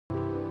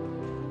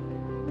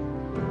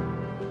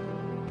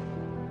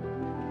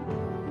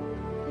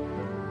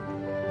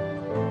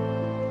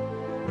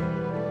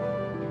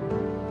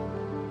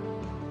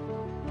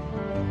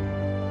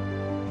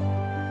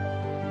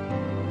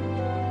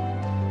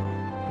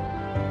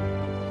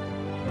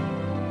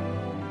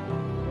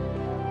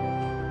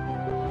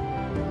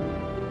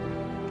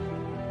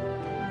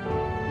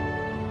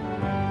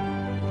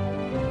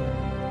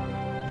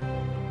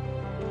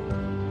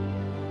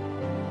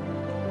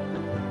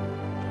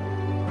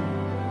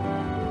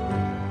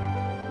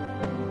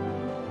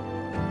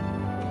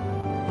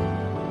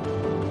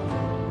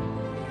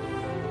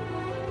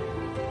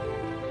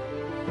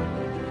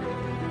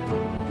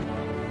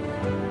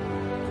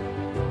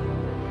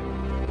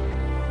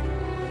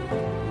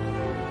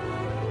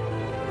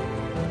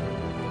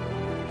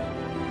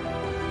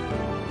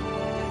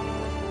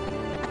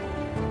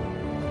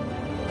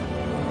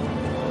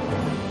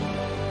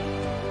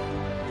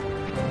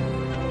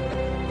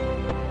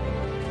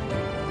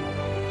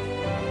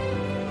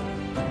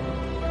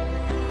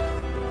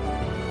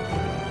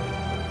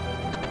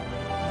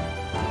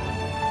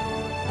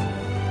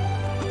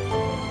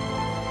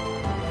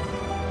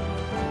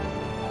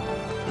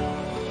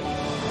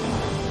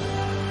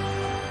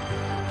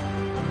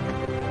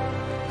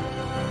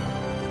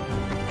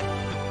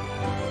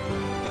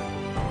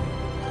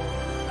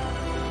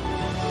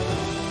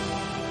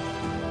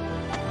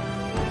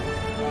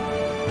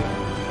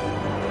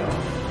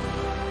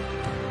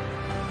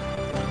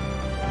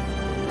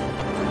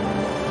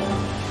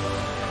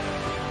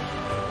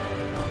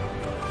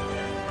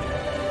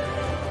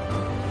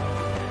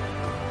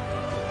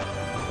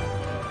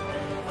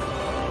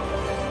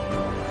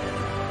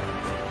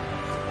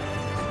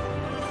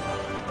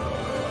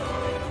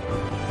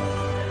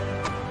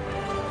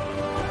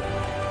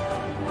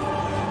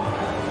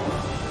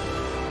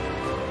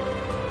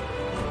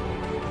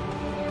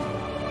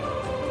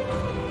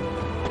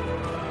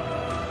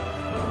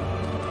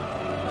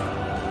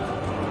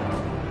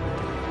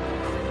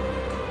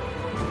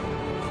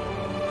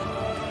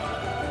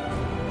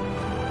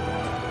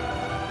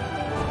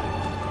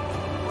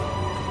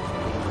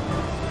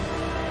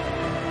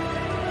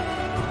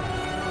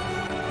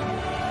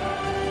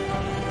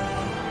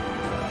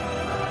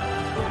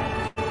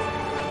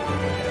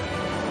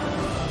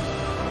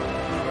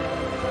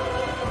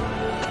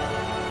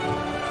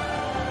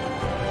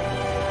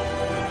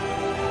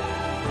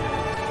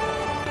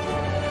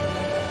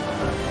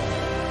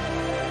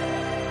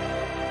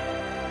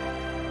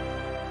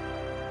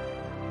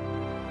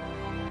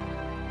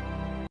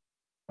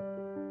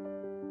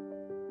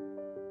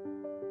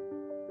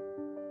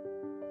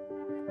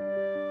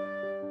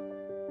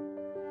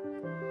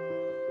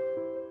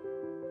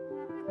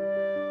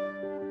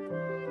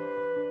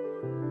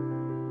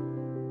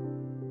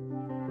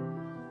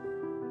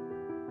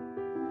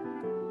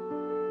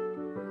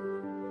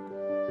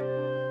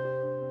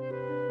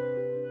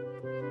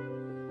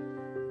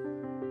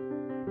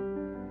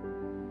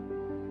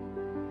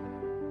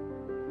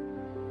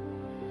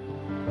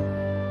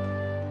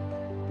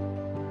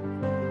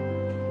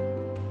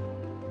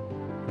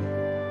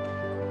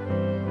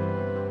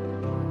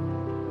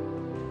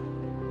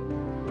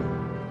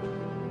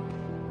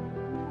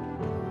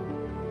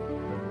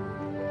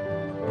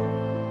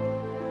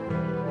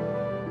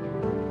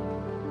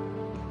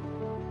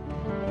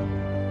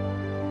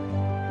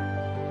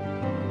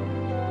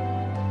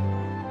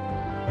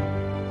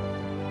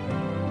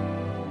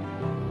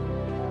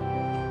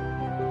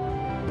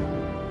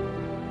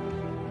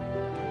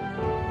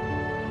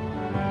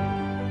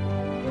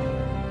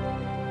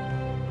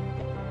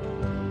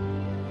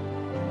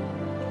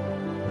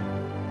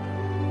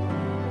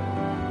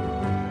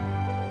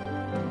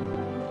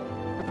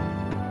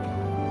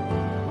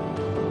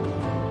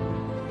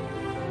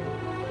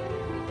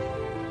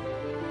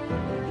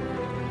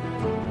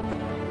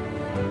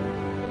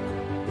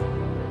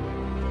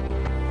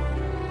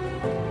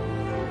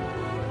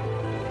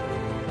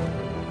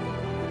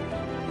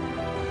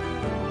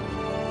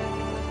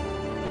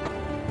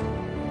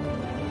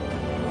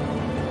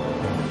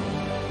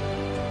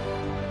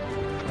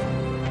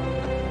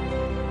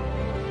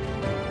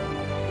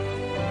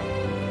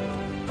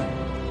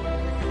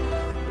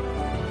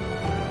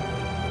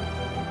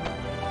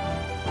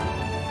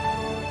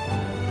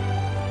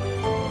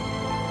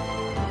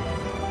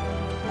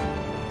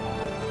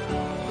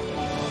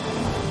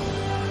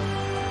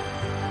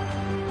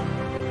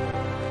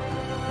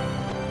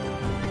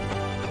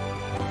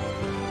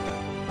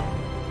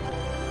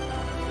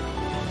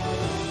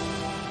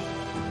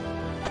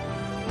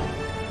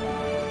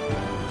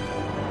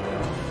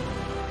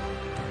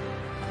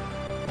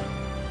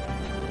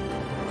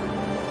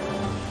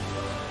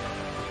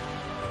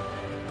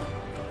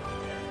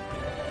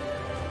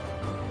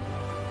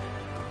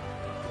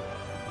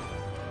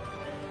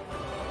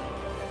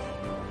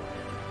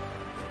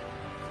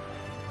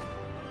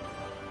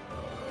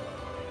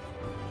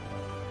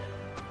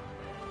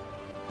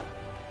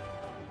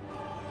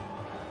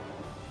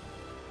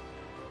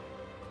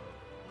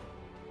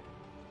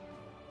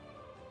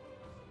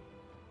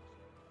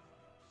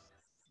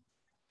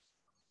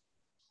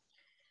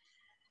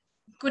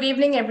Good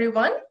evening,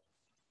 everyone.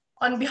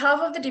 On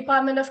behalf of the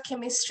Department of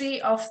Chemistry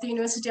of the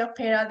University of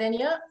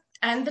Peradeniya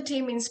and the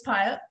team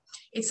Inspire,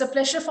 it's a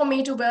pleasure for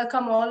me to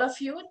welcome all of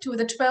you to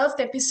the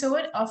 12th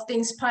episode of the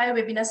Inspire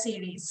webinar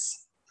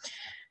series.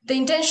 The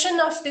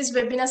intention of this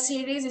webinar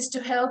series is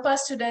to help our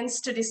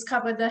students to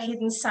discover the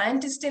hidden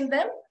scientist in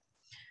them.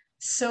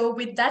 So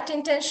with that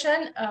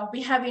intention,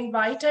 we have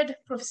invited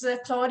Professor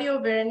Claudio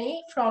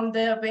Verani from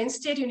the Wayne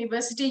State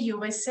University,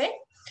 USA,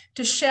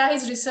 to share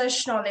his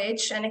research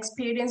knowledge and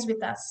experience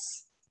with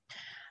us.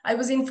 I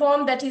was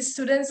informed that his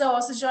students are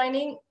also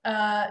joining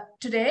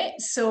today,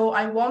 so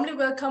I warmly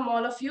welcome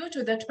all of you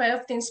to the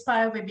 12th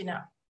Inspire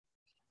webinar.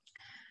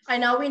 I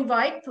now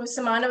invite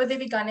Professor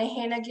Manavadevi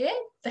Ganehenage,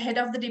 the head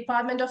of the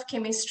Department of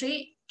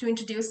Chemistry, to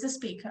introduce the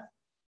speaker.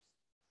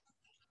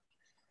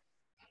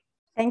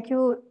 Thank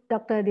you,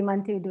 Dr.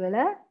 Dimanthi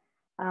Udwala.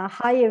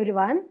 Hi,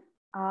 everyone.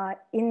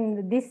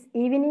 In this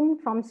evening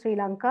from Sri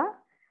Lanka,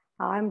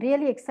 I'm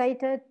really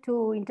excited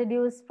to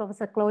introduce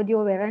Professor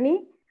Claudio Verani,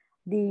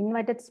 the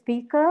invited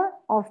speaker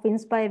of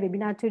Inspire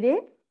webinar today.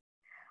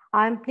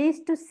 I'm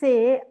pleased to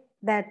say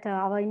that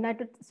our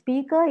invited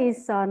speaker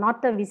is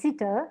not a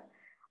visitor,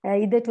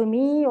 either to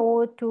me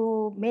or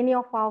to many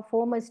of our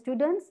former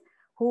students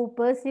who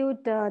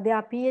pursued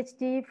their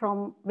PhD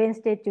from Wayne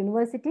State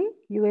University,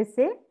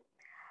 USA.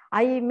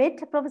 I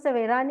met Professor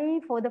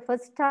Verani for the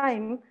first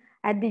time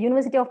at the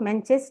University of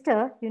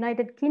Manchester,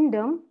 United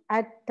Kingdom,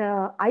 at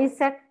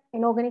ISAC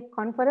Inorganic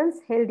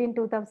Conference held in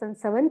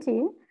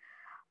 2017.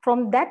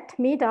 From that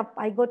meetup,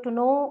 I got to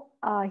know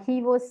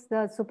he was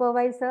the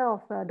supervisor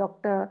of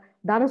Dr.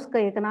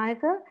 Danushka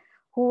Ekanayaka,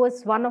 who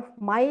was one of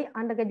my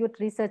undergraduate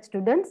research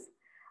students.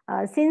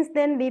 Since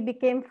then, we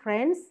became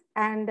friends,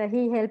 and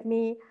he helped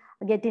me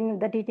get in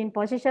the teaching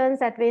positions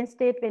at Wayne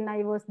State when I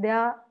was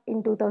there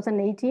in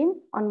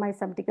 2018 on my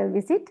sabbatical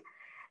visit.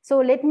 So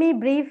let me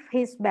brief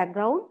his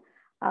background.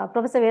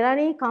 Professor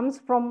Verani comes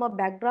from a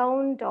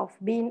background of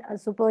being a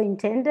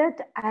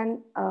superintendent and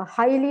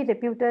highly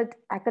reputed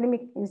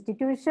academic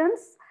institutions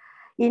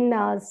in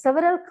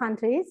several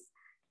countries,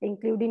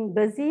 including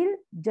Brazil,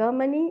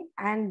 Germany,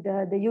 and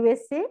the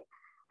USA,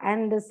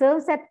 and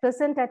serves at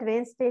present at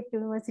Wayne State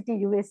University,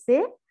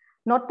 USA,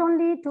 not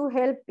only to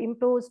help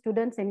improve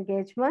students'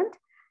 engagement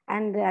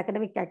and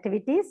academic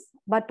activities,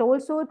 but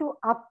also to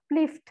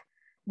uplift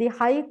the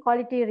high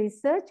quality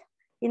research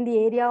in the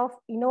area of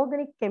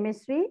inorganic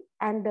chemistry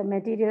and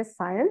material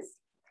science.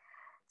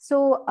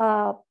 So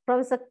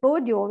Professor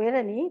Claudio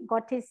Verani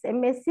got his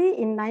MSc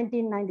in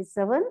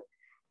 1997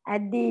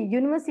 at the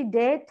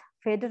Universidade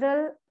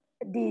Federal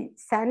de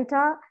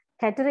Santa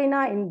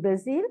Catarina in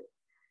Brazil.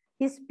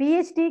 His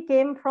PhD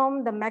came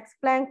from the Max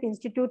Planck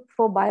Institute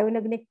for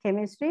Bioinorganic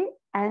Chemistry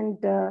and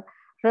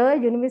Ruhr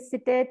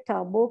Universität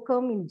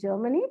Bochum in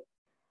Germany,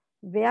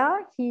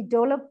 where he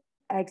developed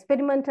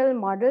experimental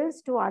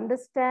models to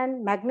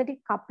understand magnetic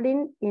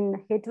coupling in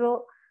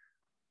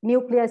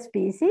heteronuclear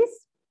species.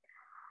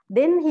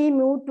 Then he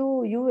moved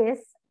to US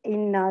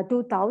in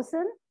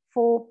 2000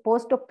 for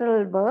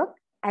postdoctoral work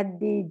at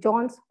the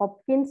Johns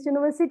Hopkins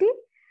University,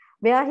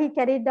 where he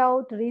carried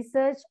out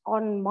research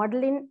on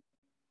modeling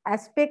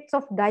aspects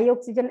of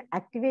dioxygen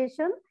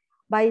activation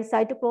by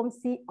cytochrome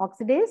C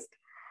oxidase.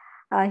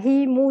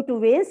 He moved to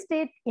Wayne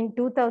State in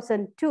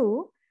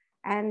 2002,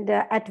 and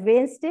at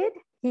Wayne State,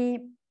 he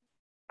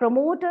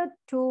promoted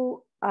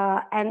to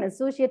an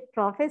associate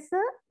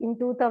professor in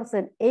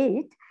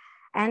 2008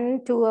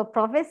 and to a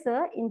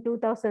professor in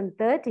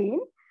 2013.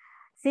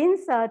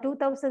 Since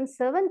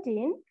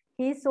 2017,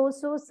 he is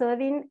also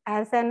serving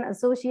as an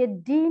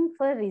associate dean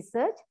for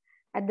research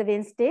at the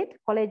Wayne State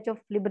College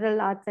of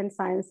Liberal Arts and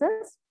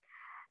Sciences.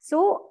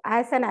 So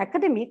as an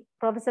academic,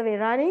 Professor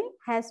Verani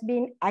has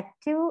been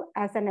active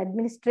as an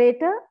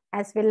administrator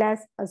as well as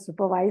a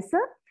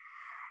supervisor.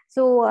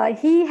 So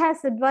he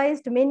has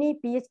advised many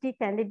PhD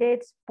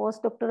candidates,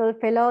 postdoctoral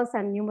fellows,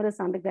 and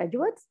numerous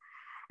undergraduates.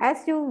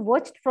 As you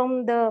watched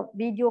from the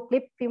video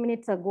clip a few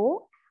minutes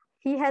ago,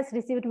 he has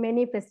received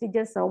many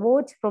prestigious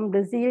awards from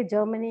Brazil,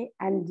 Germany,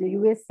 and the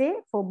USA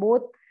for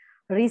both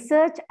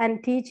research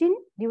and teaching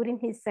during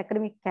his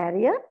academic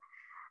career.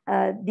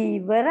 The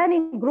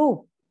Verani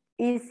Group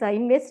is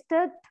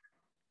invested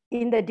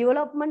in the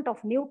development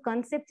of new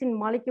concepts in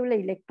molecular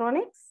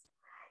electronics.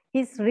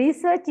 His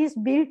research is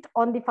built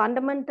on the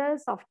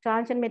fundamentals of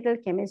transition metal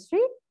chemistry.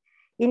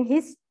 In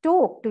his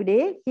talk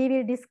today, he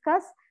will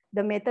discuss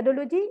the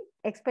methodology,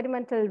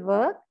 experimental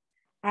work,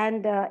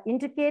 and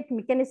intricate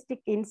mechanistic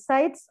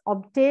insights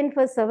obtained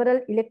for several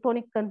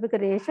electronic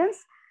configurations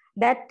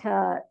that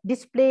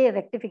display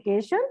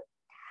rectification.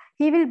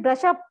 He will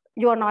brush up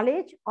your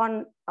knowledge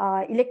on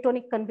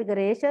electronic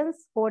configurations,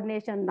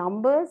 coordination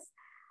numbers,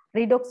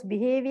 redox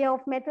behavior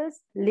of metals,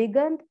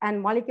 ligand,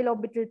 and molecular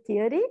orbital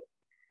theory.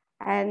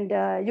 And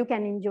you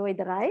can enjoy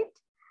the ride.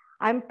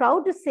 I'm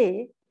proud to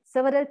say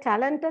several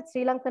talented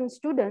Sri Lankan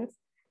students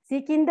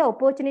seeking the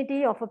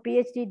opportunity of a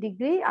PhD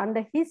degree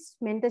under his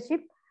mentorship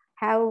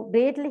have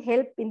greatly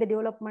helped in the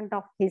development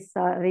of his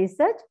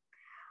research.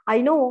 I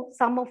know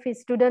some of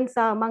his students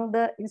are among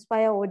the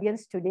Inspire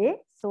audience today,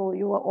 so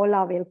you all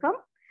are welcome.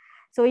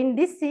 So in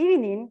this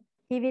evening,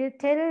 he will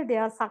tell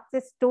their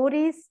success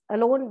stories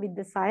alone with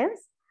the science,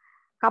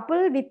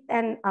 coupled with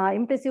an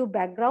impressive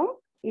background.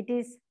 It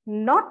is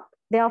not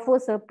therefore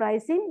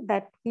surprising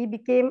that he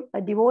became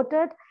a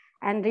devoted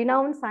and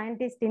renowned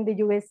scientist in the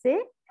USA.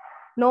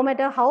 No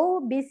matter how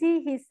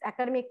busy his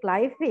academic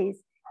life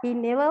is, he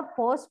never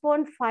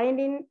postponed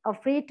finding a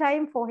free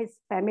time for his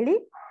family.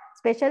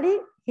 Especially,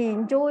 he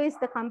enjoys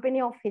the company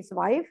of his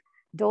wife,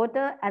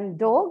 daughter, and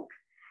dog,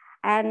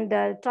 and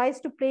tries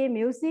to play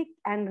music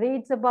and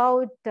reads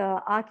about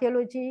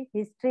archaeology,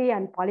 history,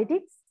 and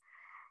politics.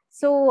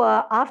 So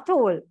after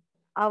all,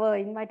 our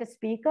invited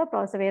speaker,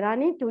 Professor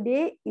Verani,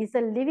 today is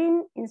a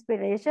living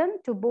inspiration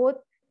to both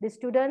the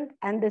student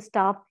and the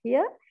staff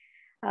here.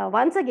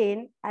 Once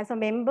again, as a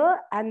member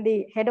and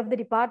the head of the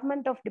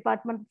Department of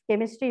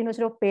Chemistry,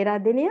 University of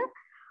Peradeniya,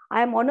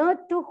 I am honored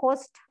to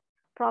host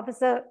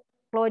Professor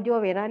Claudio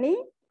Verani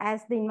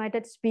as the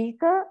invited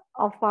speaker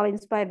of our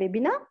Inspire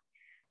webinar.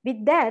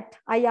 With that,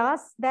 I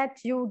ask that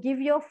you give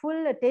your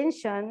full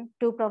attention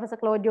to Professor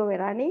Claudio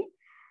Verani,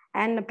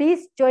 and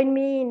please join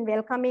me in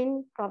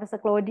welcoming Professor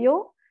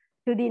Claudio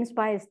to the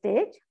Inspire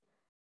stage.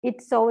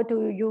 It's over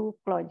to you,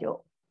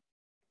 Claudio.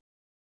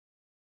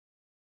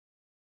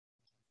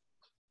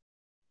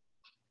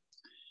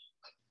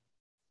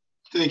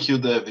 Thank you,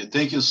 David.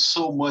 Thank you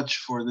so much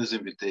for this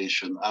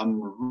invitation.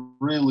 I'm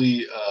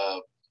really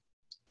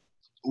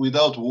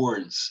without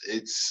words.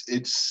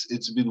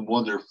 It's been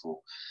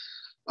wonderful.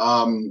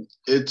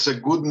 It's a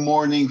good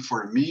morning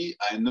for me.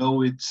 I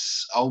know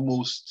it's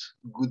almost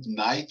good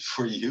night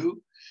for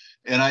you,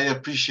 and I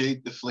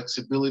appreciate the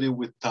flexibility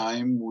with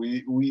time.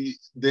 We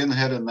then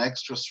had an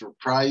extra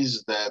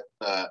surprise that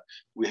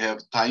we have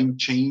time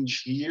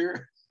change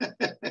here.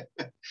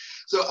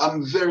 So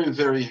I'm very,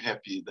 very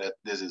happy that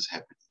this is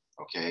happening.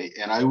 Okay,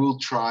 and I will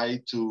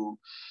try to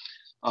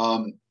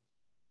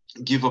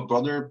give a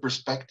broader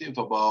perspective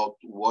about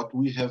what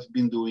we have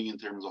been doing in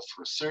terms of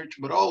research,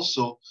 but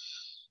also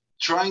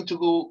trying to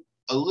go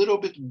a little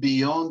bit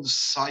beyond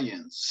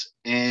science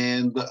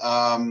and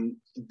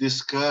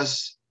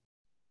discuss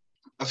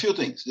a few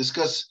things,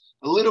 discuss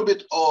a little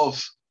bit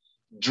of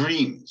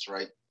dreams,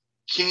 right?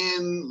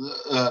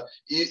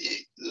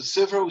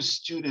 Several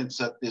students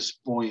at this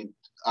point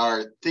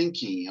are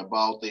thinking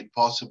about a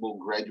possible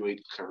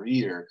graduate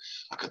career,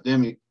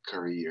 academic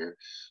career.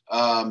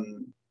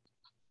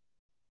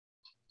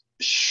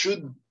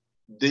 Should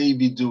they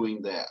be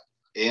doing that?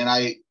 And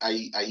I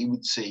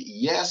would say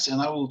yes,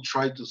 and I will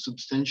try to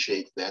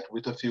substantiate that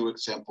with a few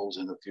examples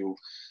and a few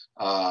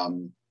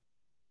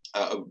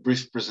a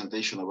brief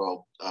presentation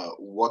about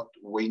what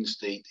Wayne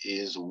State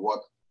is,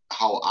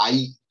 how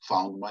I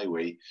found my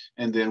way,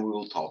 and then we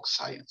will talk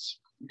science.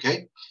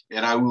 Okay,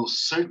 and I will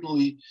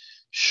certainly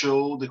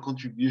show the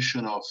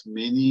contribution of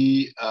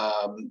many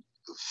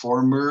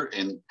former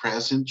and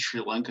present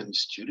Sri Lankan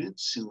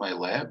students in my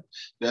lab.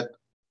 That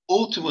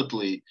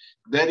ultimately,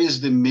 that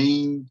is the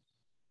main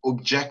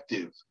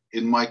objective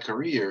in my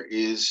career,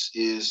 is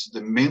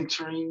the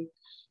mentoring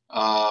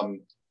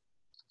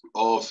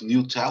of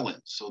new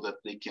talent so that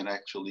they can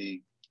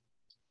actually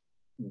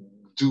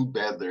do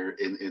better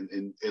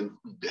and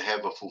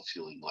have a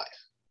fulfilling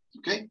life.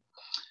 Okay,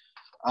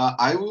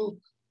 I will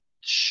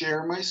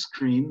share my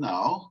screen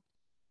now.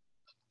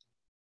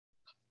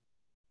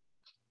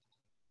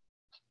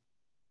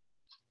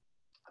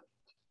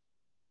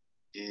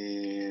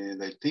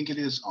 And I think it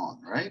is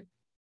on, right?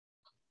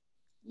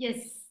 Yes,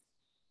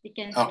 we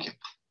can. Okay,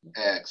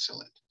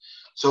 excellent.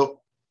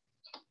 So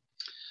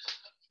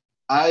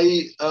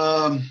I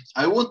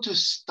want to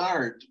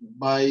start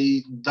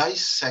by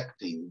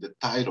dissecting the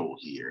title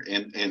here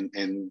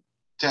and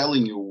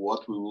telling you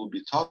what we will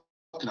be talking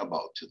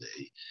about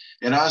today.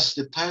 And as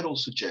the title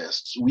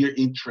suggests, we are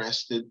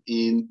interested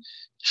in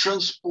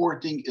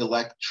transporting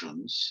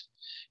electrons,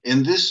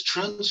 and this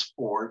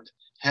transport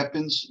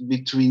happens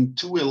between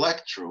two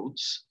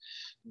electrodes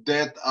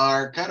that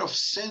are kind of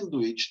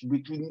sandwiched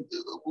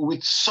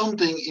with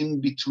something in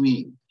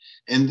between.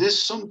 And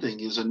this something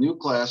is a new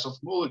class of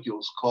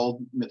molecules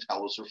called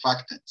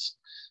metallosurfactants.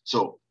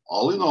 So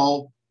all in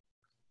all,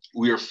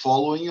 we are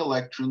following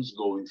electrons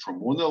going from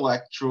one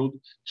electrode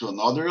to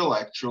another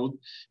electrode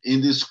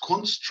in these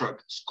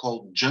constructs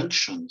called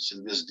junctions,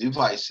 in these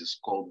devices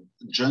called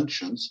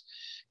junctions.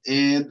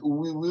 And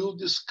we will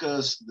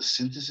discuss the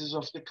synthesis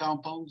of the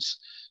compounds,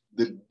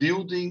 the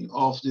building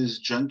of these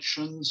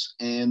junctions,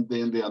 and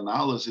then the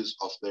analysis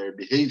of their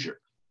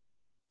behavior.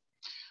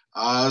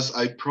 As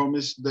I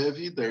promised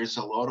Devi, there's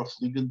a lot of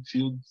ligand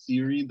field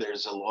theory.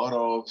 There's a lot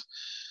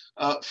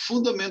of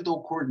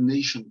fundamental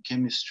coordination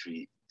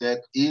chemistry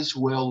that is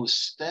well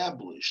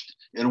established.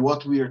 And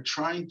what we are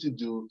trying to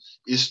do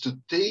is to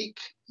take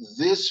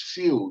this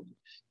field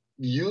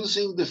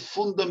using the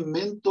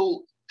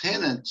fundamental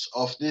tenets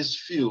of this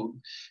field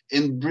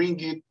and bring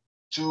it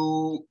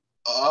to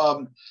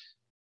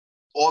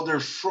other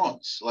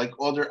fronts, like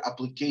other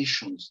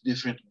applications,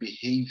 different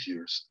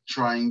behaviors,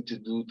 trying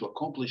to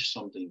accomplish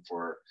something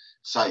for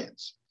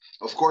science.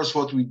 Of course,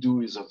 what we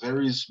do is a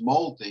very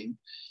small thing,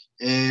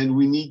 And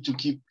we need to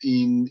keep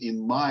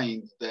in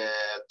mind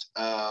that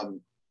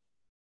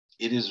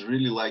it is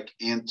really like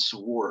ants'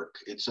 work.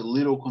 It's a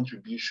little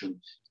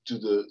contribution to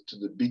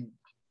the big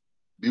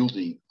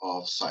building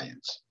of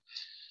science.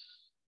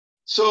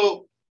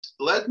 So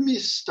let me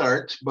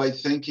start by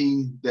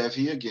thanking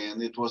Devi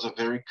again. It was a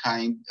very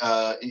kind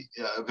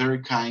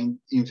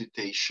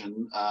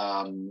invitation.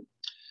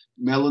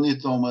 Melanie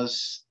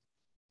Thomas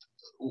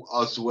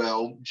as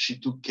well. She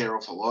took care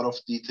of a lot of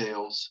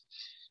details.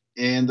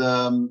 And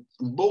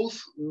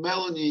both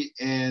Melanie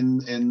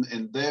and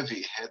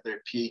Devi had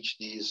their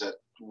PhDs at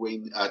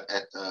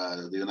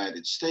the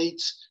United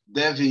States.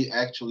 Devi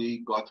actually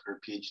got her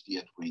PhD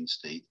at Wayne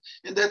State.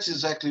 And that's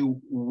exactly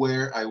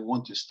where I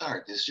want to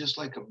start. It's just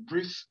like a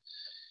brief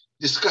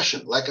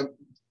discussion, like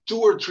 2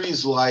 or 3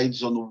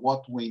 slides on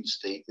what Wayne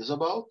State is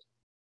about.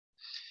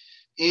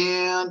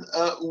 And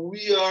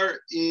we are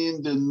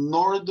in the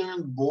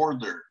northern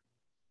border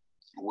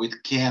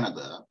with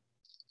Canada.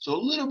 So a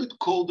little bit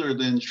colder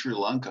than Sri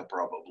Lanka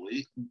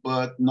probably,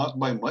 but not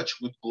by much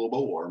with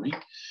global warming.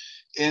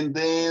 And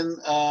then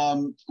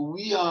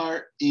we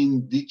are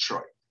in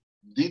Detroit.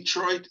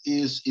 Detroit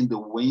is in the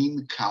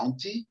Wayne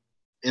County,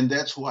 and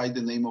that's why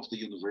the name of the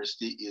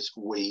university is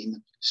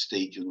Wayne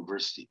State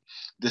University.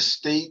 The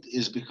state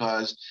is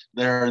because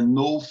there are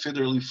no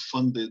federally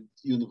funded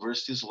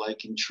universities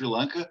like in Sri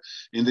Lanka.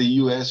 In the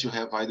US, you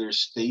have either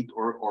state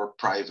or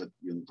private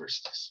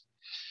universities.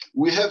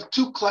 We have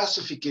 2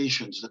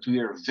 classifications that we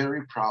are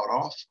very proud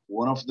of.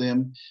 One of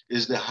them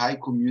is the high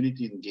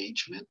community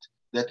engagement.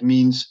 That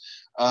means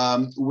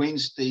Wayne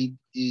State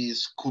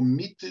is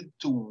committed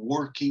to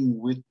working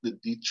with the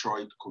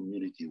Detroit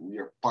community. We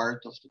are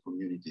part of the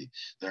community.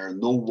 There are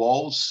no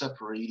walls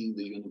separating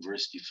the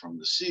university from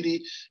the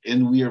city,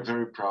 and we are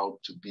very proud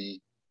to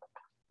be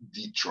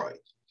Detroit.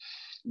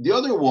 The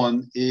other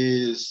one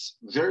is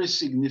very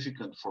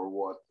significant for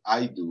what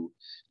I do.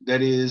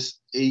 That is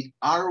a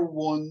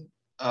R1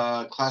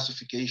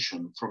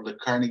 classification from the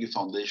Carnegie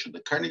Foundation.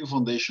 The Carnegie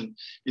Foundation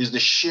is the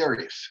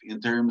sheriff in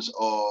terms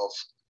of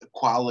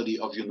quality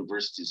of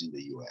universities in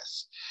the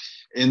US.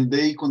 And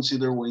they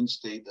consider Wayne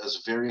State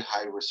as very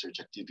high research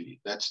activity.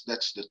 That's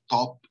the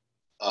top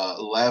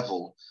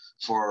level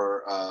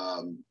for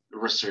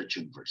research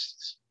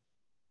universities.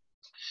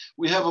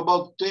 We have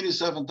about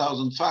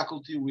 27,000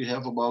 faculty. We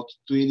have about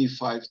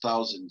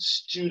 25,000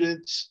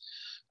 students.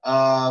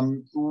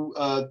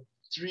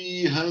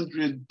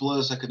 300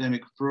 plus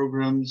academic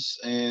programs,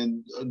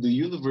 and the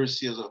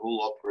university as a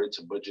whole operates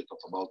a budget of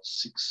about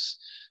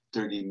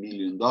 $630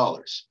 million.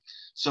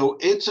 So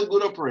it's a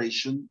good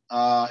operation.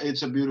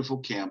 It's a beautiful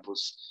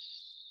campus.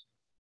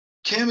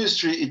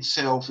 Chemistry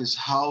itself is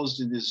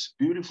housed in this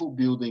beautiful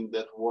building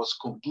that was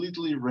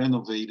completely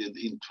renovated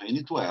in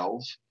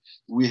 2012.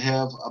 We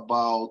have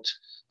about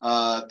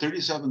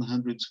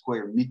 3,700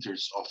 square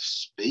meters of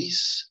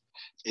space.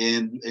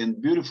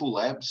 And beautiful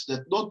labs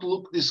that don't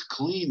look this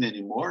clean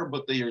anymore,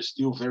 but they are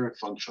still very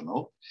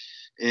functional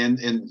and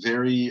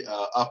very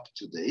up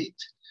to date.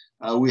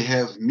 We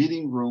have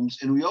meeting rooms,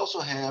 and we also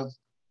have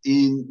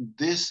in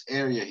this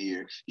area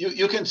here,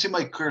 you can see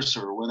my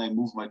cursor when I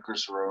move my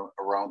cursor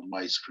around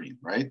my screen,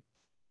 right?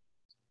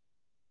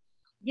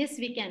 Yes,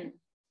 we can.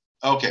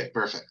 Okay,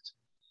 perfect.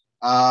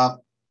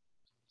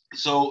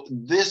 So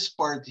this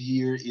part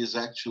here is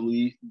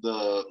actually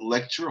the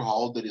lecture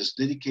hall that is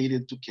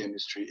dedicated to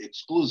chemistry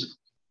exclusively.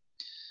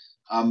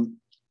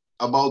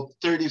 About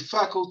 30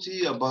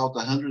 faculty, about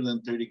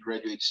 130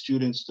 graduate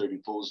students,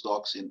 30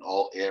 postdocs in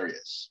all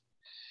areas.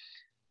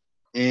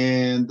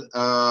 And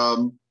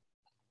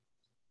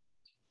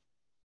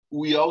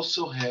we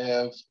also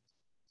have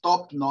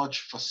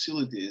top-notch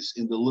facilities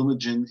in the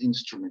Lumagen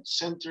Instrument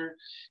Center,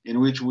 in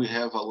which we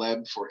have a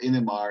lab for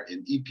NMR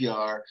and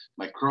EPR,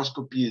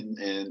 microscopy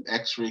and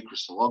X-ray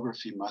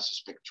crystallography,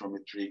 mass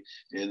spectrometry,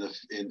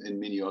 and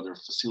many other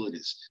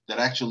facilities that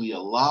actually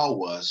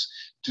allow us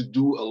to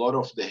do a lot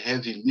of the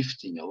heavy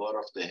lifting, a lot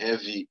of the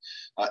heavy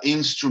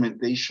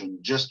instrumentation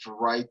just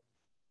right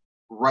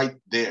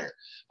there.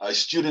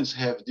 Students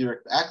have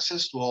direct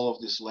access to all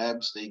of these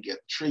labs. They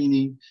get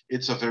training.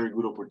 It's a very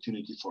good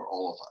opportunity for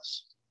all of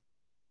us.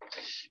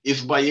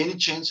 If by any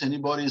chance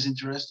anybody is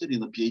interested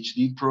in a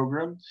PhD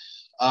program,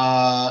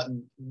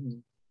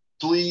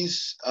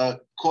 please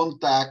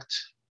contact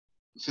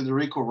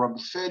Federico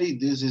Rabuffetti.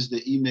 This is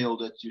the email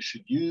that you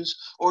should use,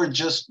 or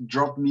just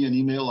drop me an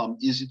email. I'm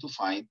easy to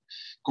find.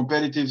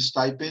 Competitive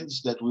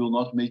stipends that will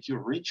not make you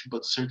rich,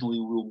 but certainly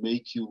will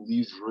make you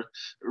live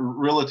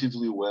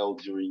relatively well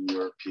during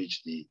your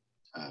PhD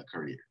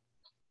career.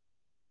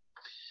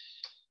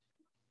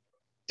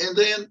 And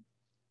then,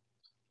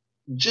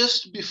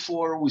 just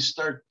before we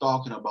start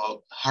talking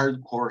about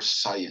hardcore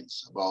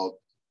science, about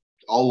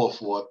all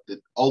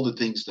the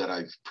things that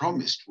I've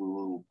promised we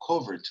will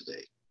cover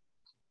today,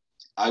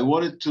 I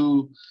wanted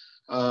to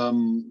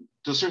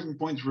a certain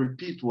point,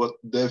 repeat what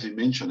Devi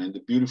mentioned in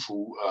the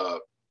beautiful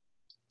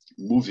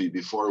movie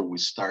before we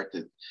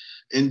started,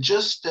 and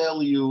just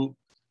tell you,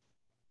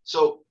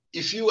 so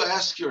if you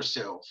ask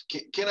yourself,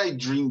 can I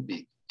dream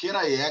big? Can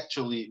I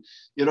actually,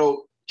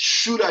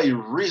 should I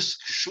risk,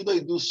 should I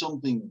do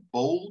something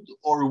bold,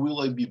 or will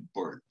I be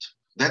burnt?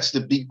 That's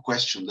the big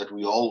question that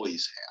we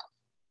always have,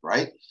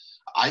 right?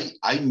 I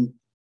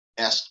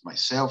asked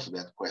myself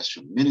that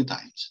question many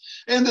times.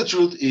 And the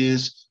truth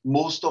is,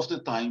 most of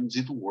the times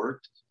it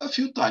worked. A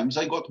few times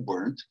I got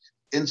burnt,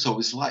 and so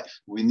is life.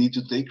 We need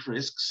to take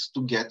risks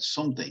to get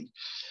something.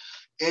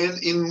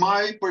 And in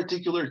my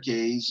particular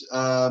case,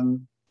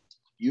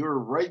 you're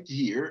right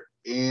here,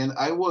 and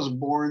I was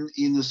born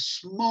in a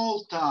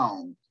small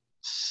town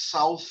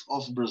south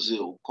of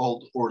Brazil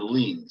called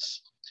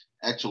Orleans.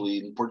 Actually,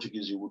 in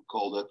Portuguese, you would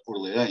call that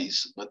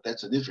Orleans, but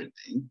that's a different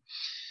thing.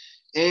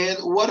 And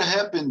what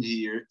happened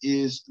here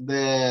is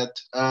that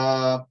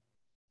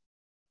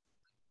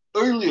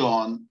early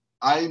on,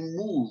 I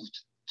moved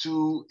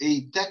to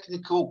a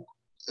technical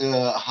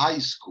high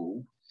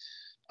school.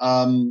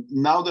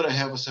 Now that I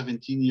have a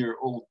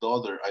 17-year-old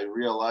daughter, I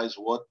realize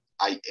what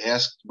I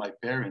asked my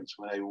parents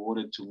when I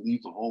wanted to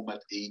leave home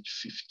at age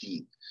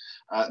 15.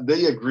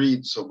 They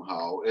agreed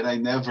somehow, and I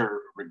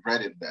never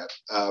regretted that.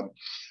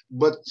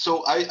 But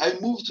so I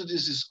moved to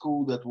this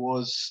school that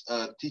was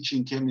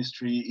teaching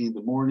chemistry in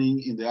the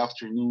morning, in the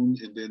afternoon,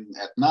 and then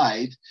at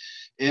night.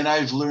 And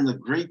I've learned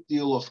a great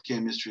deal of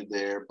chemistry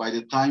there. By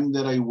the time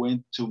that I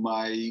went to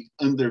my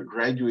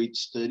undergraduate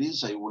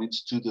studies, I went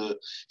to the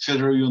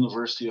Federal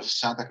University of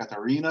Santa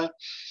Catarina.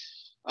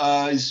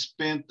 I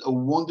spent a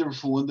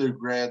wonderful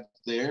undergrad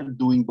there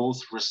doing both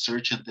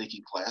research and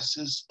taking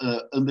classes.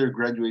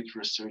 Undergraduate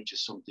research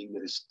is something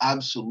that is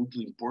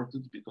absolutely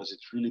important because it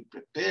really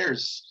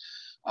prepares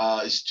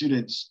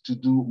students to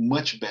do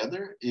much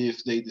better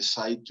if they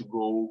decide to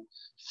go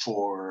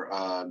for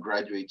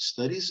graduate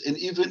studies. And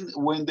even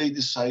when they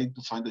decide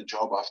to find a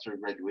job after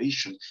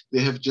graduation,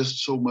 they have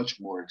just so much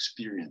more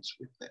experience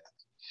with that.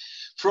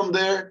 From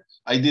there,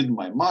 I did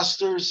my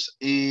master's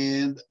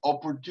and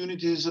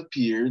opportunities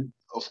appeared.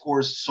 Of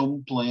course,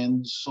 some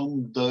planned,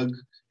 some dug,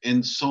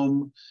 and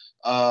some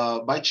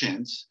by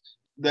chance,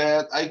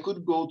 that I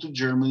could go to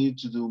Germany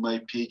to do my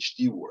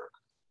PhD work.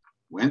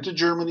 Went to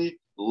Germany,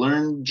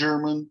 learned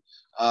German,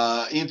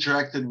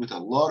 interacted with a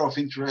lot of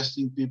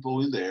interesting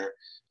people in there.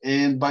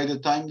 And by the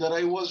time that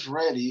I was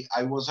ready,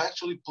 I was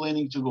actually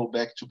planning to go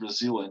back to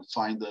Brazil and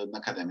find an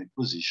academic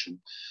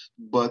position.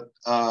 But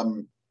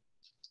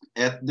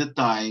at the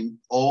time,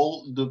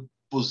 all the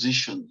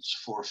positions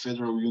for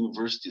federal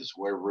universities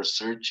where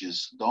research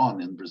is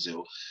done in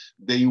Brazil,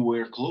 they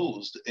were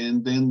closed.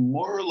 And then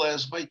more or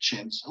less by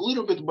chance, a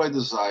little bit by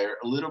desire,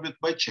 a little bit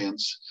by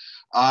chance,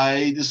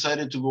 I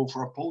decided to go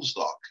for a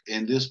postdoc.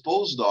 And this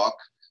postdoc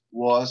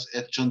was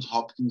at Johns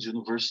Hopkins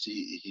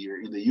University here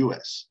in the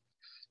US.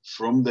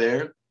 From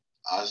there,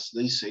 as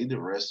they say, the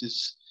rest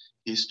is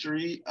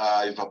history.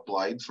 I've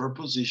applied for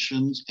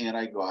positions and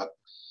I got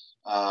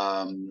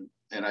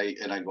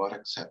I got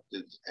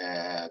accepted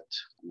at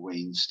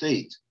Wayne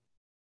State.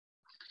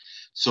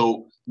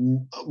 So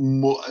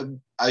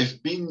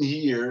I've been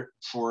here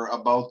for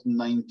about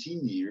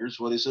 19 years,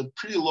 what is a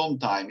pretty long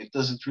time. It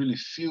doesn't really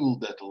feel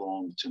that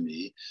long to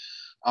me.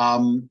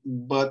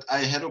 But I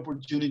had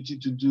opportunity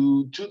to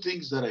do two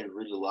things that I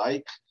really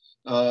like.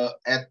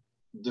 At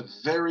the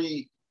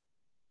very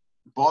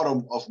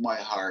bottom of my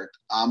heart,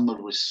 I'm a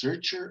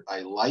researcher. I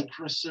like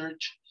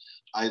research.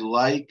 I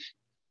like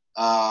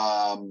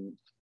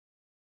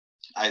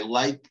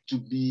to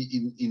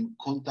be in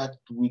contact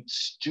with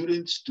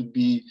students, to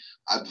be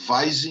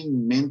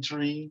advising,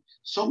 mentoring,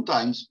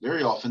 sometimes,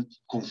 very often,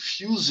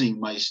 confusing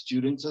my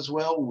students as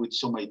well with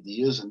some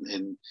ideas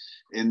and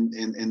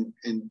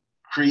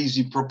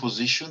crazy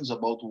propositions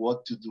about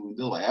what to do in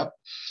the lab.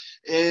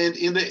 And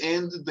in the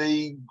end,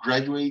 they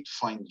graduate,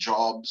 find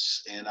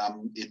jobs, and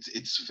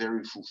it's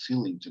very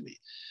fulfilling to me.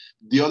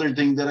 The other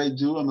thing that I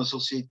do, I'm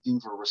associate dean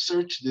for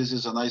research. This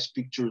is a nice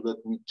picture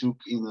that we took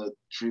in a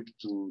trip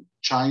to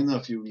China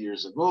a few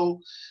years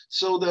ago,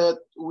 so that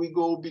we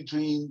go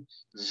between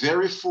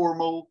very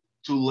formal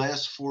to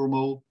less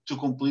formal to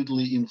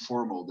completely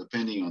informal,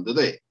 depending on the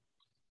day.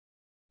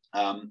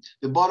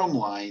 The bottom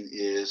line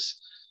is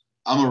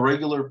I'm a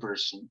regular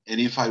person, and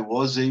if I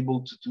was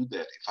able to do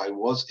that, if I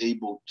was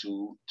able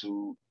to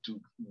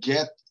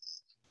get,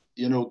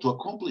 to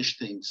accomplish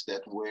things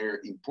that were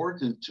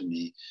important to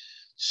me,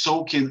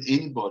 so can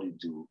anybody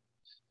do.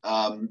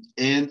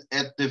 And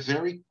at the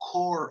very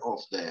core of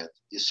that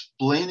is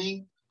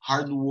planning,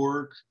 hard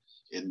work,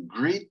 and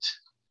grit,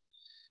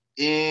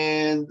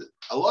 and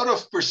a lot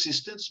of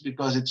persistence,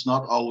 because it's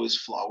not always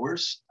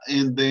flowers,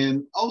 and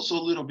then also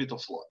a little bit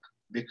of luck,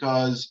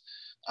 because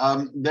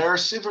there are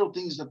several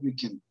things that we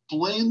can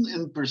plan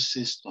and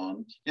persist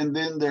on, and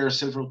then there are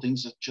several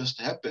things that just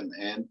happen,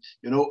 and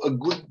a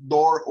good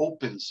door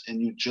opens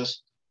and you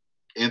just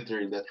enter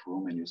in that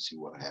room and you see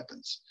what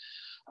happens.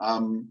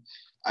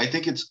 I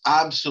think it's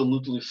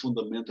absolutely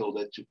fundamental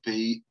that you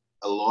pay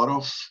a lot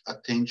of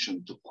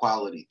attention to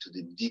quality, to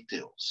the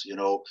details.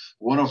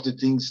 One of the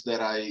things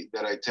that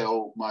I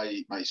tell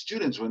my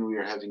students when we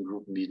are having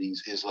group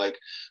meetings is like,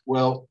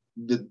 well,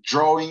 the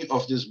drawing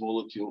of this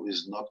molecule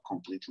is not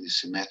completely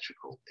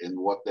symmetrical. And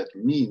what that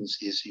means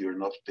is you're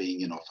not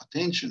paying enough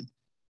attention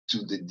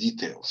to the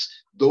details.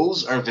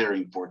 Those are very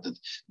important.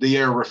 They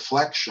are a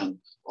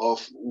reflection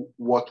of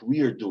what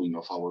we are doing,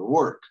 of our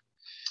work.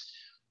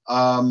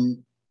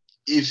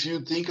 If you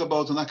think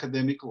about an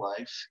academic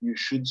life, you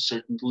should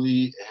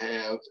certainly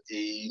have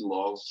a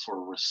love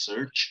for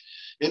research,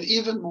 and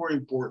even more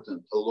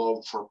important, a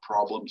love for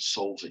problem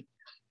solving,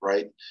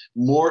 right?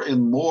 More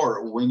and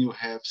more when you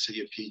have, say,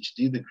 a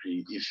PhD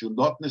degree, if you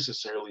not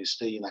necessarily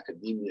stay in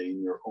academia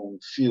in your own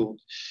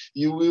field,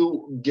 you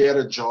will get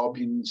a job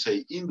in,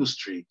 say,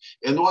 industry.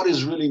 And what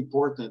is really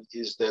important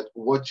is that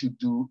what you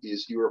do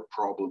is you're a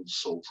problem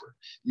solver.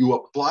 You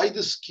apply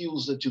the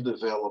skills that you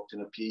developed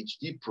in a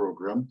PhD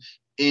program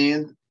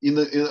and in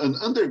an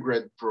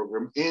undergrad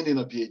program and in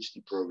a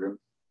PhD program,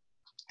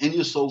 and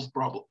you solve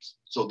problems.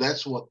 So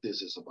that's what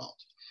this is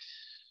about.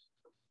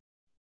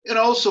 And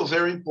also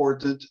very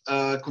important,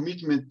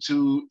 commitment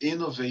to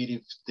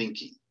innovative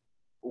thinking.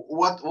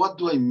 What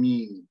do I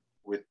mean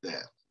with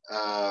that?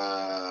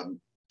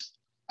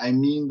 I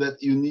mean that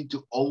you need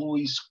to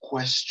always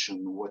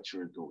question what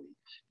you're doing.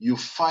 You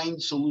find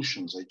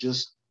solutions. I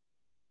just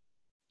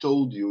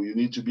told you, you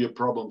need to be a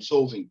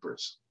problem-solving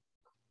person.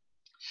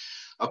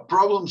 A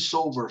problem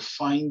solver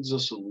finds a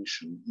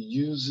solution,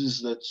 uses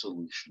that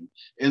solution,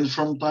 and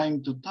from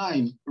time to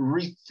time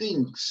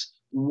rethinks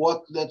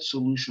what that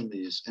solution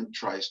is and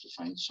tries to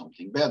find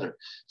something better.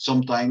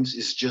 Sometimes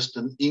it's just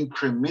an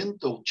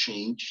incremental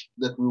change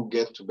that will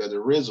get to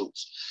better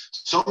results.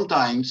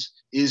 Sometimes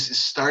is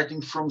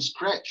starting from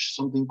scratch,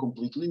 something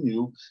completely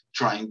new,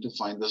 trying to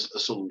find a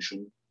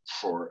solution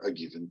for a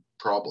given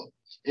problem.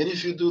 And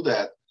if you do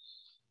that,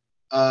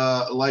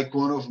 like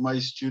one of my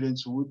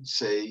students would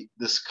say,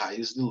 the sky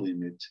is the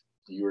limit.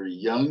 You're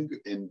young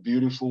and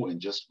beautiful and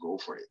just go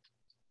for it.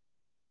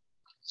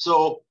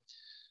 So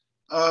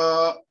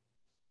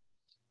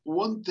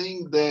one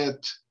thing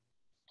that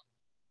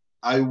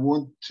I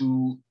want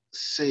to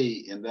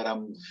say, and that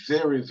I'm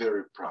very,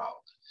 very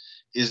proud,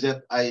 is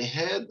that I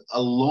had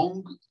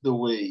along the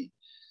way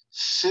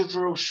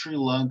several Sri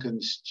Lankan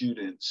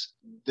students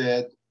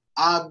that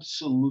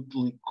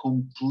absolutely,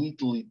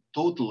 completely,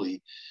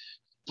 totally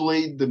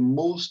played the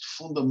most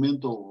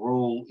fundamental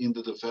role in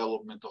the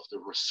development of the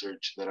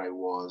research that I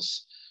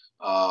was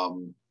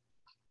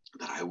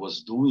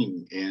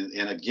doing.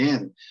 And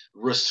again,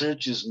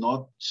 research is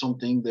not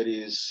something that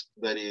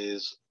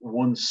is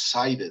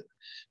one-sided.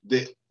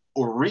 The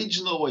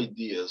original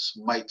ideas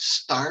might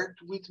start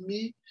with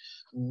me,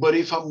 but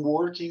if I'm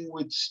working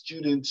with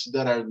students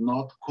that are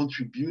not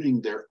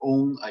contributing their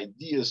own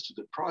ideas to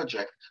the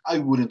project, I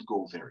wouldn't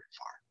go very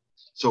far.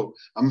 So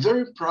I'm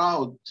very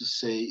proud to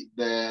say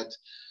that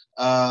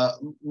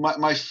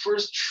my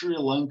first Sri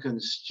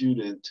Lankan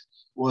student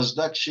was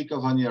Dakshika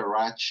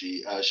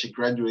Vaniarachi. She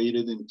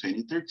graduated in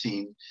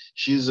 2013.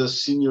 She's a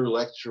senior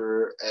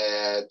lecturer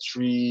at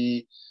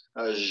Sri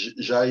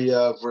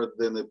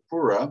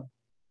Jayavardenepura,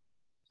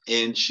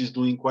 and she's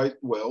doing quite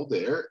well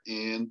there.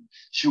 And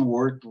she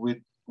worked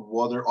with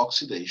water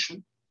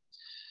oxidation.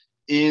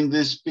 In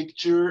this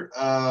picture,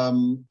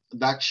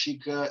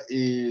 Dakshika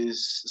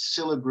is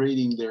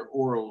celebrating their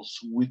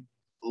orals with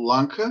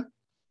Lanka.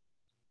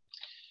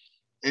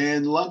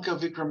 And Lanka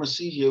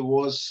Vikramasinghe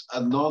was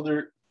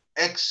another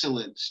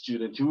excellent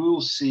student. You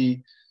will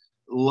see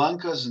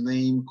Lanka's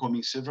name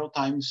coming several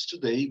times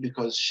today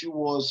because she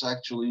was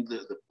actually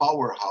the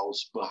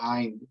powerhouse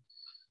behind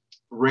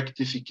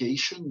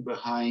rectification,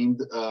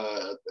 behind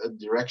a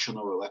direction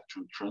of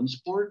electron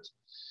transport.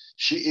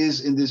 She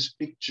is in this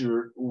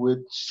picture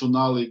with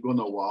Sonali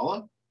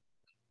Gonawala.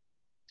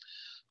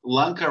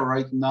 Lanka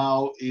right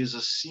now is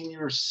a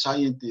senior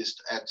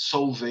scientist at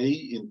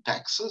Solvay in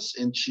Texas,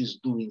 and she's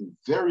doing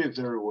very,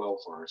 very well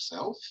for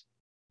herself.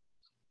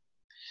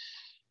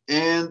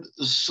 And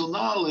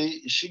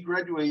Sonali, she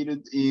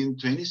graduated in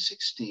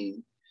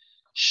 2016.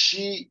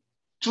 She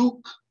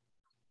took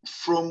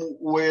from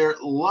where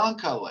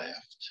Lanka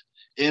left,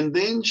 and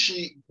then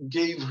she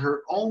gave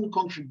her own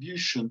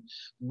contribution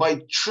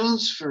by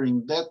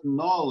transferring that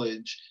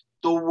knowledge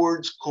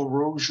towards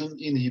corrosion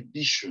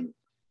inhibition,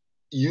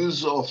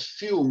 use of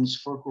films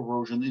for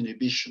corrosion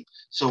inhibition.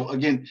 So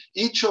again,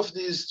 each of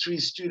these three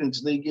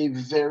students, they gave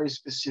very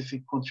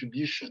specific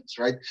contributions,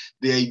 right?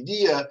 The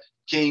idea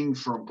came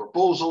from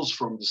proposals,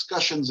 from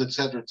discussions, et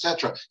cetera,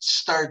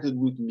 started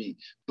with me,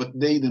 but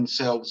they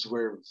themselves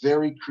were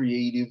very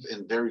creative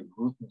and very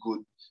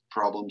good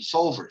problem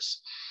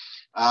solvers.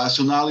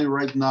 Sonali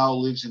right now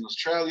lives in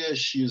Australia.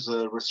 She's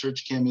a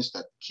research chemist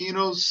at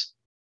Kinos.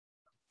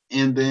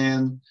 And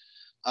then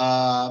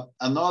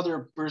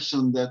another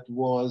person that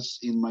was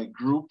in my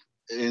group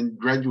and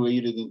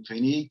graduated in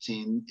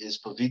 2018 is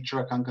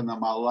Pavitra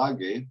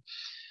Kankanamalage.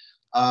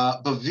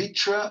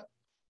 Pavitra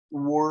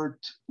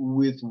worked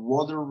with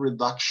water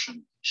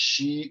reduction.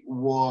 She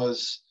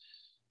was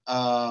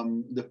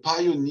the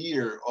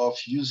pioneer of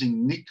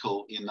using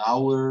nickel in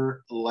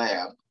our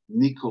lab,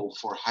 nickel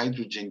for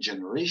hydrogen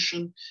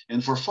generation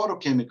and for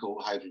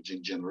photochemical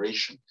hydrogen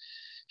generation.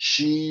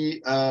 She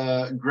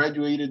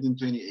graduated in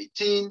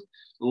 2018.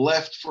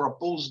 left for a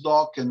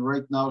postdoc, and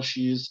right now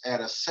she is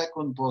at a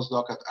second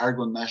postdoc at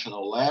Argonne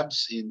National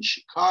Labs in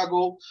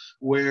Chicago,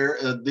 where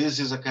this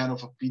is a kind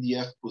of a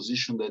PDF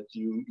position that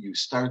you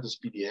start as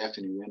PDF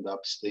and you end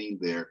up staying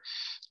there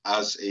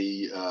as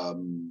a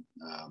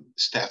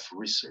staff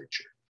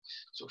researcher.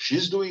 So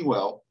she's doing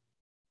well.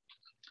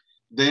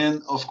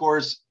 Then, of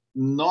course,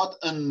 not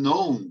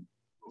unknown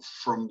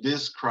from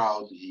this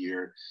crowd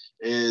here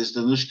is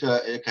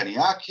Danushka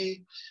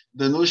Kaniaki.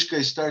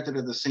 Danushka started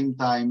at the same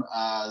time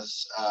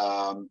as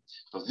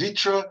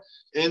Pavitra,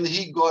 and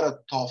he got a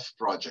tough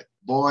project.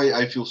 Boy,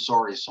 I feel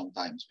sorry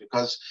sometimes,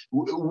 because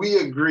we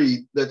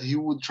agreed that he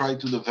would try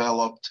to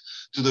develop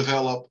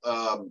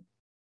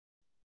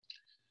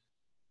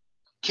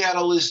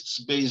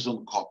catalysts based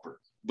on copper.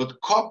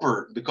 But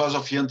copper, because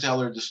of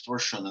Jahn-Teller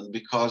distortion and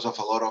because of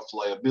a lot of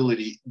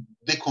liability,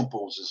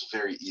 decomposes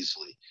very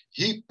easily.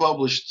 He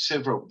published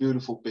several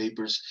beautiful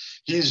papers.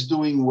 He's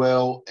doing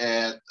well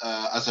at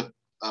as a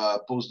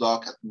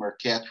postdoc at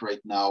Marquette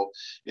right now,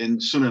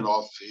 and soon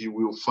enough he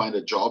will find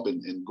a job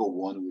and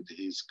go on with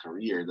his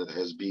career that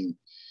has been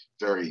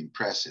very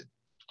impressive.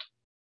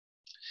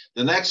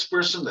 The next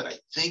person that I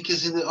think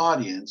is in the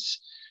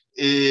audience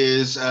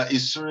is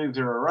Isuri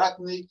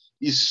Viraratne.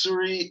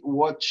 Isuri,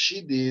 what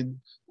she did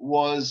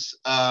was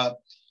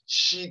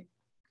she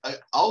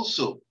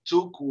also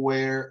took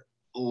where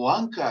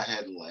Lanka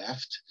had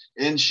left,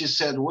 and she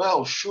said,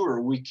 well, sure,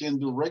 we can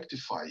do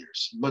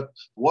rectifiers, but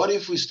what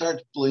if we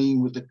start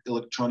playing with the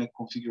electronic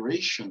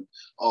configuration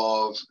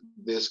of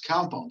these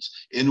compounds?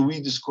 And we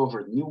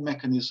discovered new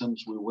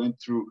mechanisms. We went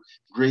through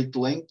great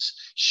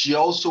lengths. She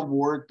also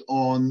worked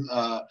on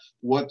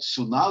what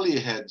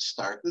Sunali had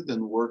started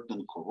and worked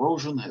on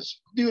corrosion, has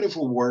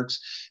beautiful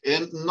works.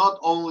 And not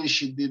only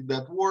she did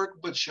that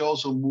work, but she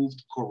also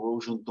moved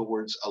corrosion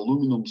towards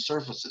aluminum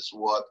surfaces.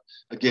 What,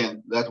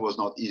 again, that was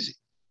not easy.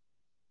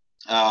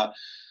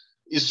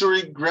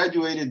 Isuri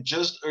graduated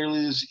just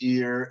early this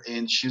year,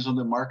 and she's on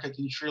the market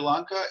in Sri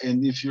Lanka.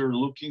 And if you're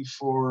looking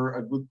for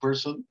a good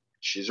person,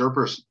 she's your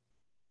person.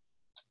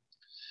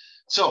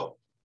 So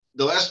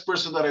the last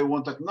person that I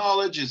want to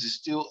acknowledge is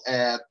still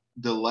at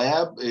the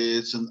lab.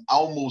 It's an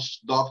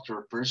almost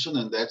doctor person,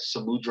 and that's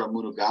Samudra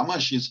Murugama.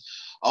 She's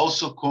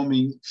also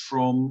coming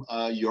from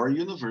your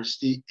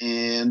university,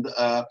 and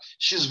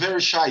she's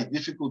very shy,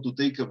 difficult to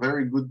take a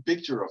very good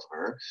picture of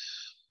her.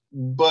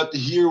 But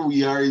here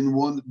we are in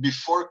one.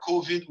 Before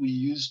COVID, we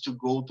used to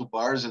go to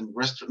bars and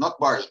restaurants, not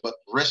bars, but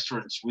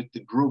restaurants with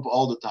the group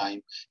all the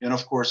time. And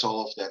of course,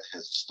 all of that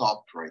has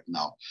stopped right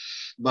now.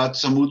 But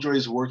Samudra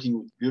is working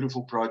with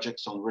beautiful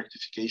projects on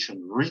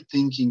rectification,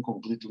 rethinking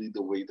completely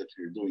the way that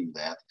we're doing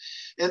that.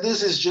 And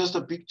this is just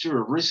a picture,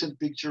 a recent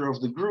picture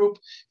of the group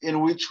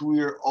in which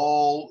we're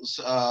all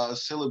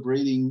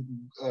celebrating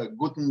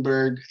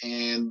Gutenberg,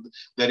 and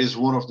that is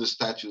one of the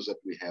statues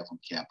that we have on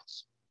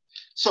campus.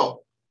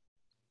 So,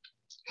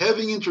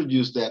 having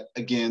introduced that,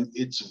 again,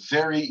 it's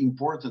very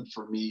important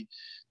for me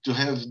to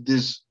have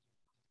this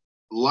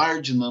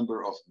large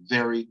number of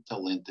very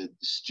talented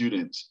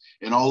students,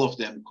 and all of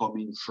them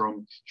coming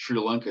from Sri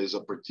Lanka is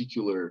a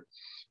particular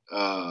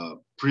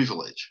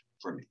privilege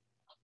for me.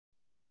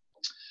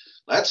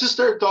 Let's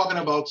start talking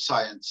about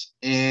science.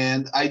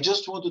 And I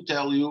just want to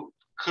tell you,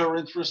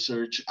 current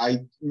research, I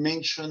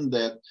mentioned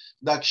that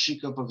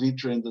Dakshika,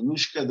 Pavitra, and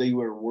Danushka, they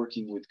were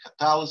working with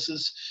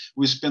catalysis.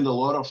 We spend a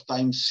lot of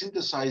time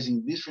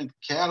synthesizing different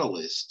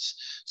catalysts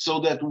so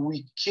that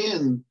we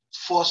can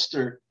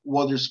foster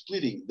water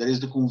splitting, that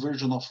is the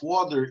conversion of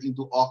water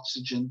into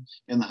oxygen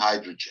and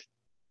hydrogen.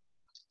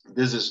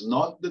 This is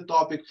not the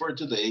topic for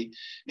today.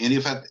 And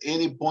if at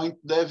any point,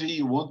 Devi,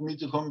 you want me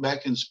to come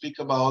back and speak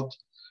about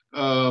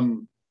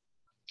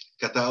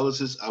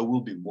catalysis, I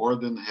will be more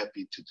than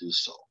happy to do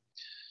so.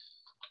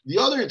 The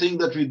other thing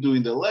that we do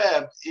in the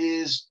lab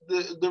is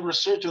the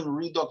research on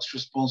redox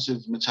responsive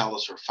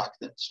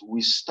metallosurfactants.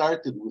 We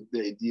started with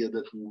the idea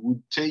that we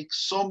would take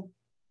some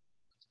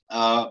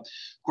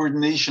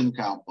coordination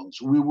compounds.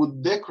 We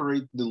would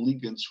decorate the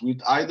ligands with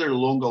either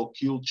long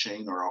alkyl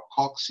chain or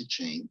alkoxy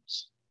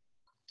chains,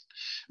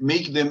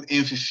 make them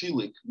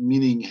amphiphilic,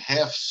 meaning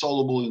half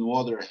soluble in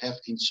water, half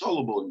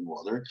insoluble in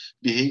water,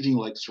 behaving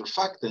like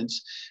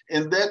surfactants.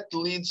 And that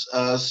leads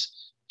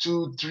us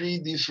to three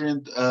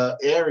different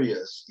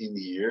areas in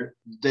here.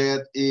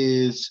 That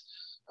is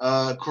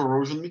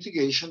corrosion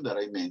mitigation that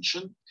I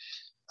mentioned.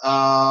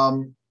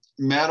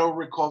 Metal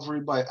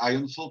recovery by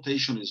ion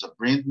flotation is a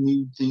brand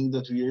new thing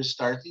that we are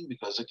starting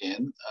because,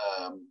 again,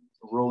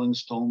 Rolling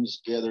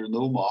Stones gather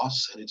no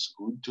moss, and it's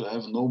good to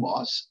have no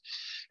moss.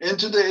 And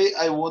today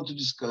I want to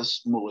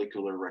discuss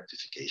molecular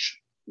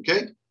rectification,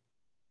 okay?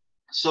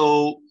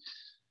 So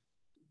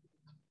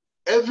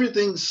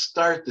everything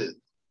started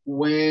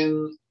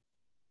when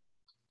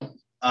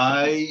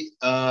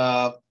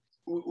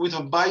with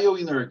a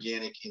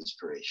bioinorganic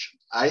inspiration.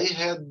 I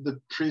had the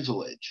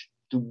privilege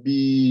to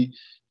be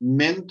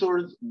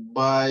mentored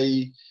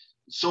by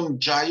some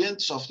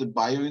giants of the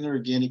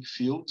bioinorganic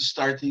field,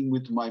 starting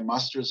with my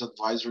master's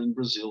advisor in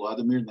Brazil,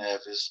 Ademir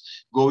Neves,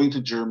 going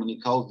to Germany,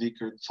 Carl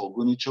Vickert,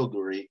 Falguni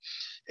Chaudhuri,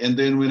 and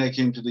then when I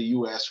came to the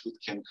US with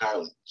Ken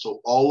Carlin.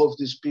 So all of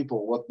these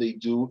people, what they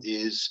do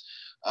is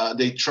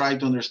they try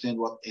to understand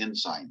what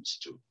enzymes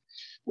do.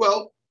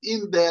 Well,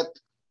 in that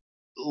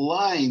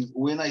line,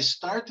 when I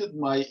started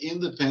my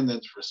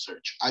independent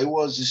research, I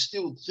was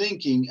still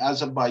thinking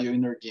as a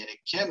bioinorganic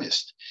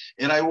chemist,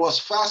 and I was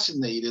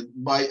fascinated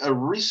by a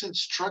recent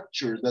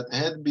structure that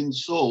had been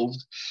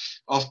solved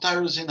of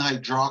tyrosine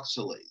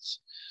hydroxylase.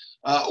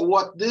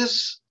 What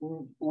this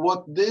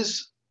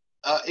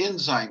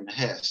enzyme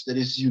has that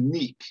is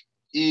unique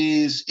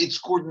is its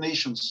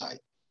coordination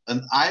site.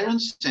 An iron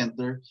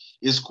center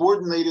is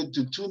coordinated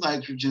to 2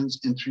 nitrogens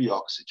and 3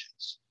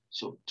 oxygens.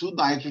 So 2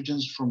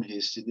 nitrogens from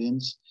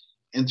histidines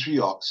and 3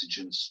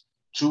 oxygens,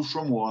 2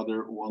 from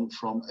water, 1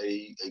 from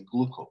a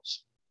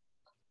glucose.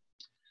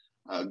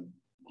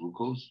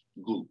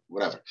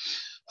 Whatever.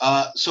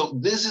 So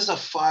this is a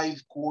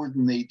 5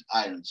 coordinate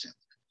iron center.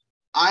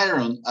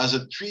 Iron as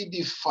a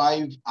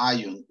 3d5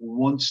 ion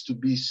wants to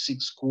be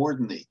 6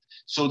 coordinate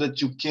so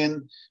that you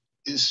can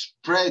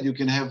spread, you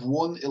can have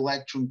 1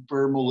 electron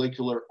per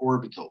molecular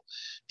orbital.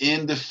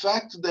 And the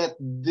fact that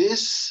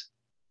this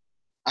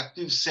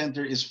active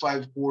center is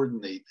 5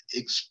 coordinate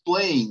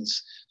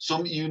explains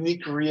some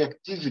unique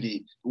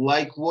reactivity,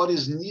 like what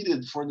is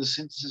needed for the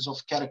synthesis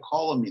of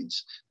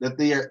catecholamines, that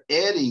they are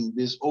adding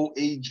this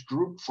OH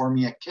group,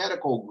 forming a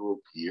catechol group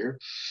here.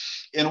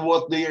 And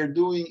what they are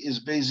doing is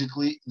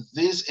basically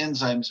these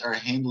enzymes are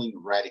handling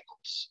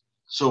radicals.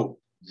 So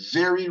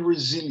very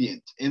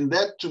resilient. And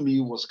that to me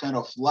was kind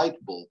of light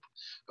bulb.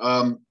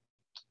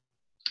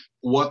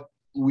 What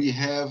we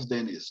have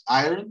then is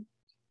iron,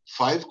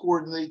 5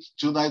 coordinates,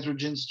 2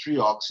 nitrogens, 3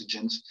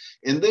 oxygens.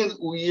 And then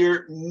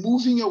we're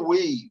moving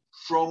away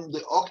from the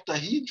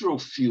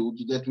octahedral field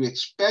that we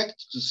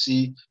expect to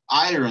see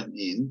iron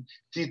in,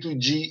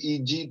 T2G,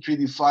 EG,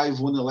 3d5,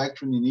 1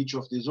 electron in each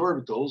of these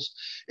orbitals.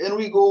 And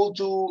we go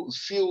to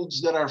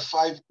fields that are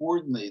 5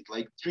 coordinate,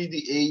 like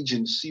 3d-H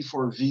and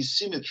C4V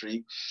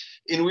symmetry,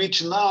 in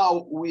which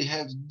now we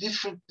have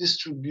different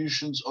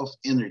distributions of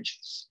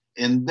energies.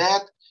 And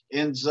that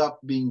ends up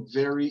being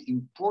very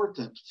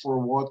important for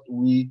what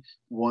we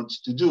want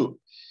to do.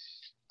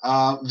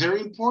 Very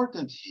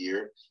important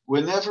here,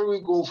 whenever we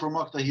go from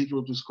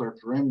octahedral to square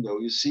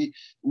pyramidal, you see,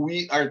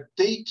 we are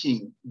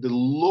taking the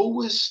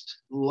lowest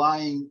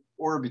lying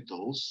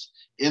orbitals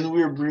and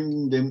we're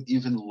bringing them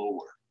even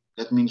lower.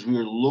 That means we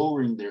are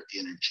lowering their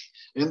energy.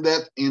 And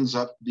that ends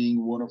up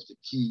being one of the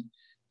key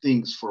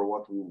things for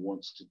what we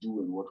want to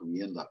do and what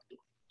we end up doing.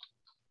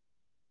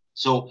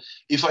 So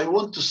if I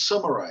want to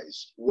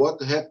summarize what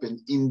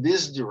happened in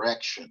this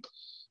direction,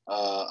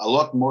 a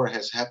lot more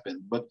has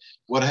happened, but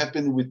what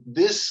happened with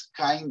this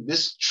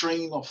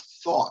train of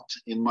thought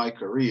in my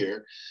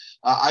career,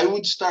 I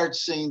would start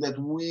saying that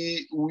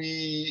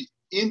we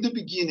in the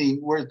beginning,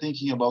 we're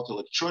thinking about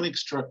electronic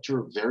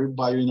structure, very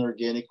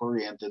bioinorganic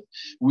oriented.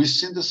 We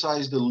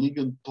synthesized the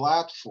ligand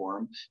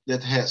platform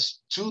that has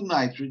 2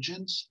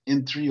 nitrogens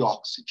and 3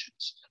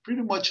 oxygens,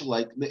 pretty much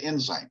like the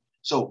enzyme.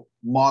 So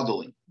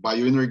modeling,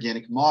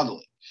 bioinorganic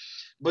modeling.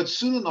 But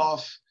soon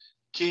enough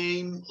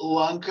came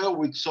Lanka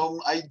with some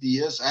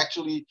ideas.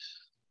 Actually,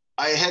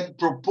 I had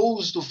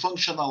proposed to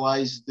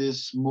functionalize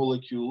this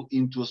molecule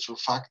into a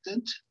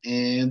surfactant.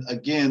 And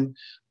again,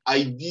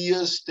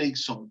 ideas take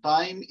some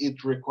time.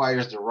 It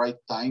requires the right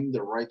time,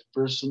 the right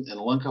person,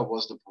 and Lanka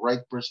was the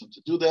right person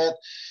to do that.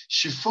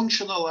 She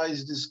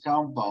functionalized these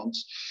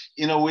compounds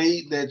in a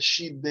way that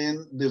she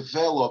then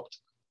developed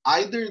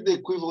either the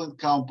equivalent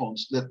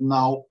compounds that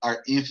now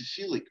are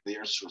amphiphilic, they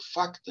are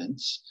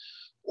surfactants,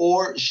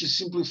 or she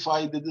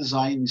simplified the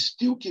design,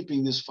 still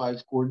keeping this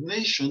 5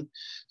 coordination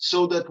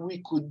so that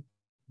we could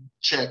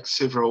check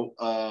several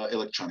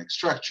electronic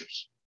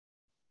structures.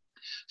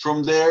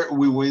 From there,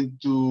 we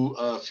went to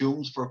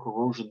films for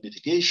corrosion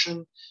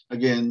mitigation.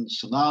 Again,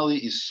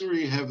 Sonali,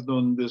 Isuri have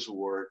done this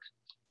work.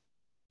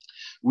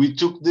 We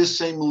took this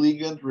same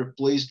ligand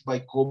replaced by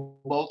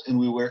cobalt, and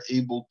we were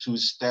able to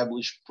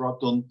establish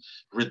proton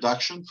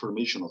reduction,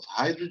 formation of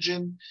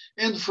hydrogen.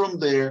 And from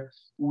there,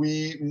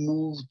 we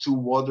moved to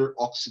water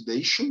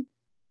oxidation.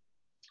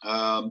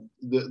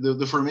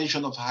 The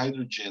formation of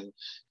hydrogen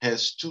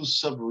has 2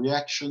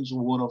 sub-reactions.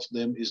 One of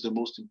them is the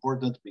most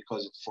important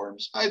because it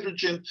forms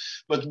hydrogen.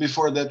 But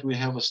before that, we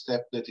have a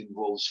step that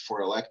involves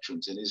 4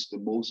 electrons and is the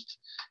most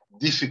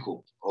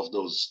difficult of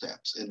those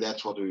steps. And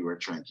that's what we were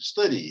trying to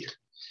study here.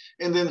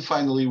 And then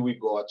finally, we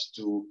got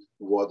to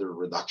water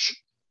reduction.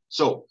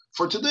 So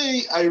for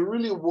today,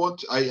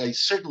 I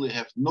certainly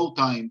have no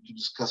time to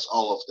discuss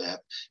all of that.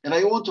 And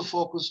I want to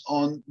focus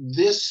on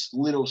this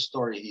little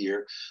story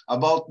here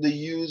about the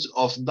use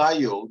of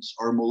diodes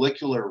or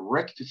molecular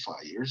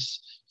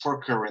rectifiers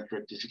for current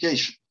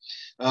rectification.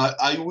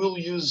 I will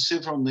use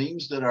several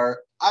names that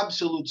are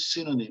absolute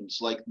synonyms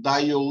like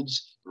diodes,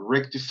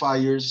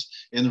 rectifiers,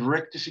 and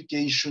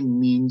rectification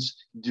means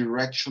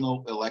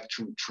directional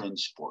electron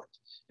transport.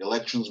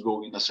 Electrons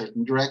go in a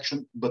certain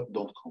direction, but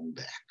don't come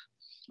back.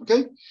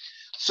 Okay,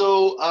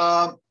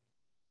 so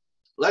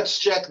let's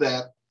check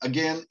that.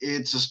 Again,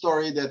 it's a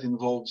story that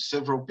involves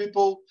several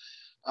people.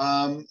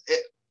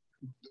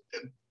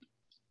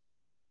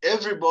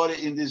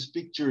 Everybody in this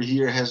picture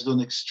here has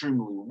done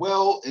extremely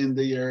well, and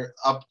they are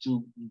up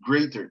to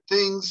greater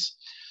things.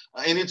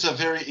 And it's a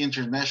very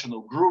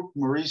international group.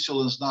 Mauricio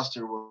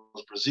Lansnaster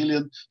was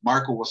Brazilian.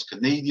 Marco was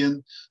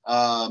Canadian.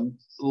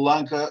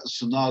 Lanka,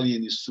 Sunali,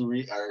 and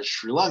Isuri are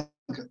Sri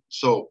Lankan.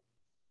 So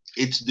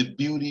it's the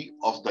beauty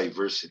of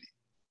diversity.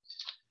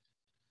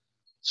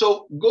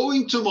 So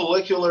going to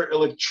molecular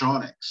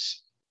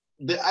electronics,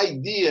 the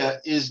idea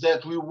is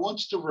that we want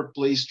to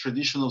replace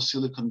traditional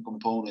silicon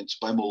components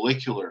by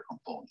molecular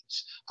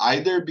components,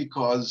 either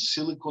because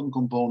silicon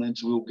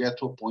components will get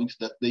to a point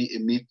that they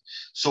emit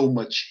so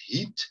much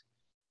heat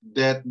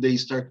that they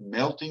start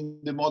melting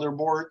the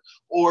motherboard,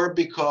 or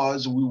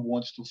because we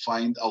want to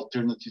find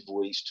alternative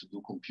ways to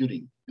do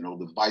computing, you know,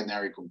 the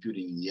binary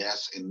computing,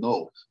 yes and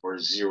no, or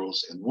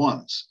zeros and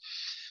ones.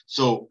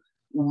 So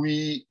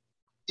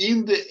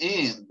in the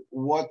end,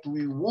 what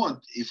we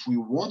want, if we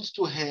want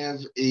to have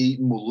a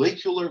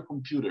molecular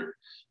computer,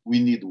 we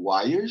need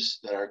wires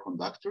that are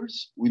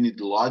conductors, we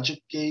need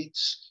logic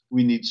gates,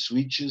 we need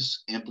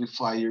switches,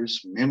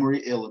 amplifiers,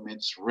 memory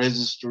elements,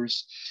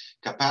 resistors,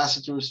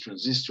 capacitors,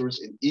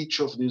 transistors, and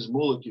each of these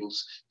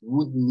molecules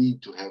would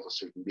need to have a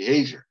certain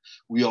behavior.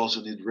 We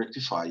also need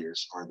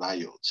rectifiers or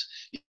diodes.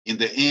 In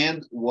the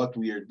end, what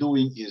we are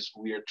doing is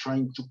we are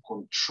trying to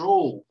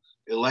control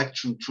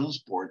electron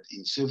transport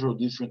in several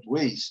different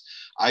ways,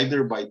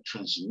 either by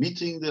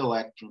transmitting the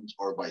electrons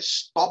or by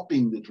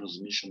stopping the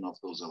transmission of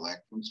those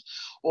electrons,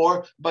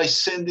 or by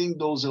sending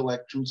those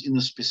electrons in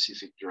a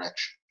specific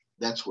direction.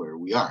 That's where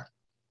we are.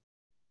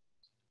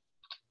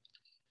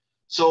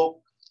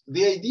 So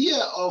the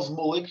idea of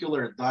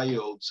molecular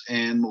diodes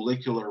and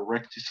molecular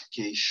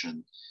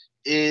rectification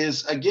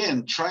is,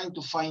 again, trying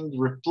to find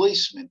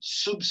replacement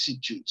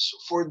substitutes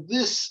for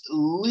this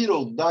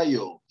little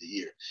diode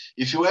here.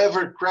 If you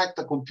ever cracked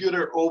a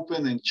computer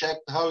open and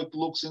checked how it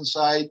looks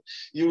inside,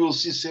 you will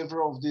see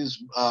several of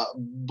these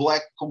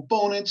black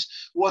components.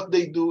 What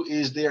they do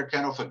is they are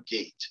kind of a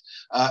gate.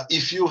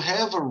 If you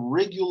have a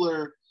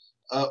regular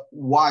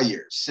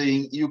wire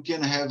saying you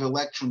can have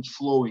electrons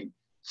flowing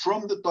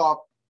from the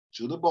top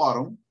to the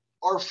bottom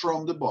or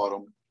from the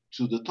bottom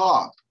to the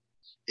top,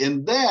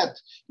 and that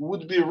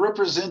would be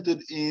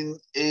represented in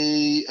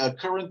a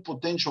current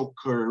potential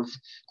curve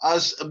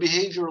as a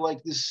behavior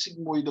like this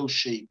sigmoidal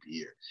shape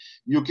here.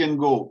 You can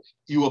go,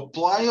 you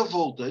apply a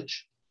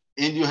voltage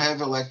and you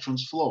have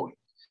electrons flowing.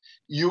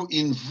 You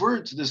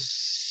invert the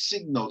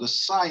signal, the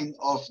sign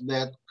of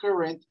that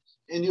current,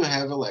 and you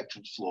have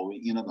electrons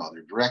flowing in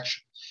another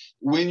direction.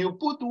 When you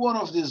put one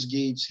of these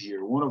gates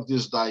here, one of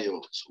these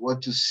diodes,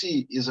 what you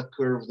see is a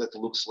curve that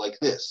looks like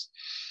this.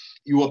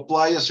 You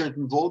apply a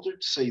certain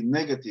voltage, say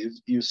negative,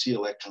 you see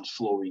electrons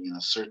flowing in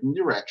a certain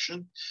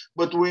direction.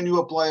 But when you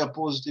apply a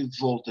positive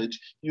voltage,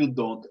 you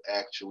don't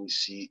actually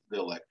see the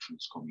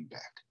electrons coming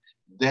back.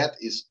 That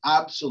is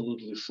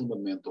absolutely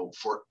fundamental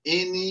for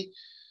any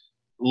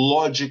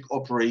logic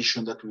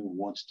operation that we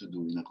want to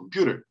do in a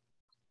computer.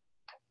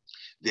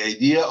 The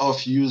idea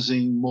of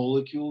using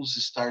molecules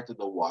started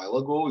a while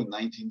ago in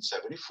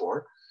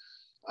 1974.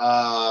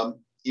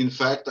 In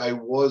fact, I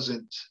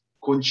wasn't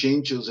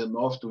conscientious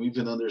enough to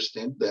even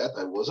understand that.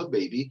 I was a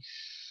baby.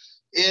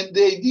 And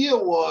the idea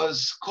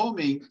was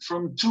coming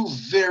from two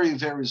very,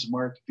 very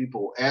smart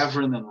people,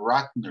 Avron and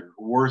Ratner,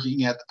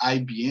 working at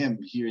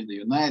IBM here in the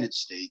United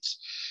States.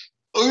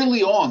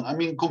 Early on, I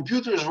mean,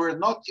 computers were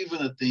not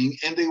even a thing,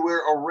 and they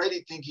were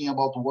already thinking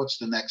about what's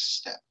the next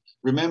step.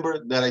 Remember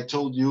that I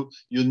told you,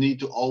 you need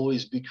to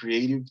always be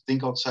creative,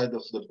 think outside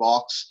of the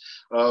box,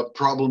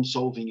 problem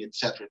solving,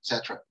 etc.,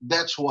 etc.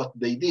 That's what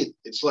they did.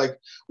 It's like,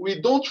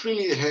 we don't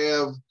really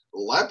have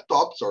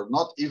laptops or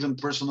not even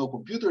personal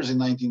computers in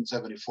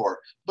 1974,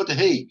 but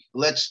hey,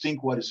 let's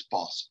think what is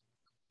possible.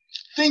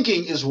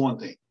 Thinking is one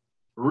thing.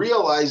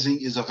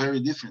 Realizing is a very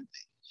different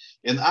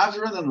thing. And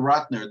Avron and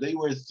Ratner, they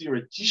were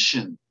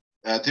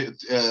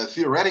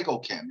theoretical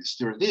chemists,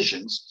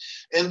 theoreticians,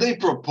 and they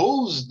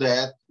proposed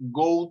that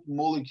gold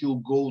molecule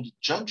gold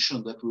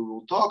junction that we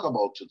will talk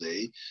about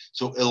today.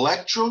 So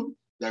electrode,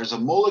 there's a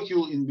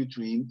molecule in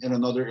between and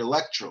another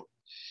electrode.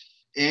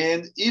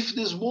 And if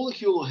this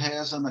molecule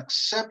has an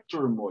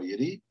acceptor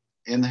moiety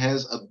and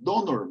has a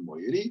donor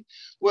moiety,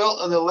 well,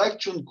 an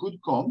electron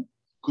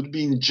could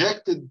be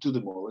injected to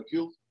the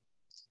molecule,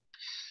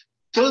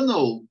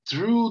 tunnel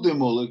through the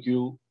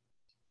molecule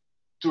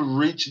to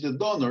reach the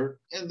donor,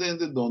 and then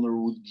the donor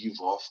would give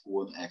off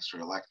one extra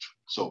electron.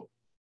 So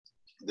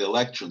the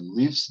electron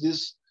leaves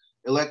this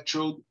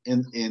electrode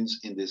and ends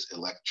in this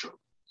electrode.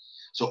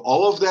 So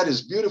all of that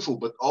is beautiful,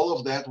 but all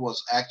of that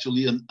was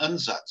actually an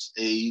Ansatz.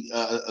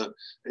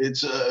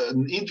 It's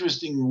an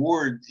interesting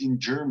word in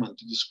German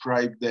to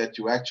describe that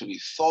you actually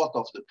thought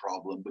of the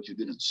problem, but you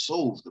didn't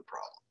solve the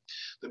problem.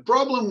 The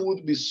problem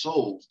would be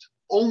solved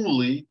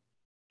only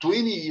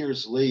 20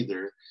 years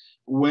later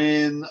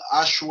when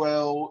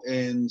Ashwell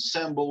and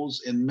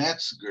Sembles and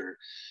Metzger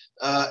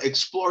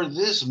explore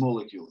this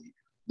molecule here.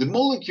 The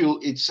molecule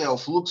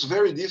itself looks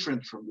very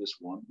different from this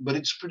one, but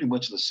it's pretty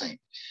much the same.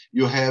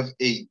 You have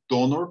a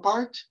donor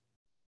part,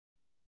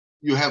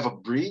 you have a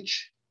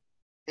bridge,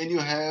 and you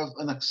have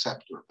an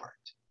acceptor part.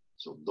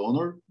 So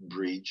donor,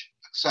 bridge,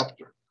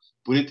 acceptor.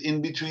 Put it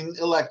in between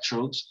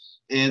electrodes,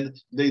 and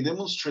they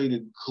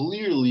demonstrated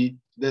clearly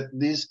that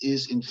this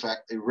is in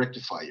fact a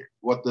rectifier.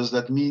 What does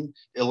that mean?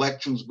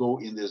 Electrons go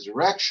in this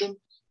direction,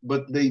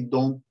 but they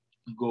don't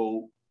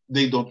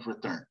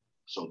return.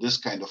 So this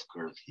kind of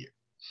curve here.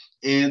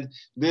 And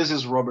this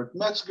is Robert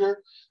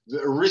Metzger,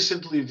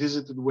 recently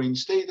visited Wayne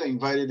State. I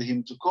invited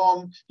him to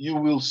come. You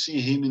will see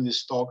him in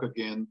this talk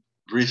again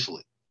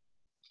briefly.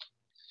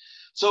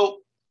 So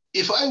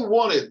if I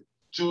wanted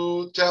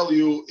to tell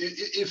you,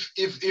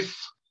 if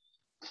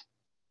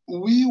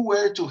we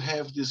were to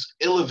have this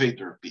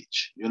elevator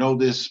pitch, you know,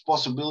 this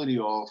possibility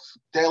of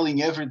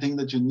telling everything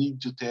that you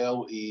need to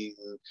tell in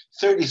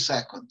 30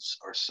 seconds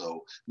or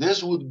so,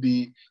 this would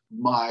be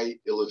my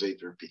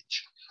elevator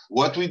pitch.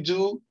 What we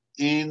do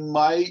in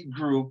my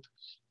group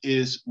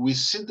is we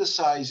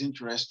synthesize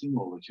interesting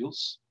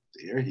molecules.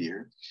 They are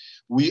here.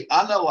 We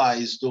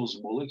analyze those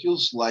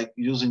molecules like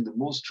using the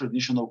most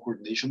traditional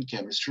coordination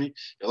chemistry,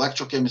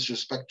 electrochemistry,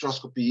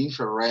 spectroscopy,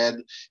 infrared,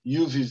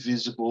 UV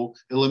visible,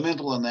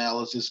 elemental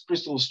analysis,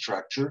 crystal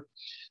structure.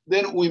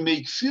 Then we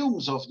make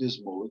films of these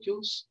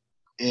molecules,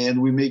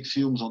 and we make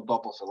films on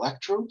top of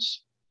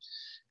electrodes.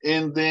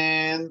 And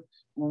then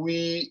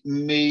we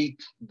make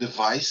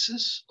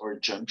devices or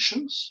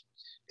junctions.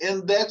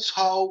 And that's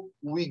how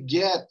we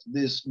get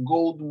this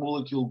gold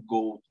molecule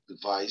gold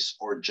device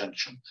or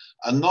junction.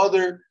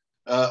 Other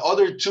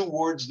two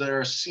words that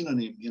are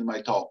synonym in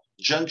my talk,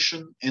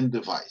 junction and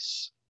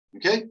device,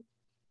 okay?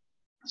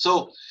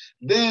 So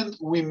then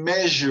we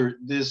measure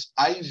this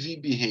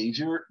IV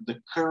behavior,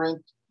 the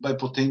current by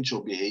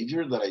potential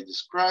behavior that I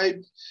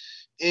described,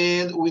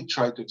 and we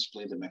try to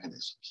explain the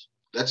mechanisms.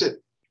 That's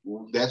it.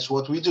 That's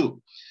what we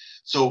do.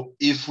 So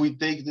if we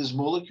take these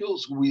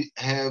molecules, we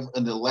have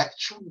an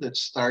electron that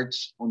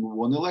starts on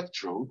one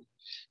electrode.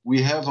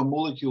 We have a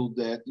molecule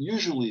that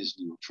usually is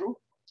neutral.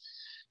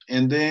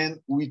 And then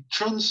we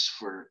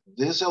transfer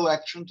this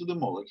electron to the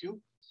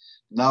molecule.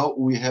 Now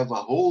we have a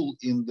hole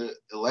in the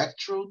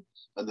electrode,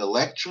 an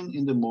electron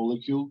in the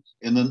molecule,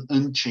 and an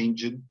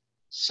unchanged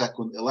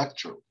second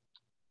electrode.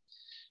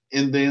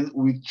 And then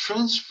we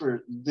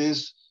transport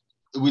this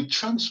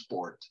electron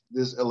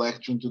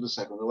to the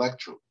second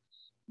electrode.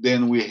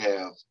 Then we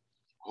have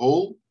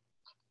whole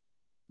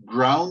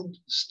ground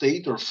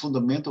state or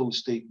fundamental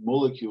state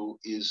molecule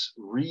is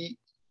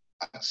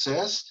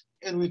reaccessed,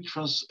 and we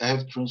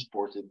have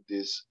transported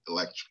this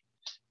electron.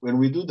 When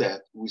we do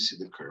that, we see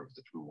the curve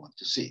that we want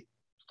to see.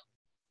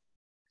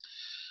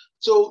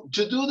 So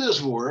to do this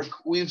work,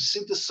 we've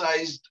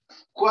synthesized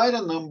quite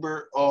a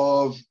number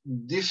of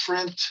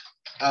different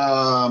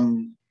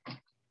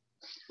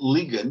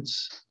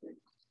ligands,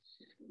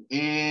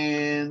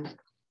 and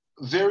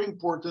very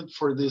important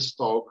for this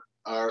talk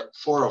are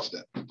 4 of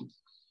them.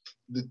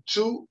 The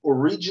 2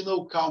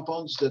 original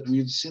compounds that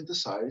we've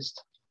synthesized,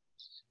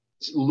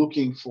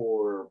 looking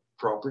for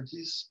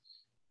properties,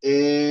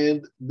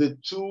 and the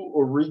 2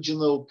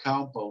 original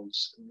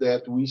compounds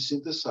that we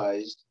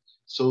synthesized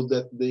so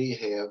that they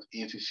have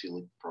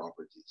amphiphilic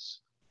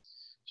properties.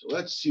 So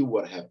let's see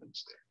what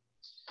happens there.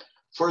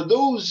 For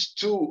those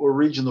 2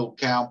 original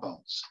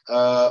compounds,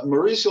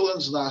 Mauricio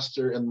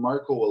Lansnaster and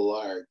Marco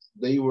Allard,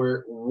 they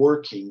were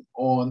working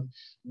on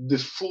the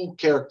full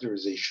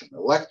characterization,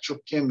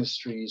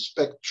 electrochemistry,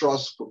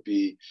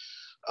 spectroscopy,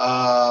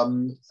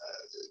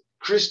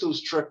 crystal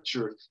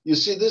structure. You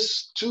see,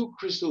 these 2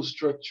 crystal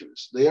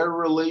structures, they are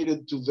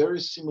related to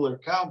very similar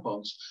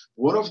compounds.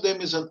 One of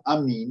them is an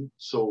amine,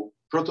 so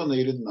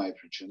protonated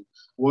nitrogen.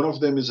 One of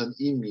them is an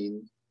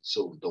imine,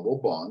 so double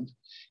bond.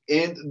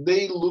 And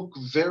they look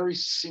very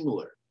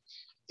similar.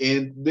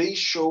 And they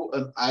show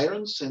an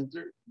iron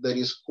center that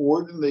is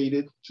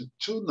coordinated to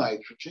 2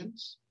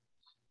 nitrogens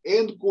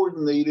and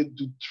coordinated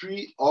to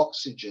 3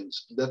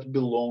 oxygens that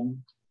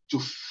belong to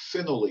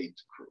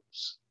phenolate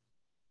groups.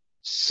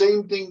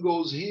 Same thing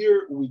goes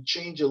here. We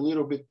change a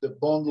little bit the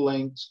bond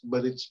lengths,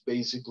 but it's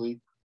basically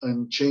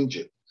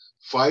unchanged.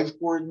 5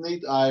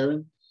 coordinate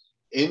iron,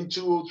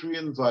 N2O3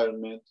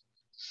 environment,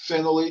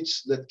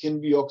 phenolates that can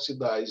be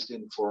oxidized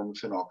and form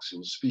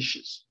phenoxyl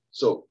species.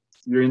 So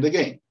you're in the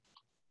game.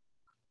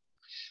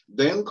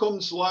 Then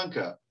comes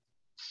Lanka,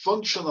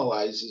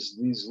 functionalizes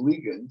these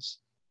ligands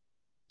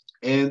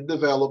and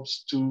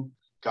develops 2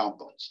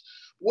 compounds.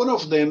 One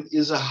of them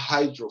is a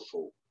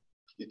hydrophobe.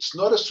 It's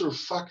not a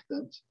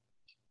surfactant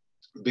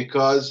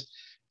because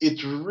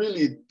it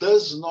really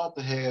does not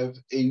have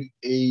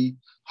a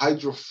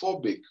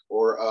hydrophobic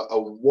or a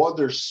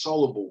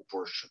water-soluble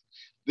portion.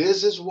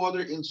 This is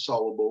water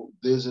insoluble,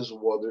 this is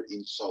water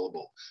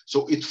insoluble.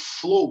 So it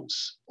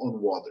floats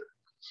on water.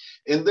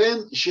 And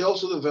then she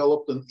also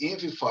developed an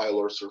amphiphile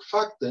or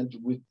surfactant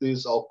with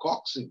these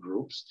alkoxy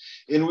groups,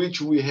 in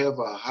which we have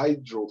a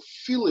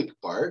hydrophilic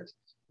part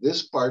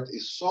This part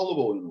is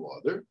soluble in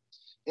water,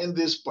 and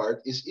this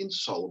part is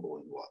insoluble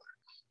in water.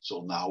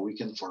 So now we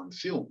can form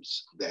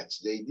films. That's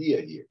the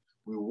idea here.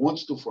 We want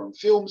to form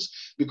films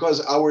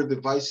because our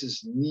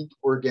devices need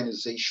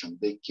organization.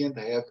 They can't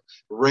have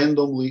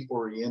randomly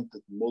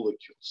oriented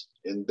molecules.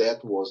 And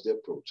that was the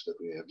approach that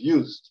we have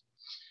used.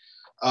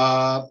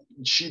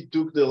 She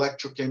took the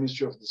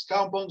electrochemistry of these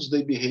compounds.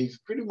 They behave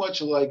pretty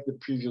much like the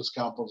previous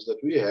compounds that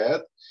we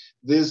had.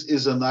 This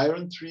is an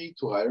iron 3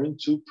 to iron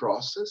 2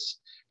 process.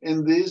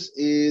 And this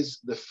is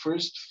the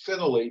first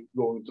phenolate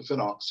going to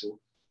phenoxyl,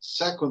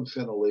 second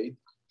phenolate,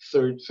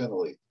 third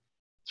phenolate.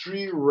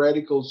 3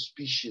 radical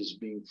species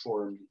being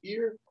formed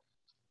here,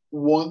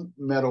 1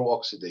 metal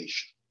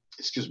oxidation,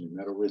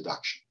 metal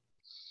reduction.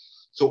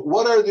 So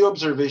what are the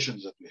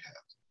observations that we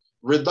have?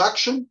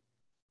 Reduction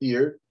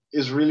here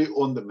is really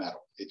on the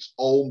metal. It's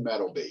all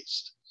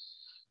metal-based.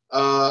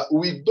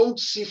 We don't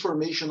see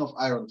formation of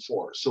iron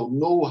 4, so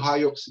no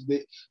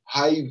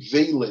high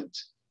valent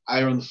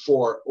iron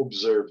 4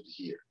 observed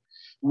here.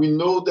 We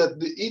know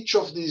that each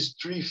of these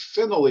 3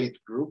 phenolate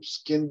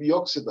groups can be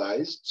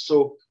oxidized,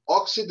 so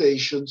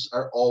oxidations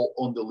are all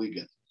on the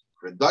ligand.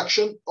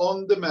 Reduction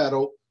on the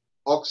metal,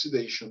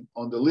 oxidation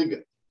on the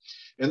ligand.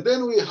 And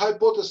then we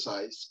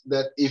hypothesize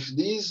that if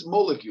these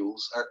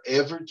molecules are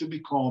ever to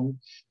become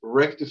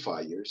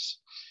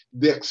rectifiers,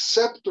 the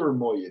acceptor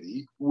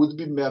moiety would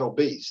be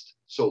metal-based.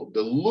 So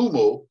the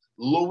LUMO,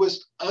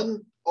 lowest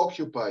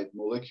unoccupied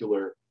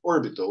molecular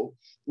orbital,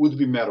 would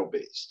be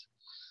metal-based.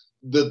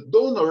 The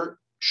donor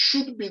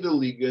should be the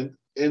ligand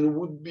and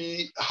would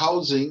be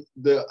housing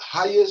the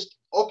highest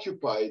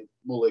occupied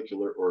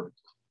molecular orbital.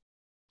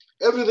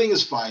 Everything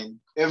is fine,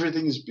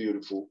 everything is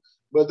beautiful,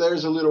 but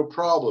there's a little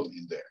problem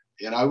in there,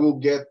 and I will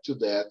get to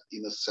that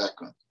in a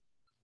second.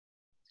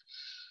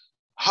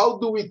 How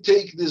do we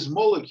take these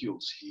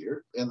molecules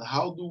here and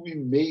how do we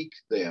make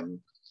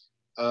them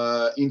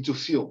into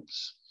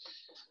films?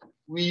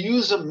 We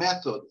use a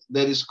method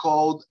that is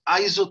called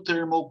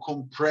isothermal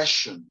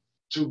compression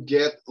to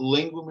get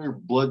Langmuir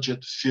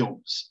budget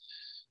films.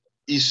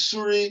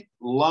 Isuri,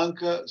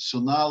 Lanka,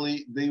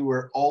 Sunali, they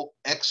were all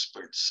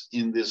experts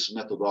in this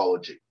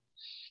methodology.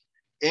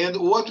 And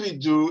what we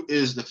do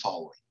is the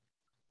following.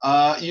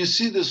 You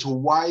see this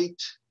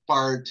white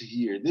part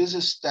here. This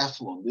is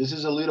Teflon. This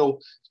is a little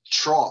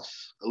trough,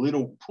 a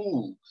little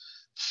pool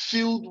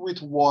filled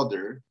with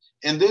water.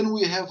 And then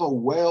we have a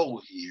well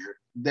here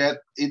that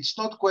it's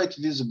not quite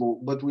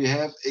visible, but we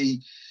have a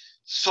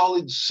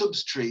solid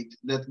substrate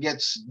that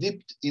gets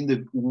dipped in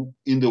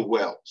the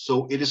well.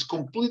 So it is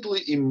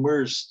completely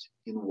immersed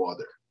in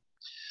water.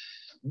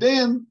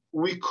 Then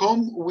we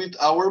come with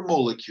our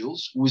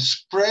molecules. We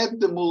spread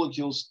the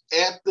molecules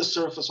at the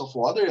surface of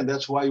water, and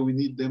that's why we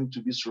need them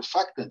to be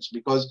surfactants,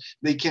 because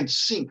they can't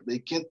sink, they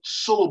can't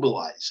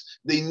solubilize.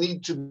 They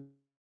need to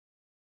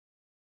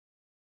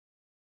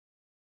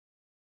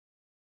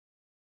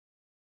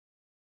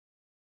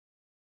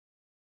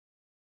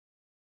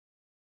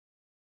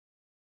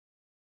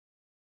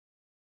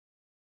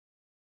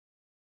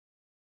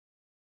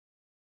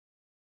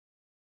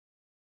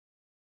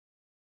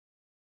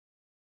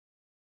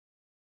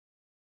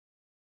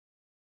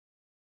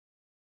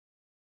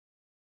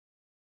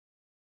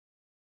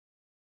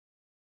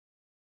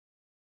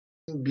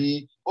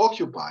be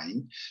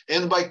occupying,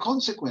 and by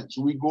consequence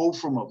we go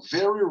from a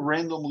very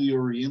randomly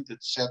oriented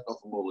set of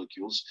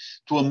molecules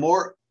to a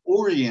more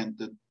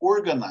oriented,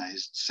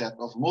 organized set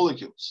of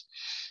molecules.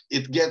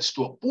 It gets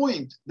to a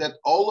point that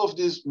all of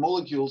these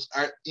molecules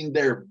are in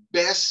their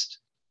best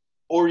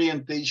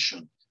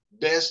orientation,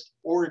 best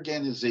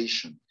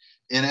organization.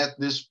 And at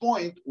this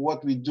point,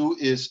 what we do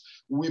is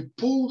we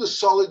pull the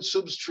solid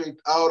substrate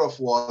out of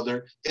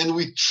water and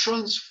we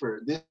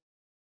transfer this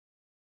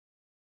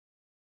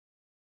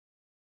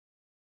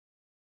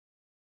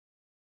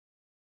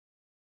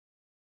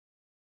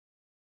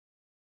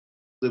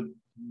the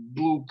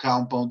blue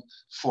compound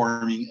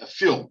forming a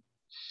film.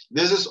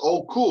 This is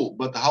all cool,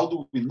 but how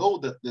do we know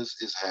that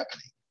this is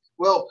happening?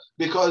 Well,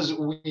 because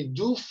we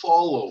do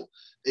follow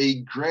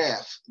a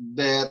graph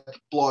that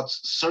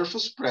plots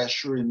surface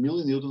pressure in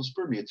millinewtons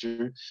per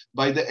meter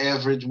by the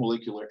average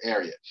molecular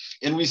area.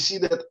 And we see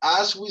that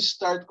as we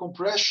start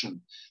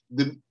compression,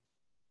 the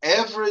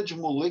average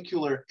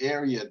molecular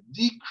area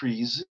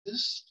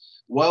decreases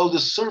while the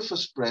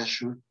surface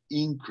pressure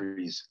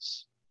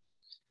increases.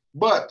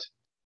 But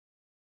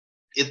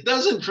it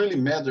doesn't really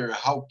matter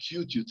how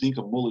cute you think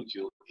a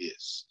molecule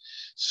is.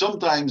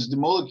 Sometimes the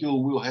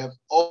molecule will have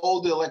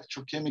all the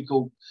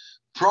electrochemical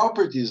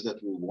properties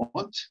that we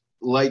want,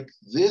 like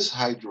this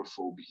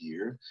hydrophobe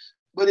here,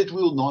 but it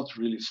will not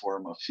really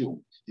form a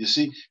film. You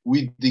see,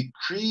 we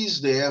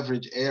decrease the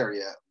average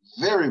area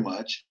very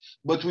much,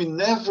 but we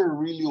never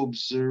really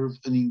observe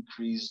an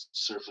increased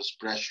surface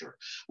pressure.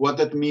 What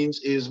that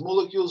means is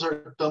molecules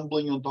are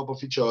tumbling on top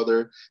of each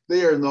other.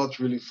 They are not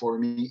really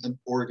forming an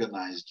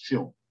organized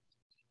film.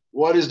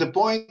 What is the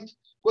point?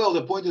 Well,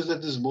 the point is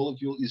that this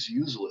molecule is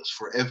useless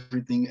for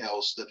everything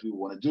else that we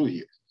want to do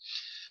here.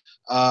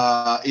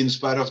 In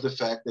spite of the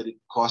fact that it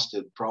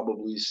costed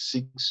probably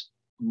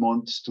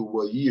months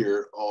to a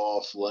year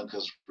of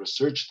Lanka's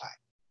research time.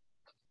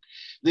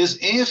 This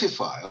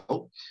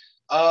amphiphile,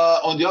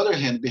 on the other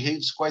hand,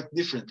 behaves quite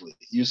differently.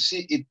 You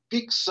see, it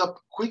picks up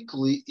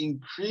quickly,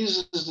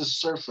 increases the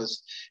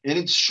surface, and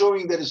it's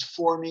showing that it's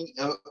forming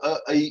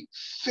a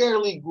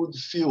fairly good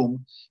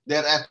film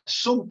that at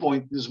some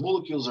point, these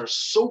molecules are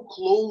so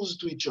close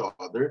to each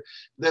other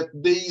that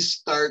they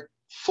start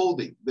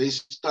folding, they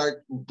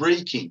start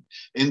breaking.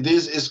 And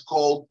this is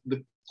called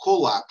the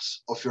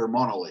collapse of your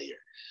monolayer.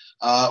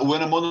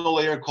 When a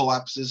monolayer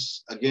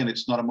collapses, again,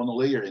 it's not a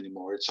monolayer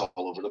anymore, it's all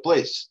over the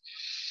place.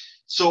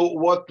 So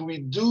what we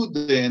do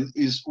then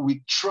is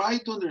we try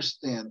to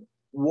understand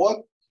what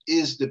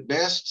is the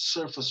best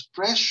surface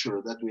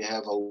pressure that we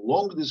have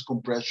along this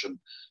compression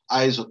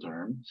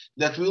isotherm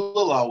that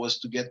will allow us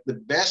to get the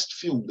best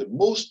film, the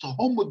most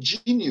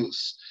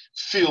homogeneous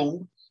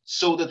film,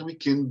 so that we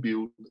can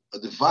build a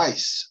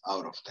device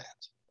out of that.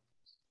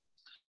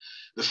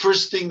 The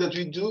first thing that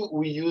we do,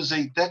 we use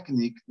a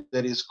technique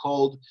that is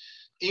called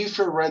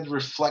infrared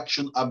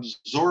reflection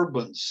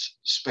absorbance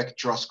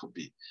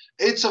spectroscopy.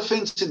 It's a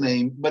fancy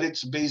name, but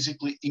it's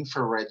basically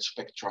infrared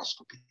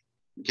spectroscopy.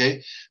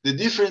 Okay, the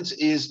difference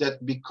is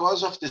that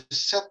because of the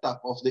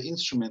setup of the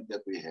instrument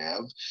that we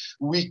have,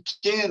 we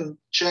can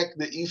check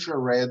the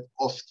infrared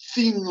of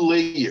thin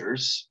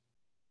layers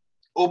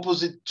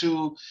opposite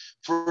to,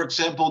 for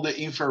example, the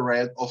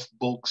infrared of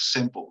bulk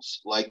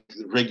samples, like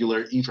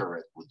regular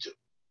infrared would do.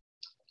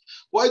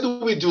 Why do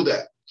we do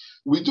that?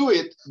 We do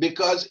it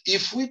because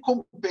if we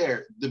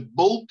compare the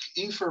bulk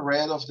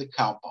infrared of the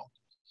compound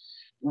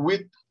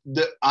with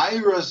the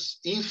IRAS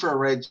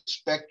infrared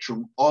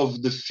spectrum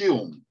of the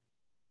film,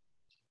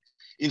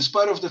 in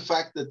spite of the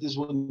fact that this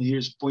one here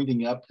is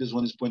pointing up, this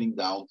one is pointing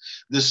down,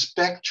 the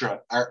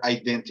spectra are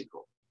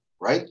identical,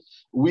 right?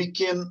 We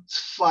can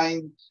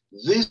find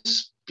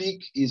this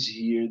peak is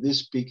here,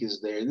 this peak is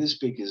there, this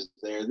peak is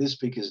there, this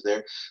peak is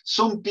there.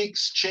 Some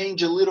peaks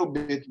change a little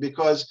bit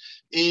because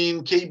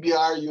in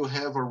KBR you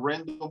have a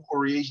random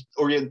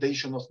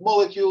orientation of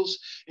molecules.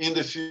 In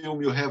the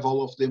film you have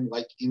all of them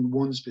like in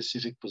one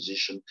specific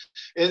position.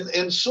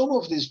 And some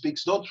of these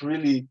peaks don't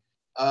really,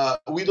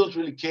 we don't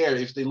really care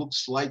if they look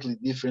slightly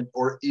different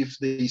or if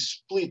they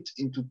split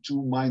into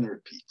two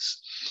minor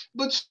peaks.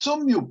 But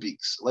some new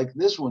peaks, like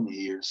this one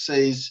here,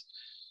 says,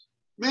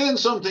 man,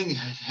 something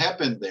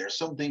happened there,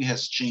 something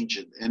has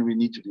changed, and we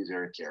need to be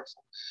very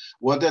careful.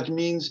 What that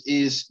means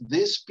is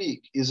this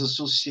peak is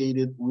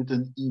associated with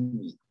an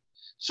imine.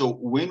 So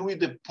when we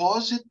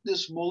deposit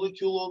this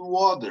molecule on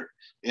water,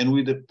 and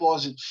we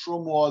deposit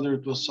from water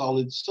to a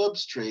solid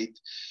substrate,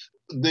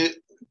 the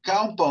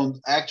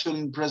compound, actually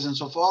in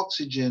presence of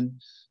oxygen,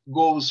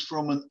 goes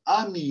from an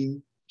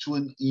amine to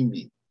an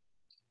imine.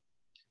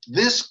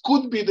 This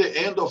could be the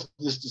end of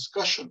this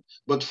discussion,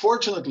 but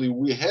fortunately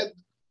we had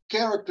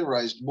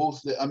characterized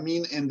both the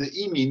amine and the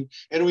imine,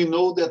 and we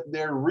know that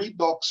their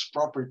redox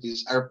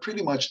properties are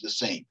pretty much the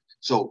same.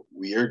 So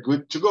we are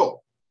good to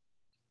go.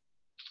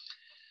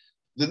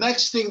 The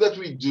next thing that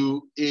we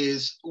do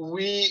is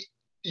we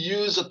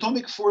use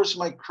atomic force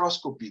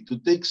microscopy to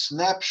take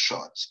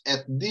snapshots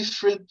at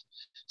different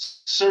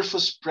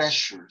surface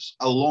pressures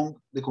along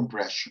the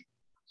compression.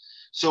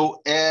 So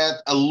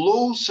at a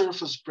low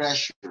surface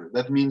pressure,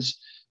 that means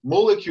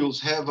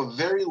molecules have a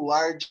very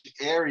large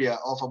area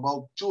of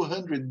about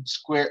 200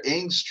 square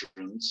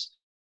angstroms,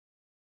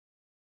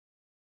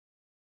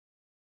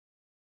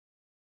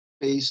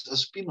 space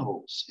as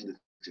pinholes in the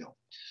film.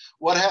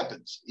 What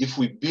happens? If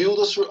we build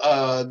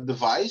a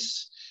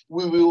device,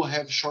 we will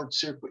have short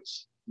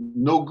circuits.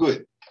 No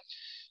good.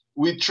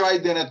 We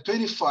tried then at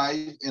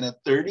 25 and at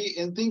 30,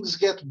 and things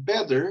get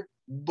better,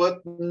 but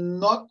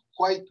not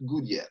quite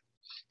good yet.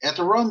 At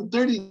around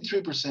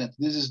 33%,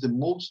 this is the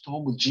most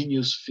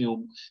homogeneous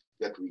film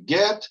that we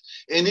get.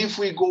 And if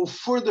we go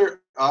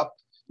further up,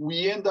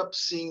 we end up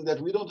seeing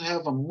that we don't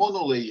have a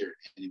monolayer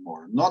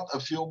anymore, not a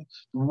film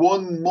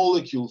one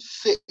molecule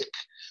thick,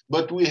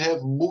 but we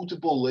have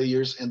multiple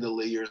layers, and the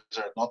layers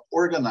are not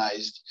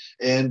organized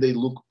and they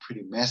look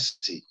pretty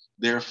messy.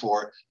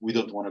 Therefore, we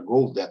don't want to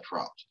go that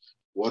route.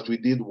 What we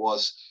did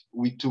was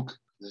we took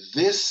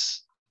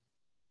this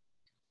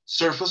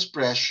surface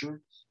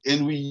pressure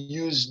and we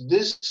use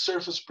this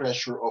surface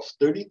pressure of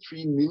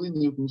 33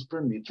 millinewtons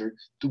per meter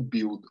to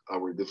build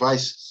our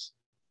devices.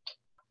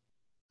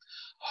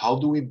 How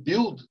do we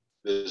build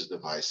these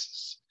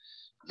devices?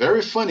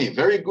 Very funny,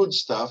 very good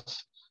stuff.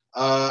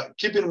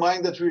 Keep in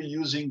mind that we're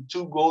using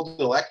 2 gold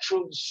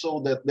electrodes,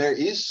 so that there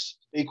is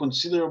a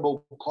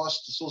considerable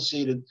cost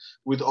associated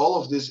with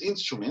all of these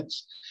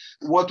instruments.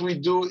 What we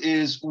do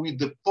is we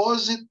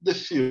deposit the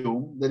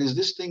film, that is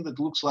this thing that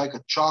looks like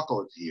a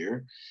chocolate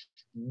here.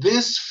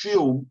 This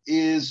film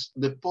is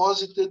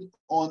deposited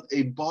on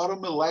a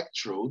bottom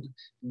electrode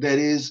that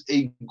is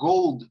a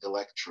gold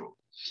electrode.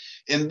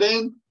 And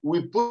then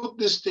we put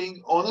this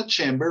thing on a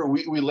chamber.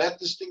 We let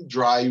this thing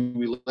dry.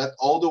 We let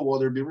all the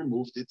water be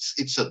removed.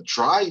 It's a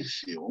dry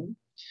film.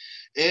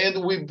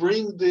 And we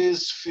bring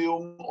this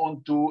film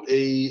onto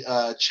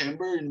a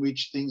chamber in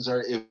which things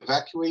are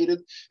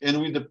evacuated,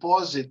 and we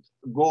deposit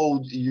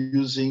gold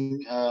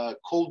using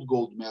cold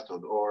gold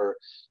method or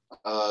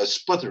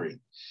sputtering.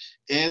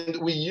 And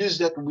we use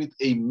that with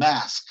a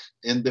mask,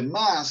 and the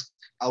mask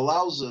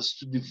allows us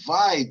to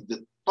divide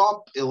the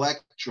top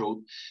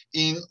electrode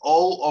in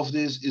all of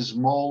these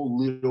small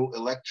little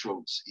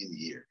electrodes in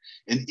here.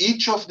 And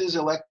each of these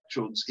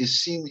electrodes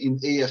is seen in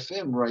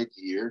AFM right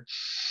here.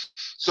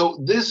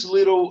 So this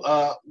little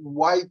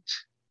white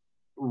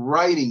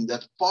writing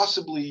that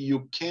possibly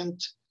you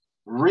can't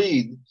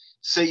read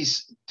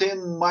says 10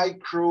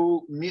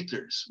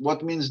 micrometers.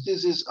 What means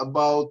this is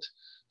about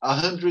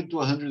 100 to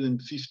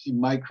 150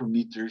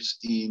 micrometers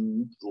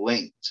in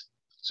length.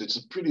 So it's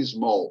a pretty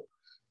small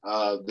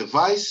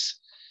device.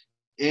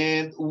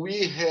 And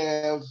we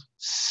have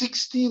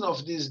 16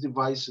 of these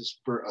devices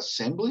per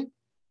assembly.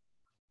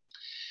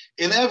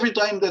 And every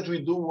time that we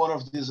do one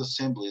of these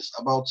assemblies,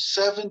 about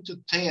 7 to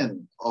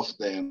 10 of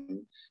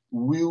them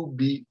will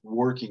be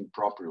working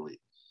properly.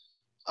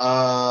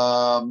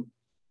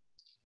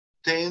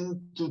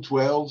 10 to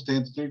 12,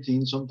 10 to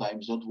 13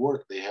 sometimes don't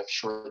work. They have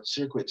short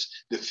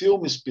circuits. The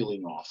film is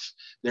peeling off.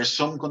 There's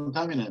some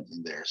contaminant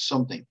in there,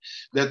 something.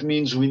 That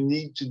means we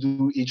need to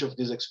do each of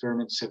these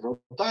experiments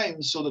several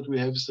times so that we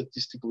have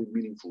statistically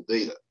meaningful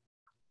data.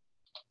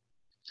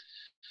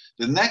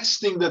 The next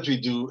thing that we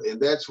do,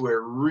 and that's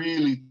where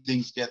really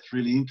things get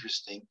really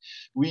interesting,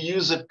 we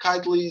use a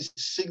Keightley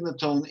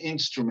Signatone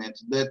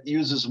instrument that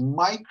uses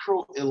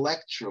micro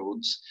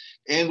electrodes,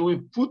 and we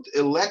put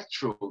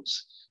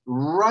electrodes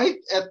right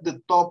at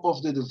the top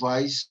of the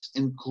device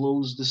and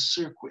close the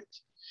circuit.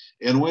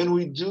 And when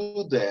we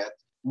do that,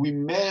 we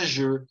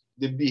measure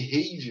the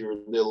behavior,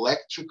 the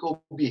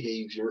electrical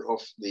behavior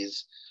of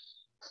these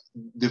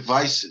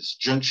devices,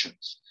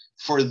 junctions.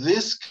 For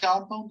this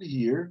compound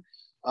here,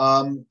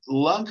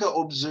 Lanka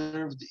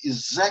observed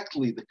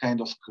exactly the kind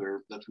of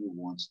curve that we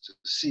want to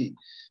see.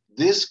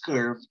 This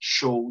curve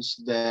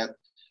shows that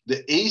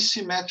the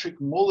asymmetric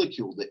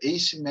molecule, the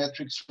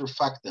asymmetric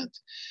surfactant,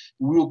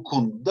 will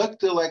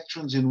conduct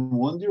electrons in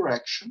one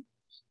direction,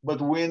 but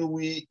when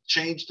we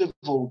change the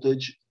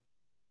voltage,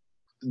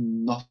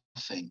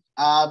 nothing,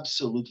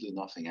 absolutely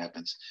nothing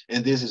happens.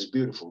 And this is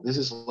beautiful. This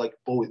is like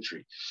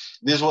poetry.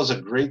 This was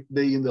a great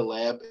day in the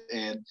lab,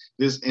 and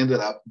this ended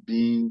up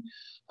being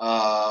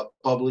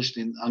published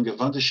in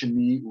Angewandte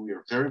Chemie. We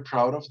are very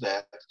proud of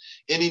that.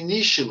 And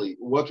initially,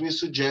 what we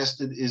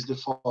suggested is the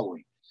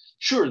following.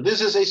 Sure, this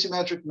is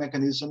asymmetric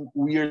mechanism.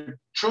 We are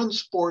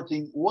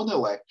transporting one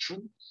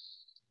electron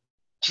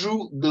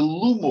through the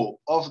LUMO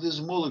of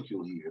this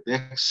molecule here, the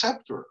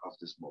acceptor of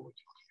this molecule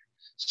here.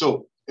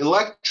 So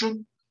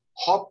electron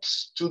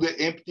hops to the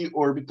empty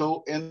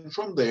orbital, and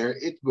from there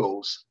it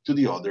goes to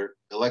the other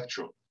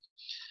electrode.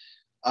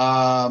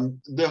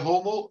 The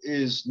HOMO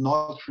is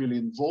not really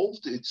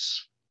involved.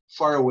 It's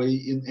far away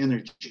in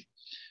energy.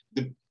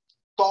 The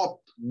top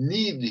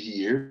need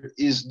here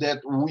is that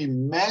we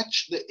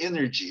match the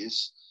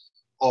energies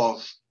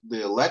of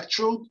the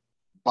electrode,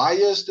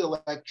 biased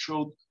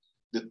electrode,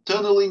 the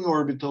tunneling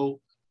orbital,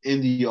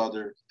 and the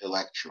other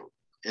electrode.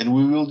 And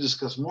we will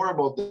discuss more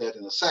about that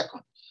in a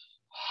second.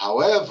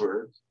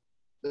 However,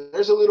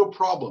 there's a little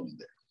problem in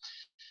there.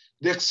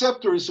 The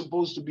acceptor is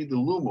supposed to be the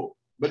LUMO,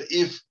 but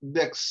if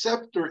the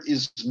acceptor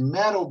is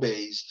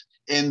metal-based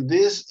and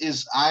this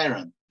is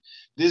iron,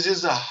 this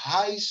is a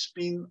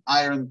high-spin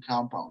iron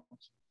compound.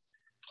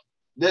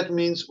 That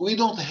means we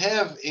don't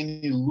have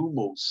any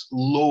LUMOs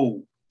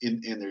low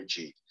in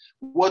energy.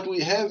 What we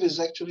have is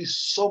actually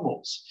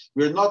SOMOs.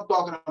 We're not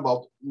talking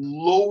about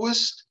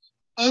lowest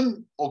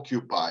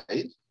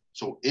unoccupied,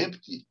 so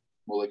empty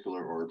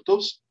molecular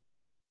orbitals.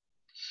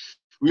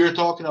 We are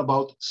talking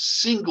about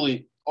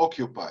singly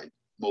occupied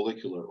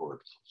molecular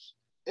orbitals.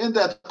 And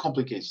that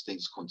complicates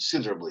things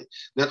considerably.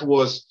 That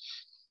was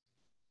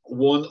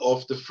one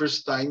of the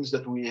first times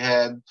that we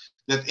had,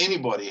 that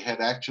anybody had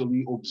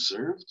actually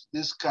observed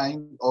this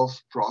kind of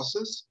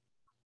process.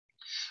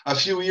 A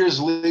few years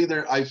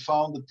later, I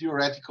found a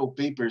theoretical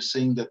paper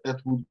saying that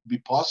that would be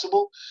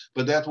possible,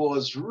 but that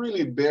was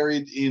really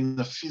buried in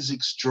a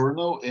physics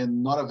journal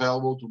and not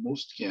available to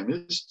most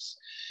chemists.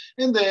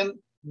 And then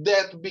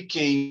that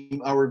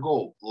became our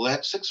goal.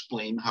 Let's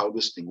explain how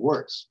this thing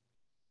works.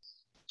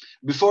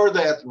 Before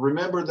that,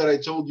 remember that I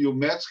told you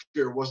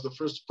Metzger was the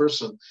first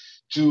person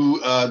to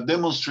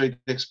demonstrate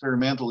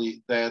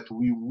experimentally that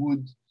we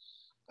would,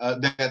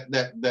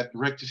 that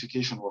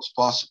rectification was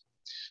possible.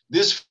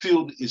 This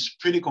field is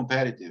pretty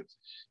competitive.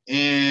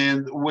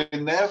 And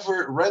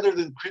whenever, rather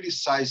than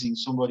criticizing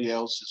somebody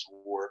else's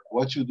work,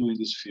 what you do in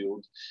this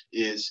field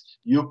is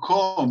you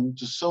come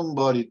to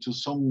somebody, to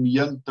some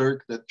young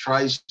Turk that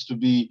tries to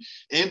be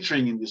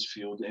entering in this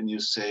field, and you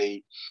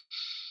say,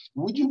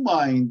 would you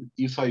mind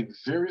if I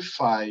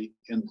verify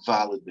and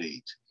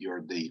validate your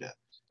data?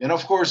 And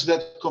of course,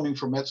 that coming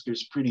from Metzger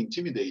is pretty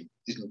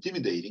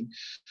intimidating,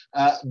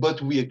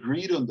 but we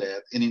agreed on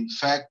that. And in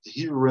fact,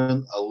 he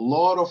ran a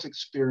lot of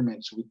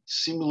experiments with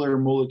similar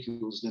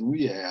molecules than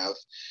we have.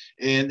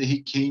 And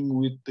he came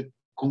with the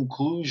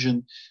conclusion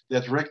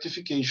that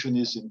rectification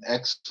is in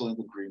excellent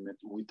agreement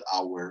with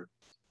our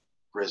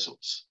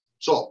results.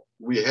 So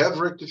we have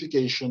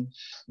rectification.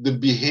 The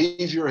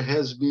behavior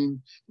has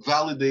been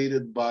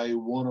validated by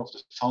one of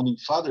the founding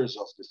fathers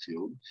of the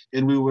field,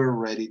 and we were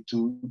ready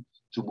to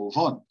move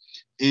on.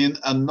 In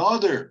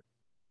another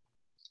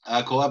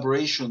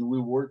collaboration, we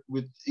worked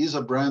with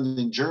Isa Brand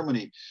in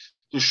Germany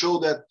to show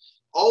that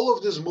all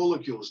of these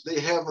molecules, they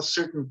have a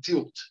certain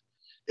tilt.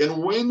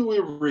 And when we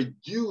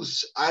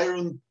reduce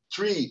iron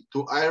 3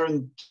 to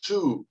iron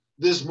 2,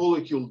 this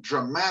molecule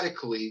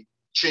dramatically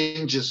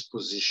changes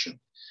position.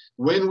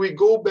 When we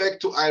go back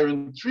to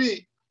iron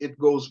 3, it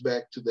goes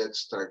back to that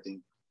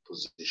starting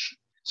position.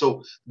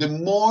 So the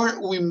more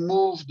we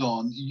moved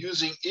on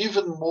using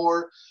even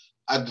more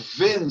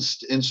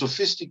advanced and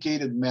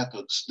sophisticated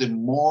methods, the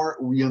more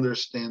we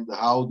understand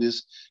how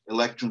this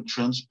electron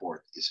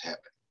transport is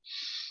happening.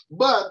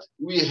 But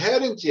we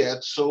hadn't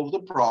yet solved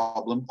the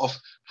problem of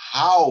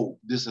how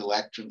this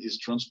electron is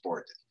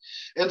transported.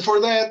 And for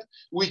that,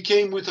 we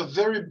came with a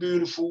very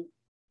beautiful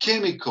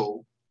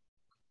chemical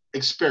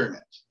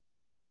experiment.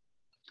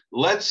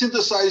 Let's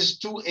synthesize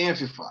two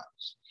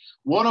amphiphiles.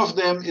 One of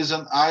them is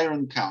an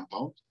iron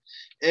compound,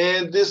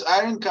 and this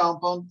iron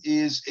compound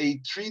is a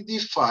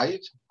 3d5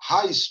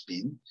 high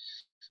spin.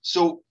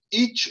 So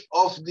each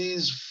of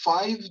these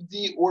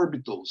 5d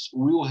orbitals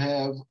will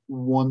have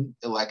one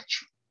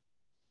electron.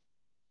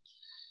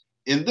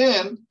 And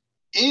then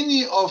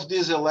any of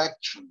these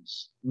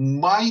electrons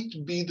might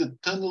be the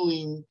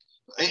tunneling,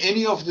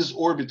 any of these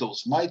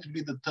orbitals might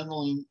be the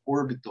tunneling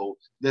orbital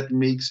that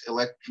makes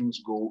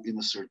electrons go in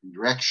a certain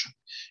direction.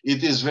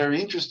 It is very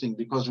interesting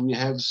because we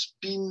have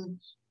spin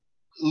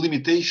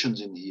limitations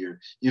in here.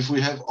 If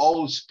we have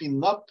all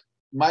spin up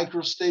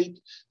microstate,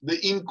 the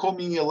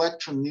incoming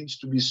electron needs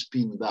to be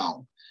spin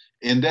down.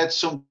 And that's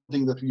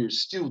something that we are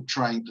still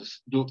trying to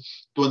do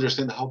to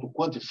understand how to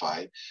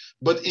quantify.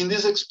 But in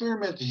this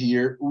experiment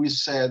here, we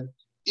said,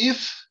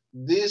 if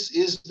this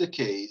is the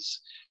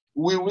case,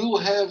 we will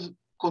have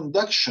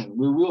conduction,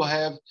 we will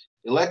have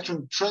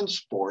electron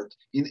transport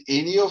in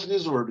any of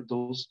these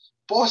orbitals,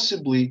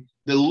 possibly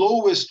the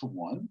lowest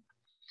one,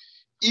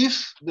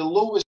 if the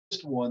lowest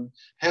one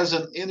has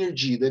an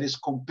energy that is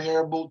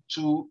comparable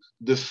to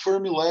the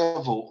Fermi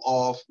level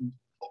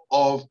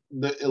of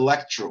the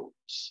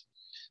electrodes.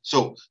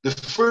 So the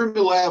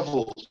Fermi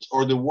levels,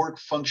 or the work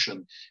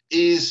function,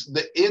 is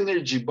the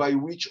energy by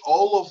which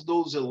all of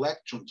those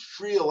electrons,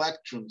 free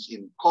electrons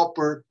in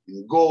copper,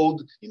 in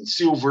gold, in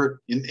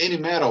silver, in any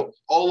metal,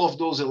 all of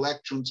those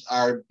electrons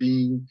are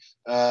being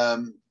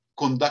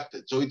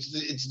conducted. So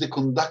it's the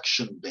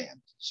conduction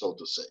band, so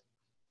to say.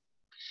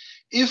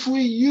 If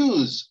we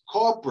use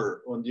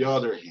copper, on the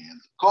other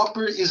hand,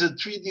 copper is a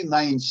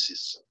 3d9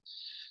 system.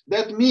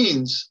 That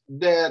means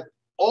that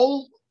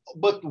all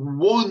but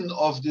one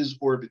of these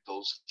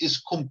orbitals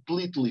is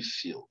completely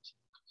filled.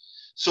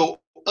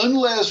 So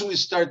unless we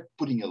start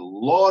putting a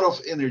lot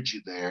of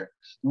energy there,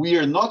 we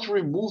are not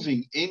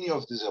removing any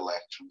of these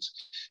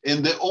electrons.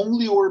 And the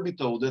only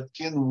orbital that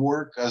can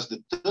work as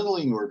the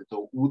tunneling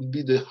orbital would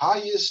be the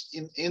highest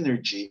in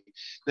energy,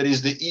 that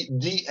is the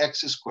dx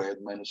squared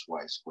minus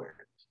y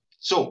squared.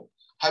 So,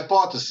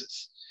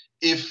 hypothesis,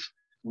 if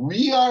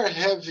we are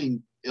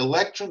having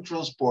electron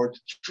transport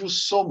through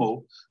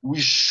SOMO, we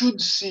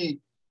should see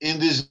in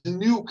this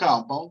new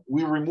compound,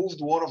 we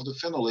removed one of the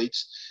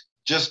phenolates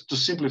just to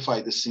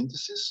simplify the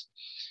synthesis,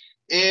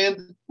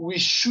 and we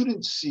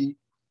shouldn't see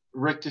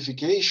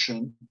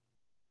rectification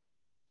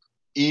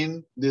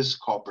in this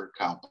copper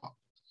compound.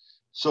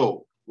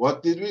 So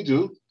what did we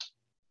do?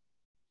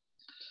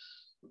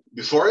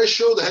 Before I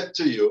show that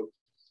to you,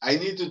 I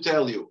need to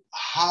tell you,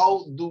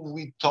 how do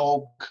we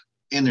talk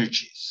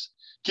energies?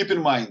 Keep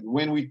in mind,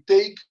 when we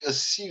take a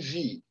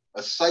CV,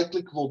 a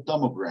cyclic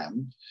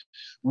voltammogram,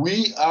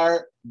 we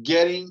are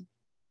getting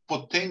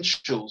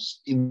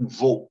potentials in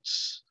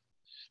volts.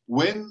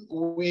 When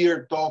we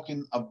are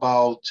talking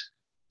about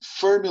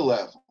Fermi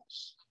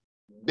levels,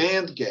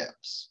 band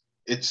gaps,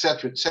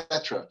 etc.,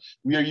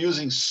 we are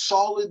using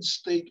solid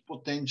state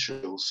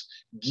potentials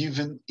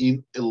given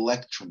in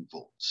electron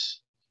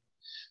volts.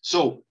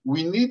 So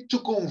we need to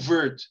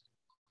convert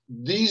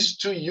these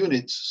two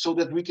units so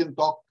that we can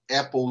talk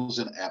apples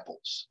and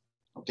apples.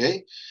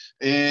 Okay,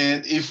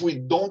 and if we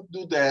don't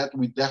do that,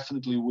 we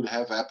definitely would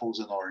have apples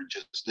and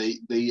oranges.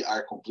 They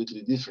are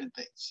completely different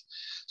things.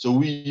 So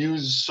we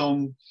use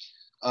some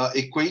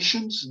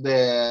equations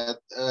that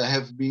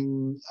have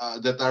been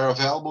that are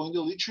available in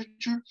the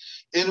literature,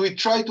 and we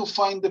try to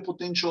find the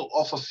potential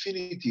of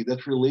affinity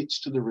that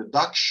relates to the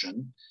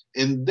reduction,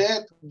 and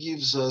that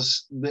gives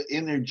us the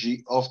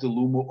energy of the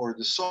LUMO or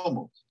the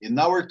SOMO. In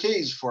our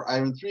case, for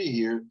iron 3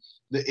 here,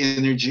 the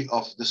energy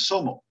of the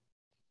SOMO.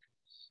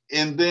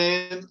 And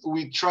then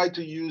we try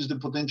to use the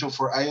potential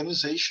for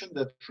ionization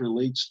that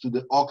relates to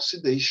the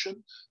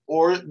oxidation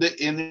or the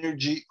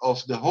energy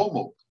of the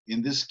HOMO,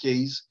 in this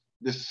case,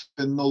 the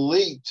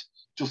phenolate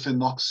to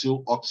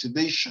phenoxyl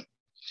oxidation.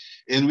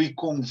 And we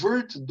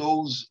convert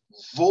those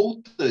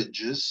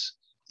voltages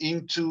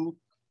into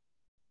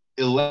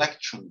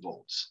electron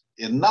volts.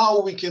 And now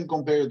we can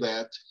compare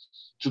that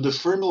to the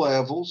Fermi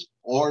levels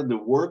or the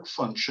work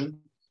function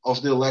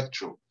of the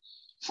electrode.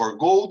 For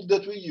gold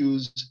that we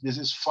use, this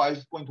is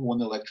 5.1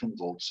 electron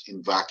volts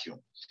in vacuum.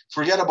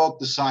 Forget about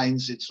the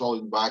signs, it's all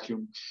in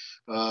vacuum.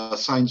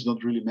 Signs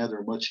don't really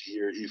matter much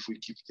here if we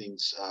keep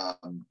things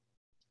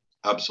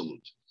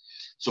absolute.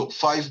 So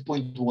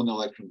 5.1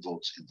 electron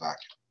volts in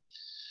vacuum.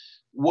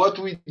 What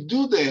we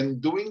do then,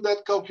 doing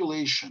that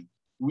calculation,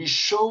 we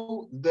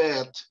show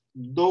that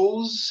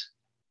those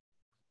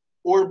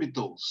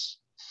orbitals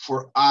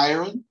for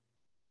iron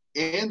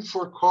and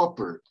for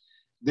copper,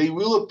 they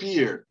will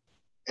appear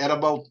at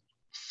about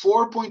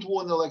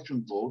 4.1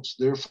 electron volts,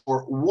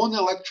 therefore 1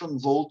 electron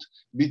volt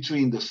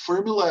between the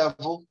Fermi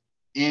level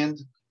and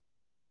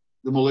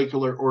the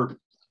molecular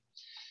orbital.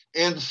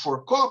 And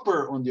for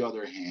copper, on the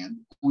other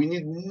hand, we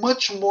need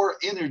much more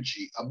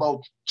energy,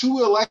 about 2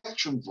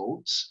 electron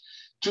volts,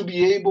 to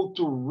be able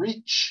to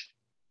reach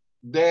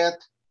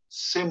that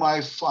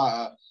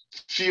semi-filled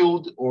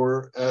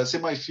or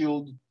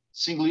semi-filled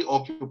singly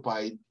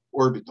occupied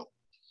orbital.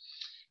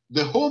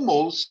 The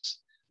HOMOs,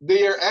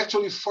 they are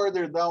actually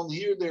farther down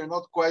here. They're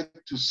not quite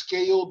to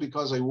scale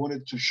because I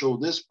wanted to show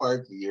this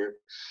part here.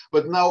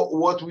 But now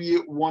what we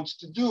want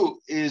to do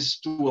is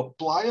to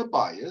apply a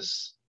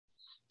bias.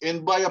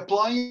 And by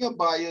applying a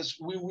bias,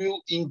 we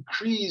will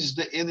increase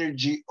the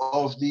energy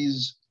of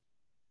these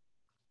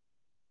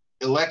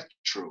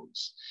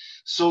electrodes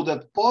so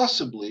that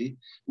possibly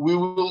we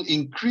will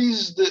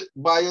increase the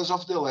bias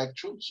of the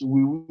electrodes.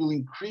 We will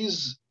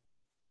increase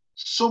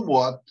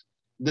somewhat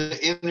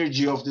the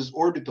energy of these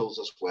orbitals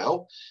as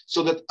well,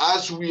 so that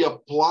as we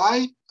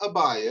apply a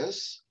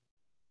bias,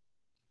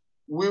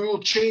 we will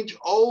change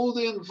all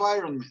the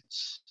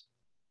environments.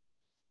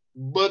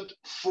 But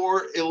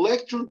for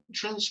electron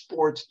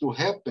transport to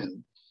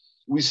happen,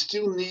 we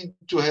still need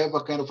to have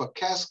a kind of a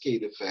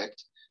cascade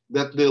effect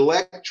that the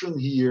electron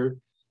here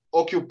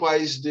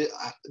occupies the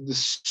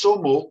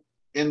SOMO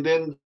and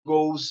then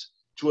goes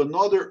to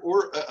another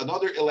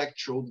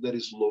electrode that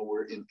is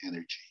lower in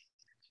energy.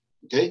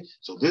 Okay,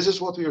 so this is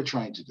what we are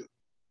trying to do.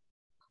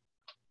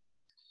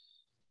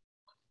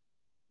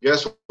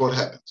 Guess what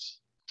happens?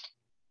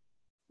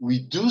 We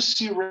do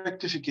see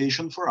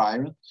rectification for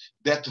iron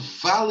that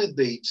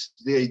validates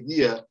the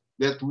idea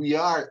that we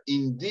are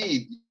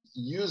indeed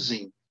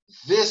using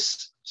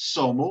this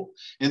SOMO,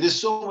 and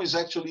this SOMO is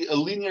actually a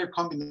linear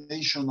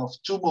combination of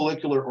 2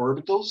 molecular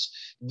orbitals,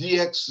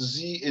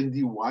 dxz and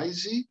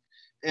dyz,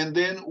 and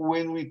then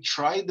when we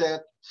try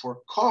that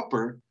for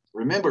copper,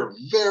 remember,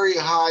 very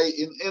high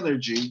in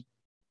energy,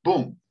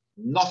 boom,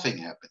 nothing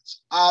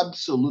happens.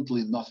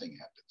 Absolutely nothing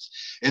happens.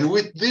 And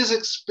with this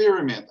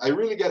experiment, I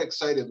really got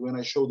excited when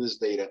I showed this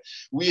data.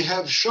 We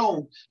have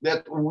shown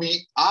that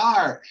we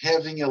are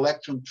having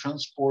electron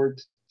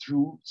transport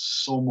through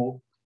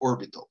SOMO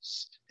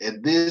orbitals.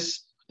 And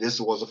this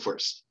was a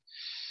first.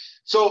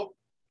 So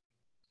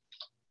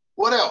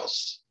what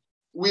else?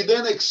 We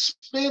then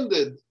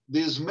expanded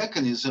these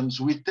mechanisms.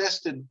 We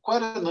tested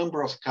quite a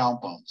number of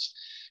compounds.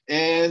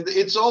 And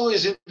it's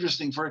always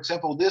interesting. For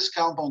example, this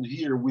compound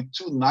here with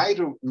 2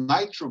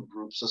 nitro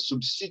groups as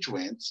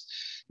substituents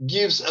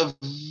gives a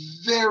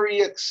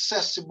very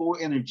accessible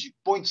energy.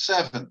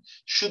 0.7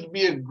 should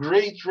be a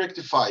great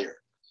rectifier.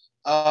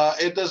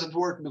 It doesn't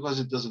work because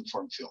it doesn't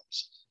form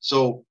films.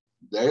 So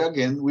there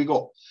again we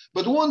go.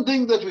 But one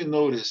thing that we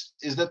noticed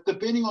is that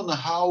depending on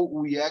how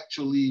we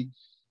actually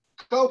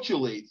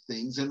calculate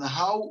things and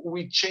how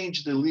we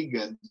change the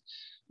ligand,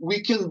 we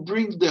can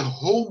bring the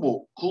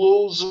HOMO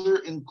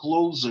closer and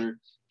closer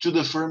to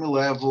the Fermi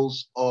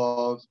levels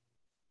of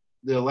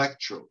the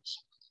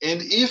electrodes. And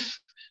if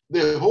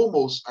the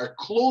HOMOs are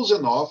close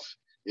enough,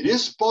 it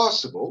is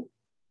possible,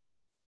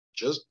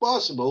 just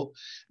possible,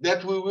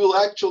 that we will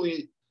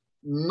actually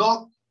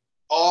knock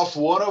off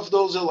one of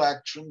those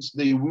electrons,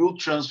 they will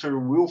transfer,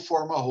 will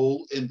form a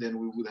hole, and then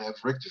we would have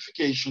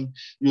rectification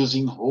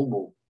using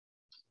HOMO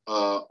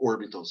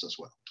orbitals as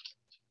well.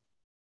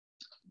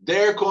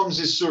 There comes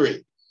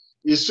Isuri.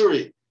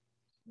 Isuri,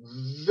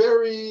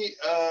 very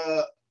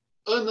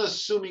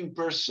unassuming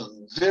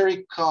person,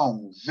 very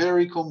calm,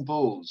 very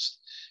composed.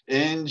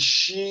 And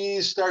she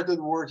started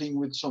working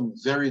with some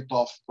very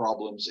tough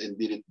problems and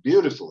did it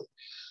beautifully.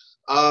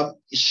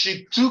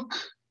 She took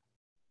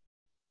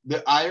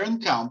the iron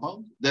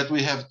compound that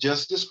we have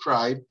just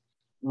described,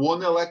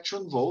 1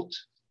 electron volt.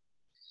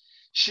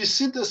 She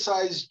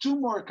synthesized 2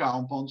 more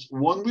compounds,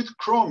 one with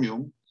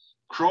chromium.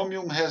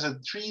 Chromium has a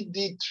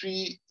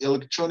 3D3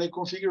 electronic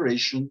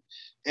configuration,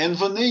 and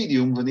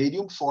vanadium,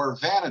 vanadium-4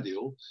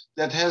 vanadil,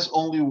 that has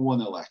only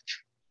 1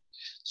 electron.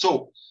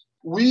 So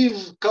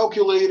we've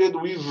calculated,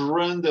 we've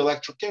run the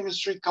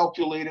electrochemistry,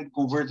 calculated,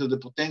 converted the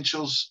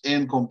potentials,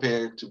 and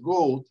compared to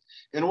gold.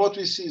 And what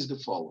we see is the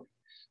following.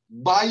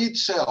 By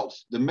itself,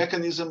 the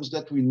mechanisms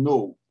that we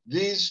know,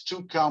 these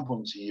 2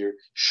 compounds here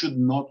should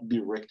not be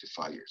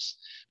rectifiers,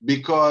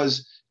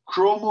 because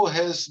chromo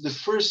has the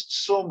first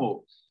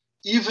SOMO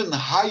even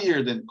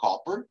higher than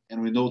copper,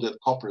 and we know that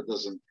copper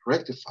doesn't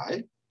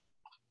rectify.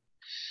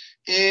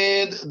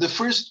 And the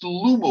first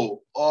LUMO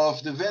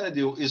of the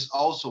vanadium is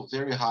also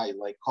very high,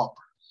 like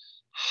copper.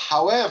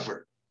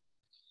 However,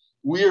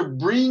 we are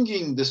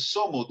bringing the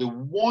SOMO, the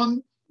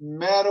one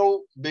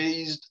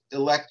metal-based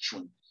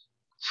electron,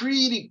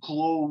 pretty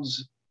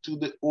close to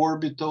the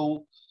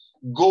orbital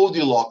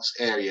Goldilocks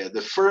area,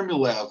 the Fermi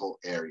level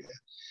area.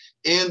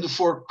 And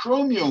for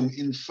chromium,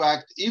 in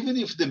fact, even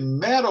if the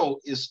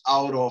metal is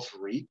out of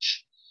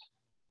reach,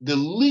 the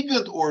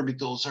ligand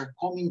orbitals are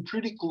coming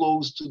pretty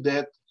close to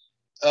that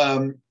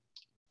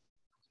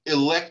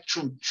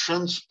electron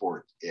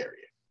transport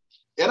area.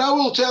 And I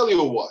will tell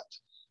you what,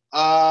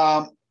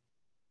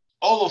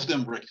 all of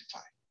them rectify,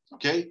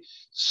 okay?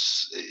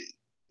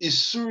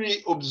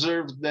 Isuri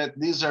observed that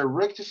these are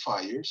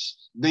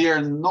rectifiers. They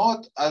are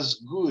not as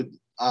good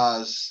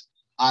as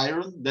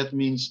iron. That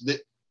means the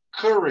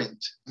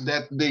current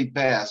that they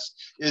pass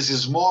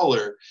is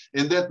smaller,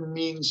 and that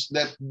means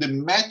that the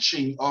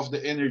matching of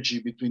the energy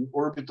between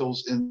orbitals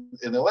and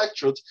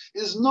electrodes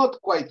is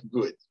not quite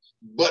good,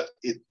 but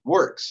it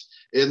works.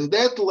 And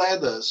that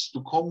led us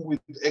to come with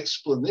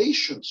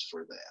explanations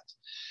for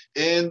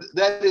that. And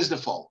that is the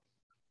following.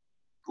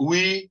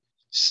 We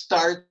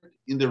start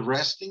in the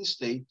resting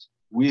state.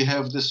 We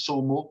have the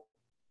SOMO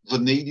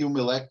vanadium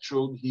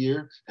electrode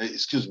here,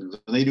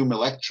 vanadium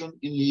electron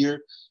in here,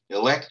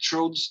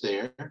 electrodes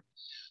there.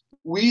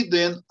 We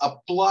then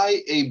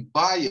apply a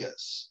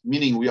bias,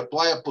 meaning we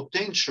apply a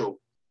potential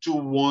to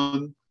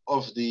one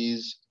of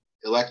these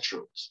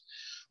electrodes.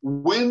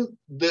 When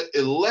the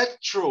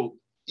electrode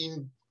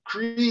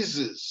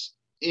increases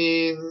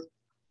in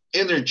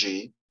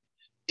energy,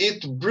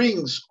 it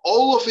brings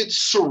all of its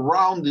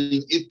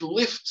surrounding, it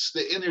lifts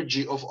the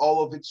energy of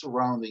all of its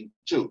surrounding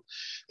too.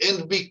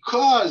 And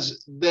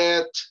because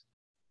that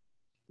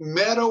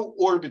metal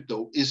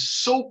orbital is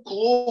so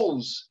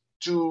close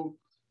to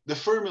the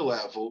Fermi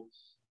level,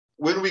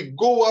 when we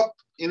go up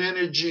in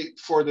energy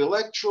for the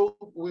electrode,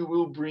 we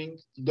will bring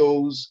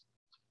those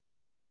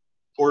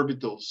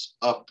orbitals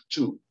up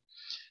too.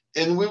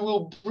 And we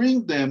will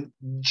bring them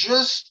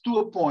just to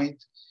a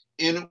point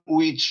in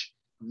which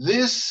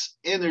this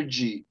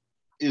energy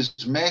is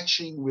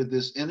matching with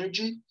this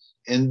energy,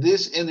 and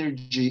this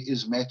energy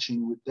is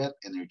matching with that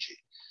energy,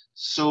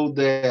 so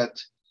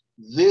that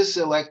this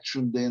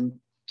electron then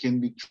can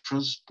be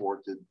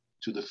transported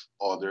to the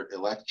other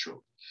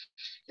electrode.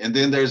 And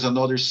then there's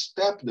another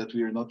step that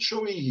we are not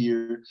showing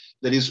here,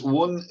 that is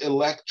one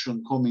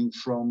electron coming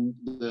from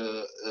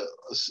the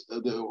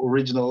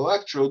original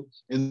electrode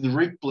and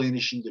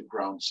replenishing the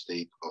ground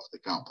state of the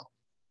compound.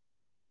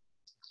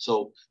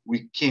 So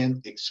we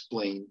can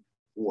explain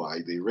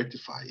why they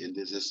rectify, and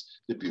this is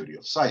the beauty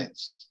of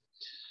science.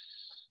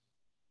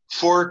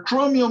 For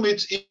chromium,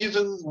 it's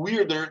even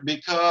weirder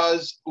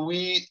because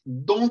we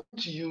don't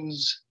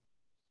use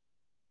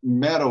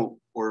metal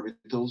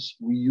orbitals,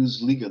 we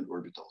use ligand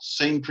orbitals.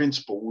 Same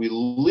principle, we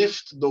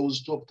lift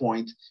those to a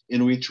point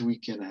in which we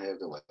can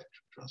have electron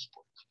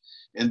transport.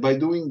 And by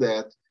doing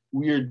that,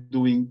 we are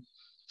doing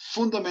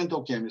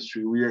fundamental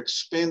chemistry. We are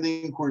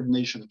expanding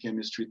coordination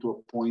chemistry to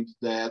a point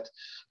that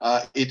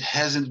it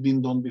hasn't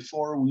been done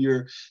before. We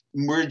are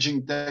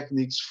merging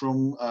techniques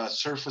from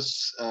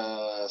surface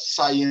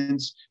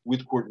science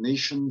with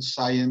coordination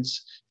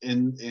science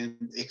and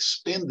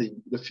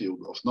expanding the field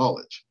of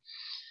knowledge.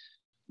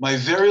 My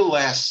very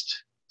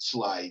last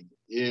slide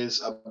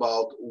is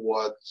about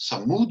what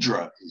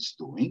Samudra is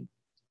doing.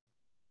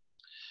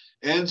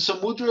 And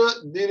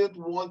Samudra didn't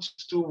want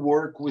to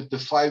work with the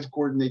 5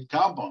 coordinate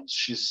compounds.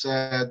 She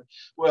said,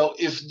 well,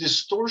 if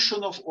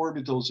distortion of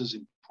orbitals is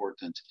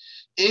important,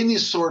 any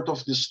sort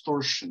of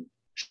distortion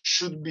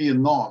should be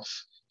enough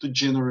to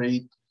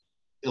generate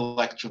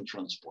electron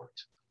transport.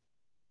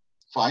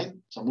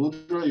 Fine,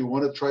 Samudra, you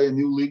want to try a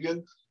new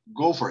ligand?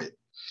 Go for it.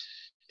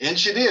 And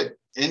she did.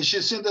 And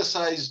she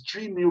synthesized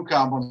 3 new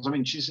compounds. I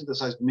mean, she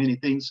synthesized many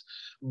things,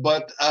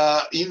 but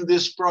in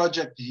this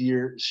project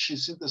here, she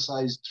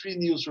synthesized 3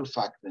 new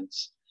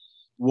surfactants,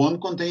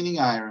 1 containing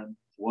iron,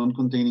 1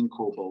 containing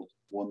cobalt,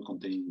 1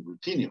 containing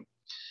ruthenium.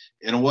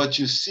 And what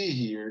you see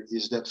here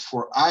is that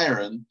for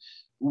iron,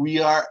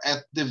 we are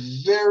at the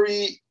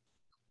very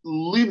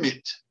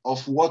limit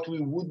of what we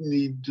would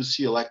need to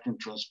see electron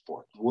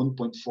transport,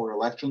 1.4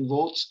 electron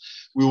volts.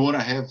 We want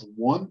to have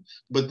 1,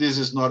 but this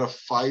is not a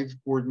 5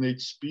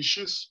 coordinate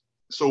species,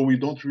 so we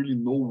don't really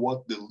know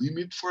what the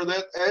limit for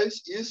that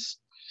is.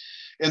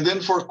 And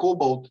then for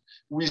cobalt,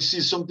 we see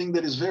something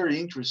that is very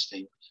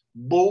interesting.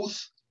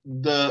 Both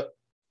the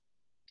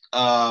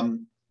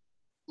LUMO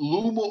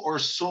or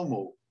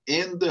SOMO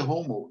and the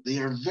HOMO, they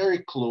are very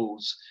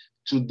close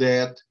to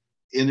that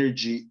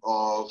energy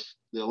of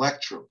the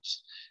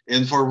electrodes.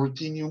 And for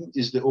ruthenium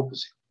is the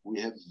opposite. We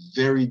have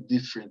very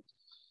different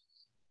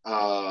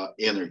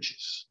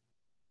energies.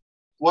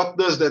 What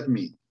does that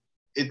mean?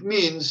 It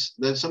means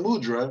that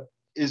Samudra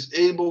is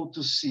able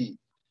to see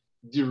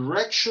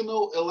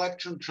directional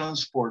electron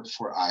transport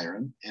for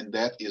iron, and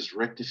that is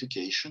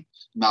rectification.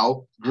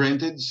 Now,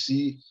 granted,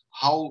 see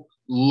how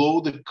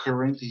low the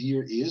current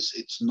here is.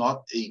 It's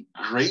not a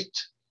great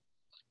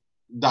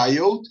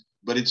diode,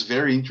 but it's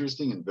very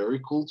interesting and very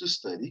cool to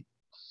study.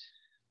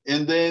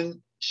 And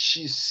then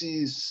she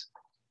sees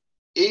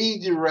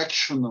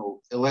adirectional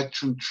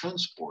electron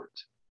transport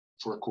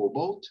for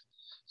cobalt.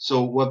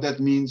 So what that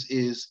means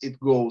is it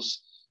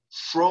goes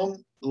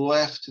from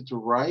left to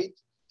right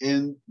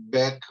and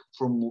back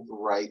from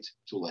right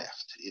to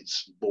left.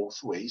 It's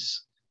both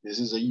ways. This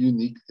is a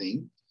unique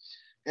thing.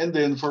 And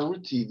then for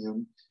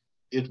ruthenium,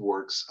 it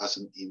works as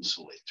an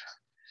insulator.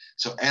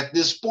 So at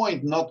this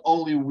point, not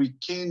only we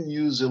can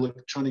use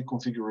electronic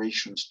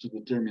configurations to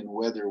determine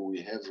whether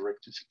we have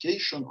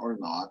rectification or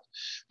not,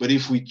 but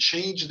if we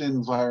change the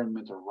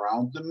environment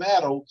around the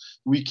metal,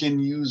 we can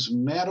use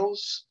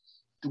metals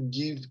to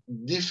give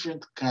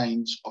different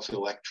kinds of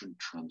electron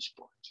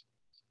transport.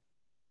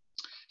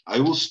 I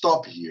will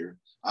stop here.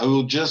 I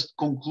will just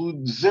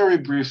conclude very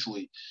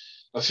briefly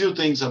a few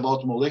things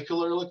about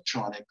molecular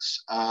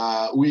electronics.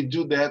 We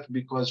do that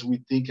because we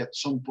think at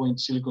some point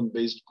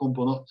silicon-based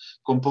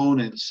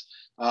components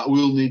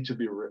will need to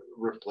be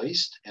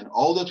replaced. And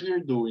all that we are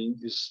doing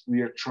is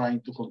we are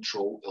trying to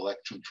control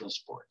electron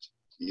transport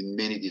in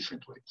many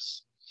different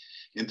ways.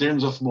 In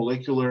terms of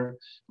molecular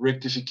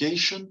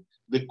rectification,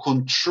 the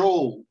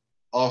control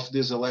of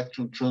this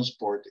electron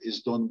transport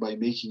is done by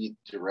making it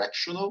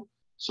directional.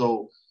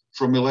 So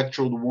from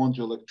electrode 1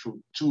 to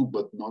electrode 2,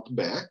 but not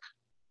back.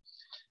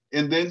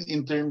 And then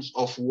in terms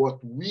of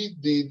what we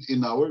did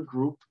in our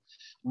group,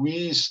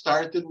 we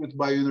started with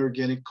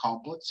bioinorganic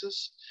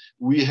complexes.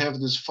 We have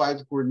this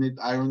 5-coordinate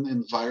iron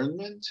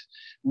environment.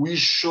 We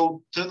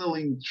showed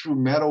tunneling through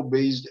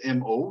metal-based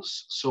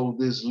MOs, so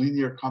this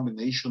linear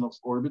combination of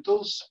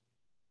orbitals.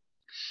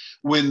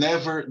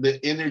 Whenever the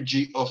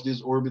energy of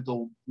this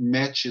orbital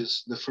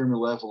matches the Fermi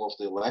level of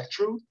the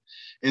electrode.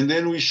 And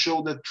then we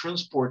show that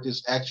transport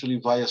is actually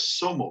via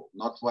SOMO,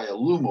 not via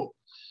LUMO.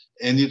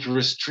 And it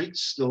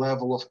restricts the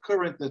level of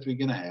current that we're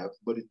gonna have,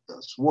 but it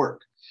does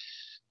work.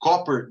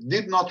 Copper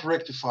did not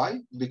rectify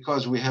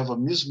because we have a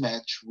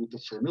mismatch with the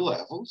Fermi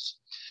levels.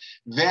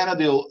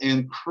 Vanadil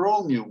and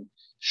chromium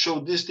show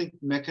distinct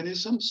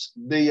mechanisms.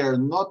 They are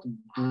not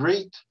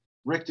great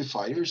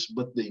rectifiers,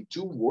 but they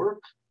do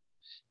work.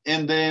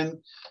 And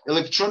then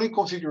electronic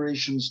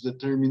configurations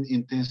determine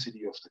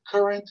intensity of the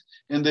current,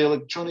 and the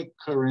electronic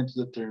current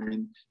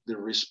determine the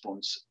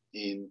response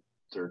in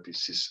therapy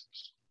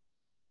systems.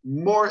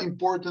 More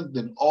important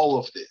than all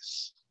of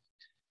this,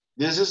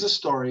 this is a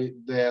story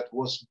that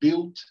was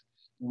built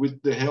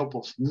with the help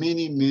of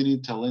many, many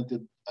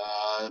talented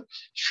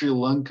Sri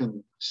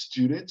Lankan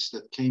students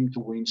that came to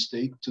Wayne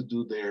State to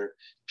do their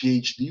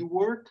PhD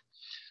work.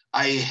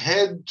 I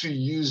had to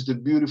use the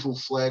beautiful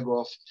flag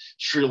of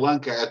Sri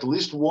Lanka at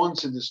least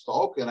once in this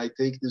talk, and I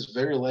take this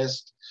very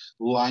last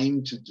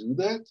line to do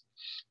that.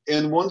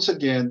 And once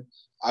again,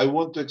 I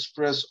want to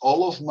express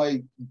all of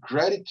my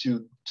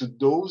gratitude to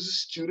those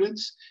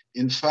students.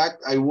 In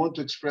fact, I want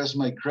to express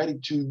my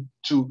gratitude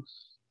to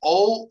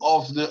all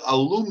of the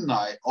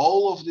alumni,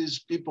 all of these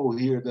people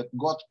here that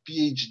got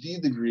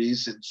PhD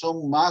degrees and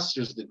some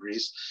master's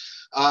degrees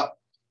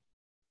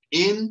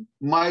in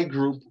my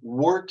group,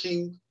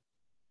 working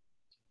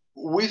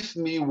with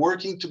me,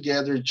 working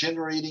together,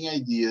 generating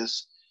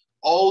ideas.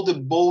 All the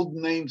bold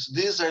names,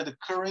 these are the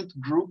current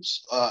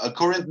groups,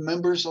 current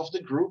members of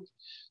the group.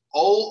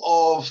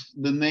 All of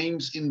the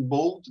names in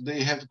bold,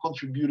 they have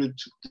contributed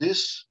to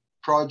this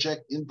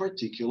project in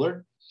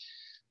particular.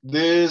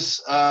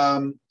 This,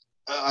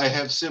 I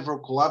have several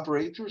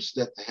collaborators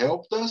that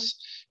helped us.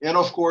 And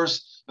of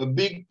course, a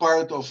big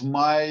part of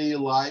my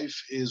life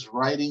is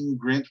writing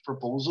grant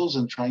proposals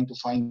and trying to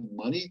find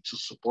money to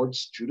support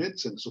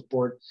students and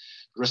support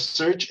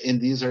research.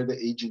 And these are the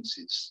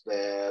agencies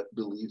that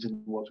believe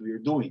in what we are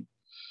doing.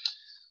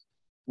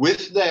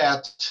 With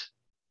that,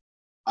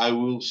 I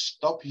will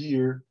stop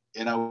here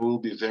and I will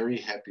be very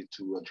happy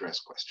to address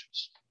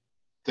questions.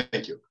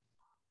 Thank you.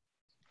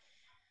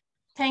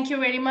 Thank you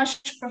very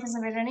much, Professor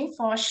Verani,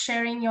 for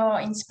sharing your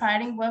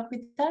inspiring work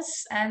with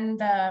us and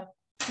the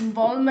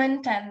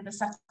involvement and the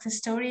success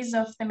stories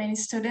of the many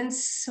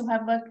students who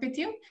have worked with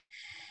you.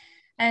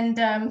 And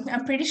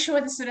I'm pretty sure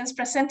the students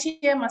present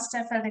here must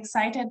have felt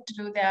excited to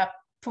do their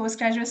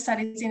postgraduate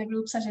studies in a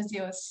group such as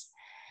yours.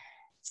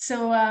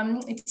 So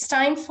it's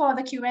time for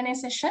the Q&A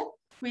session.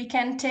 We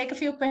can take a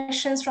few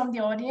questions from the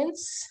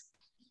audience.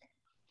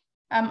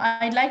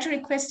 I'd like to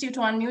request you to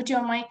unmute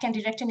your mic and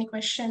direct any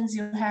questions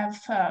you have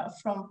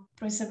from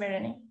Professor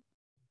Verani.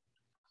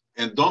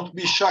 And don't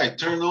be shy,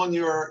 turn on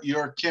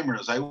your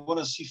cameras. I want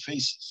to see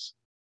faces.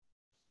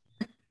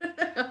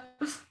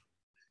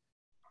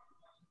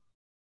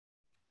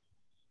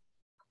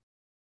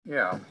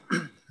 Yeah,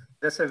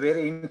 that's a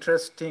very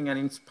interesting and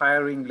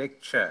inspiring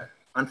lecture.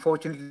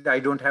 Unfortunately, I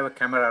don't have a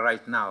camera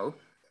right now,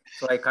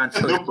 so I can't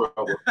show,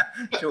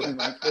 show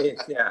my face.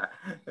 Yeah,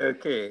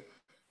 okay.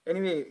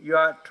 Anyway, you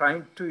are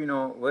trying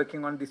to,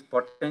 working on this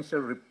potential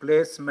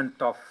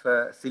replacement of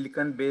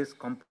silicon-based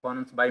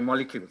components by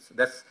molecules.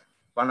 That's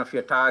one of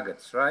your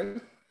targets,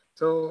 right?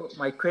 So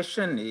my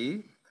question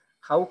is,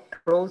 how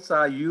close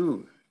are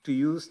you to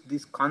use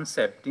this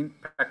concept in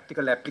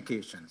practical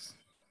applications?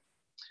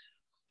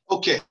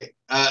 Okay,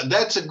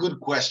 that's a good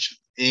question.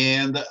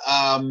 And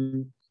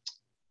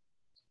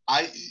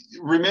I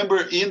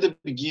remember in the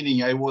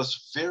beginning, I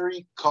was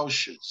very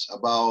cautious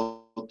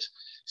about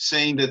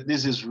saying that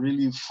this is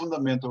really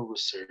fundamental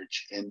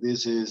research and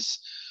this is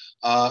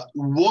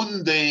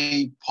one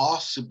day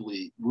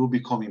possibly will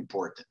become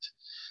important.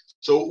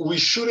 So we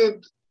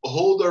shouldn't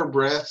hold our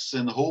breaths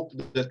and hope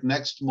that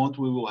next month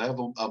we will have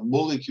a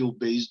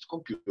molecule-based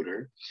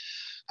computer.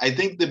 I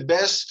think the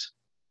best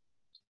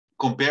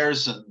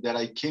comparison that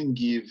I can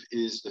give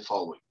is the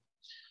following.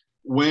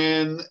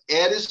 When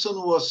Edison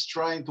was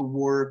trying to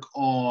work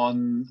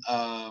on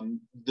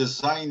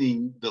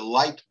designing the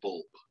light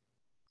bulb,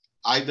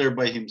 either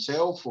by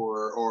himself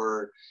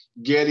or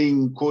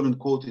getting quote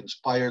unquote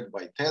inspired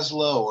by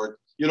Tesla, or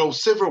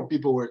several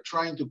people were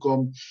trying to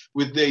come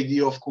with the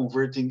idea of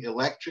converting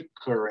electric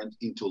current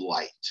into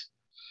light.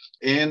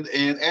 And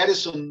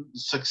Edison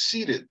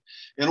succeeded.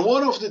 And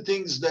one of the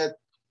things that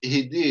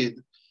he did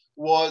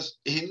was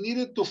he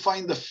needed to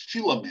find a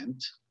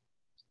filament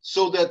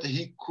so that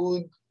he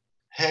could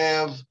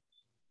have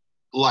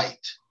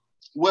light.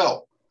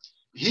 Well,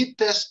 he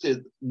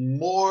tested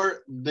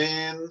more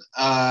than,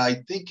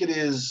 I think it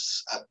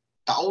is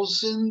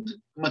 1,000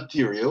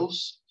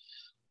 materials,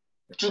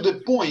 to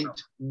the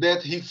point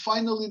that he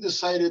finally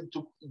decided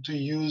to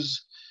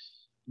use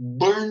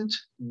burnt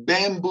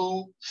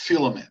bamboo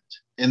filament.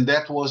 And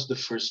that was the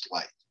first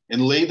light.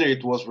 And later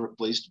it was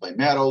replaced by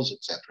metals,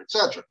 etc.,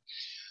 etc.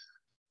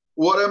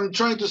 What I'm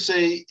trying to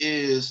say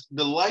is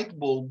the light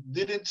bulb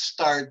didn't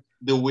start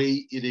the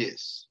way it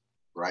is,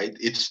 right?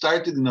 It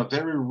started in a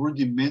very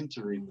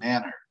rudimentary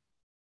manner.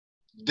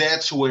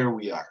 That's where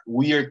we are.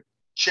 We are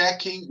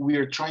checking, we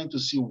are trying to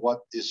see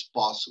what is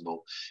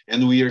possible,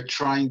 and we are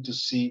trying to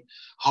see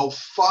how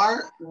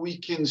far we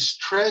can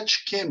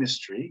stretch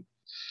chemistry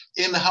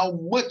and how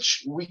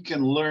much we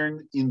can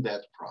learn in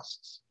that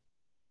process.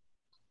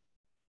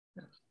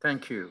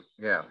 Thank you.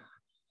 Yeah,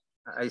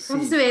 I see.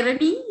 Professor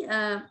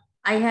Verani,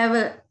 I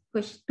have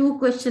two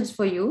questions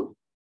for you.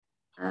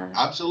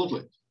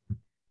 Absolutely.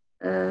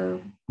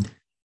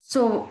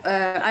 So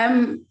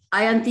I'm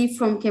Ayanti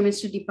from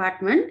Chemistry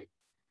Department.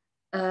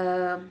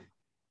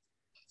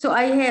 So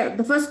I have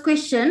the first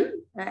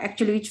question,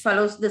 actually, which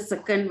follows the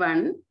second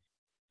one.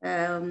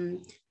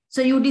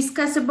 So you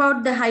discuss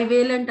about the high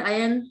valent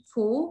iron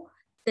 4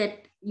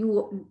 that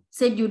you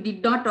said you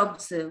did not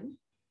observe,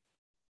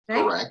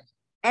 right? Correct.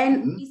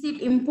 And is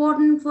it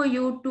important for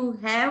you to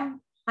have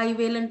high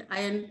valent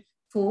iron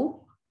 4?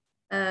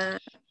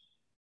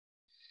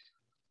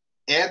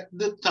 At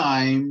the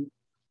time,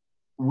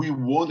 we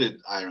wanted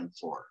iron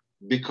 4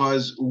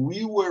 because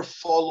we were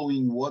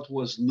following what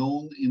was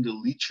known in the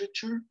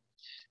literature.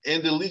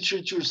 And the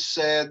literature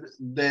said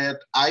that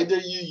either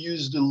you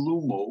use the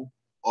LUMO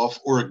of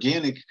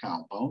organic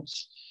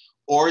compounds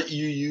or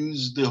you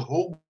use the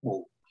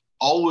HOMO,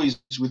 always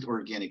with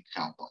organic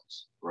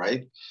compounds,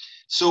 right?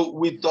 So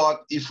we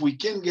thought if we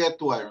can get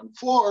to iron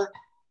 4,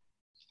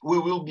 we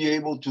will be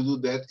able to do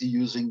that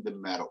using the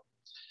metal.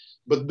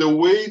 But the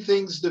way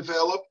things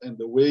developed and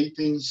the way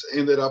things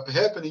ended up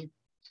happening,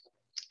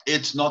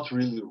 it's not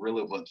really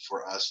relevant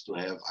for us to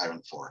have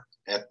iron 4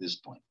 at this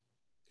point.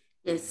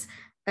 Yes.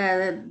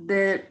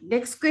 The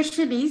next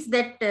question is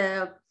that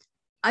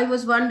I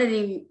was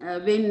wondering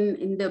when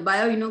in the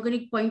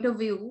bioinorganic point of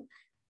view,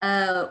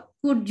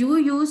 could you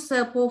use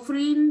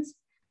porphyrins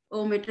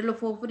or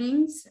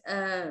metalloporphyrins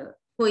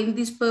for in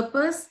this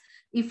purpose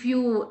if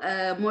you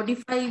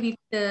modify with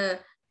the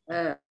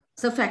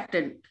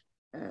surfactant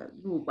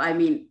group? I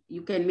mean,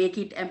 you can make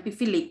it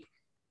amphiphilic.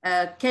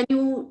 Can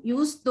you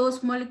use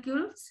those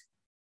molecules?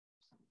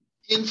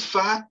 In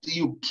fact,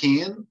 you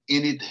can,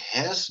 and it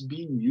has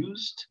been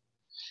used.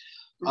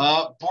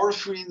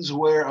 Porphyrins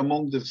were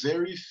among the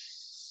very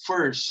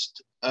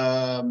first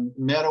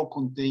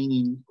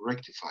metal-containing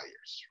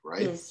rectifiers,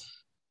 right? Yes.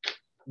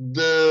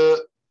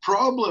 The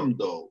problem,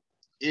 though,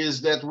 is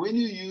that when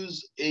you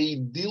use a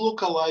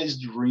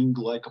delocalized ring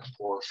like a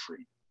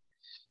porphyrin,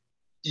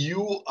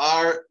 you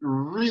are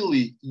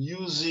really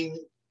using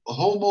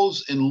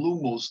HOMOs and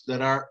LUMOs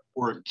that are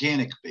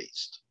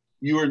organic-based.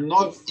 You are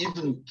not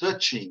even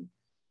touching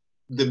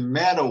the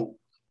metal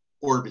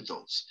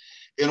orbitals.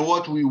 And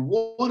what we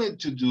wanted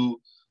to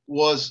do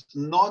was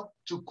not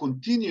to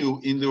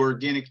continue in the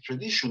organic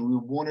tradition. We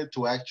wanted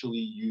to actually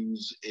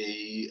use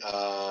the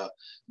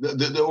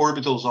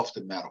orbitals of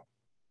the metal.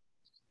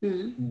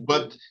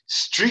 But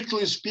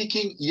strictly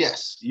speaking,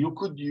 yes, you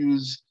could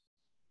use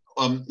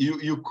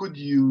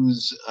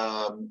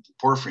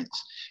porphyrins.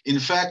 In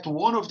fact,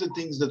 one of the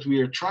things that we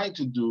are trying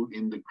to do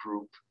in the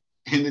group,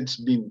 and it's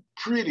been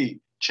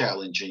pretty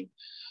challenging,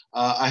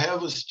 I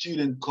have a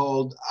student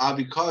called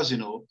Abby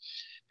Cosino,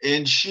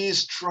 and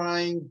she's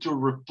trying to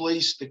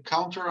replace the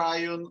counter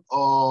ion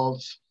of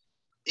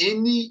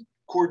any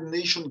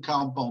coordination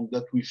compound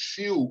that we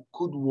feel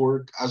could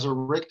work as a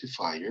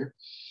rectifier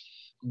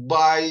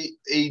by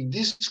a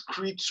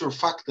discrete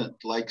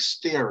surfactant like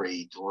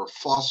stearate or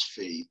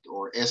phosphate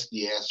or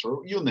SDS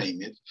or you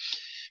name it.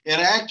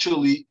 And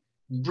actually,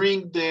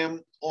 bring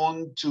them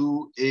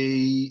onto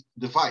a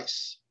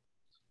device.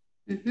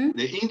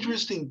 The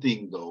interesting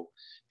thing, though,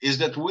 is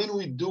that when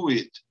we do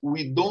it,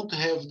 we don't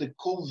have the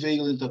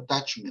covalent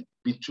attachment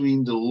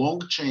between the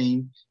long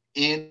chain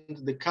and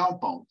the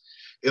compound.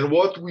 And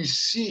what we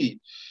see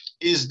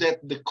is that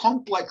the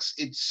complex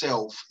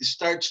itself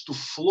starts to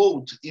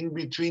float in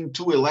between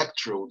two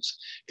electrodes,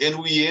 and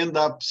we end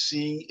up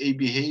seeing a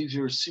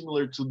behavior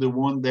similar to the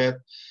one that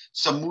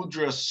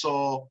Samudra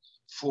saw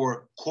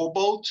for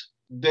cobalt.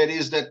 That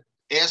is that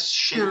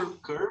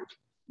S-shaped curve,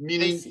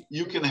 meaning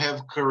you can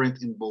have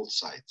current in both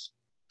sides,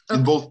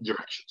 in both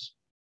directions.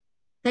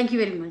 Thank you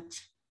very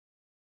much.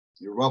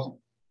 You're welcome.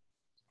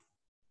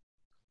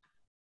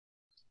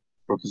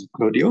 Professor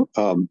Claudio,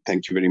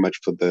 thank you very much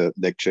for the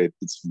lecture.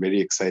 It's very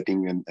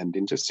exciting and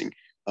interesting.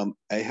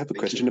 I have a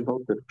question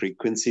about the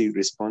frequency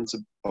response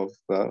of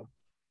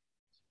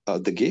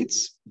the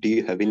gates. Do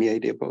you have any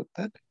idea about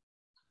that?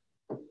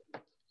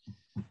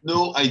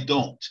 No, I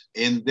don't.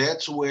 And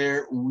that's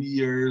where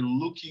we are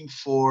looking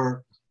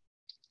for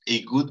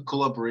a good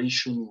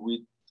collaboration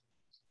with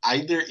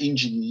either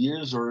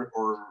engineers or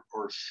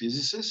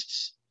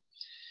physicists,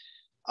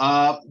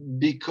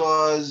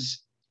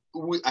 because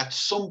at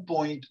some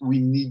point we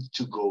need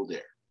to go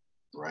there,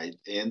 right?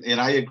 And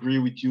I agree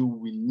with you,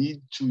 we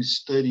need to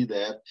study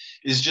that.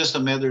 It's just a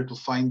matter to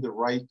find the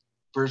right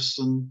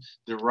person,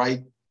 the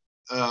right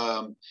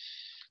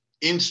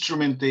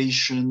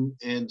instrumentation,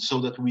 and so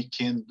that we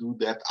can do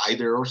that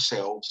either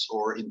ourselves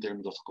or in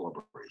terms of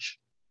collaboration.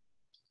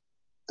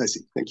 I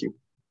see, thank you.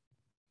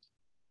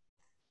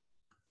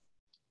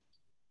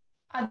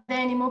 Are there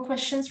any more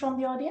questions from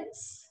the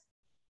audience?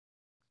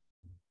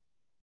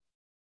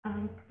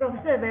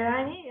 Professor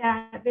Verani,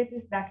 this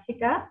is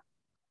Dakshika.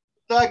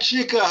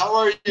 Dakshika, how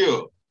are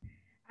you?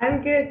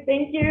 I'm good,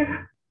 thank you.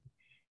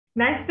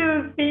 Nice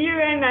to see you,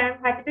 and I'm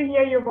happy to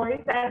hear your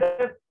voice. And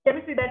the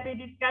chemistry that we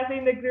discussed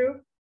in the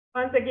group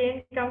once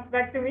again comes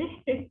back to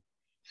me. It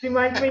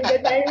reminds me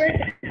that I was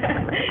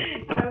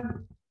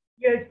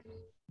your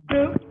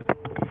group.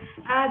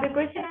 The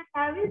question I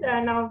have is,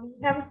 now we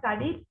have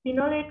studied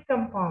phenolate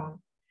compounds.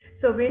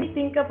 So when you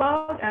think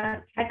about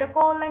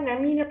catechol and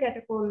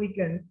aminocatechol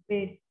ligands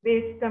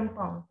based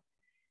compounds,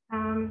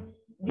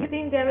 do you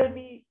think there will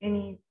be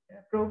any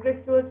progress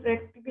towards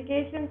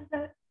rectifications,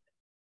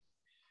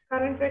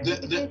 current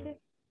rectification?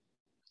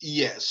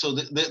 Yeah, so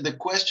the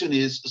question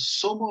is,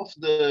 some of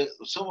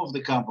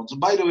the compounds,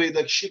 by the way,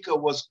 Dakshika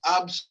was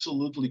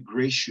absolutely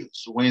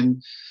gracious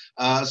when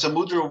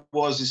Samudra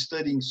was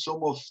studying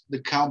some of the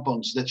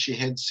compounds that she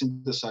had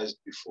synthesized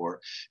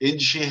before,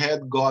 and she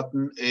had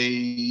gotten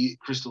a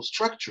crystal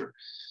structure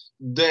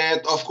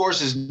that, of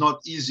course, is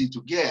not easy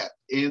to get.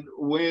 And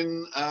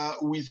when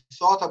we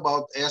thought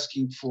about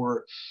asking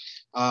for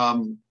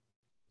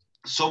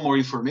some more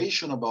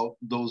information about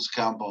those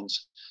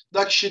compounds,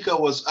 Dakshika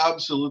was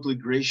absolutely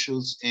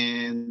gracious,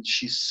 and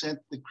she sent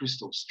the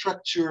crystal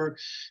structure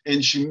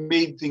and she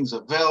made things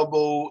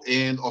available.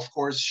 And of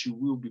course, she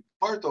will be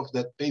part of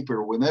that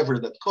paper whenever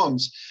that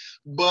comes.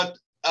 But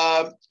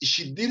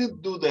she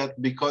didn't do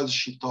that because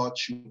she thought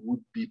she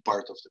would be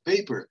part of the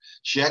paper.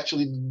 She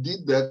actually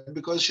did that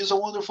because she's a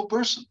wonderful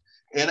person.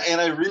 And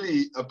I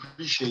really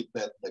appreciate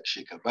that,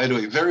 Dakshika, by the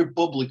way, very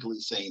publicly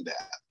saying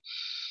that.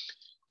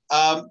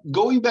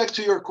 Going back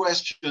to your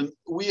question,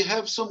 we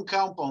have some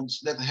compounds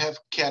that have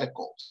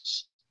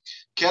catechols.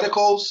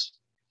 Catechols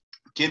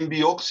can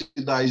be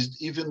oxidized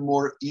even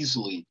more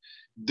easily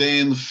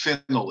than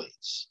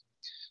phenolates.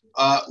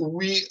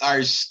 We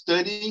are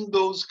studying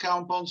those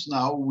compounds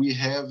now. We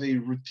have a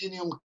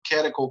ruthenium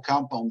catechol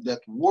compound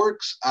that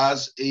works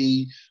as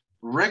a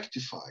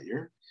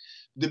rectifier.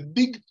 The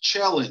big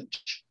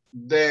challenge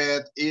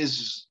that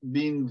is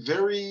being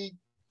very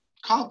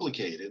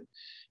complicated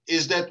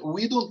is that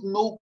we don't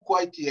know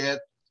quite yet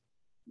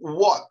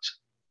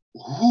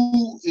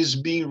who is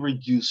being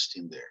reduced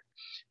in there.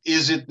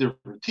 Is it the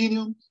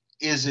ruthenium?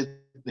 Is it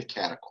the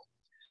catechol?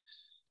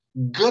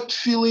 Gut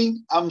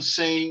feeling, I'm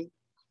saying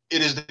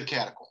it is the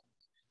catechol.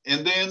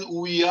 And then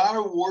we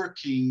are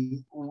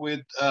working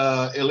with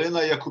Elena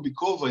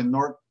Yakubikova in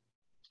North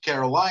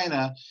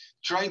Carolina,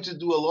 trying to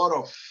do a lot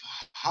of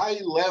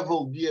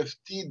high-level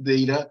DFT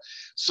data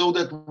so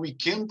that we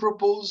can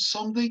propose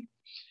something.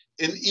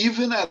 And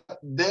even at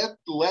that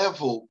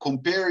level,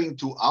 comparing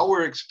to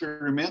our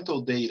experimental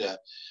data,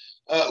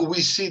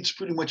 we see it's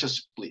pretty much a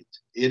split.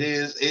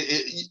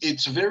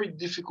 It's very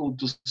difficult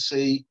to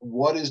say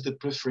what is the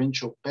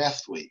preferential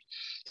pathway.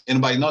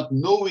 And by not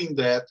knowing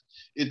that,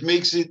 it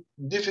makes it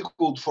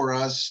difficult for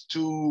us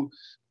to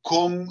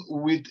come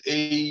with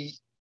a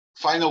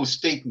final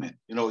statement.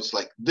 You know, it's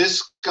like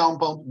this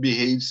compound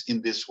behaves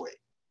in this way.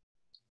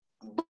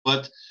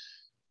 But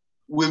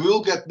we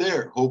will get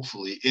there,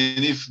 hopefully.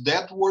 And if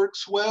that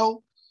works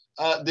well,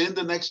 then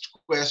the next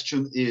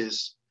question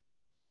is,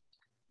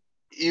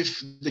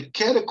 if the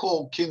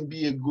catechol can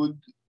be a good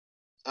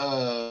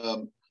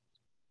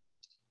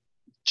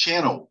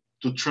channel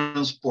to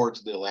transport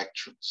the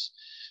electrons,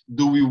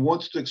 do we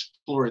want to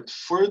explore it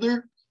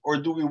further, or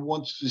do we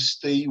want to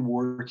stay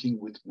working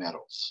with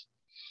metals?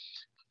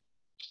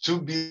 To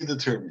be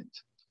determined.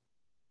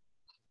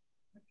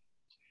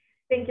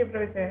 Thank you,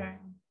 Professor.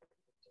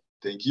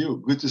 Thank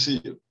you. Good to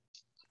see you.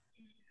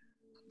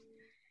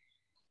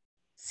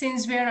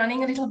 Since we're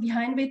running a little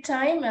behind with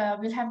time,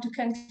 we'll have to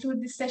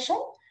conclude this session.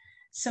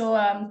 So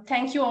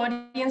thank you,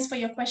 audience, for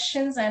your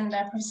questions, and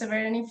Professor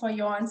Verani for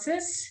your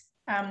answers.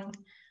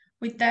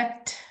 With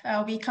that,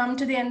 we come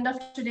to the end of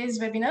today's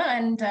webinar,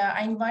 and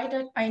I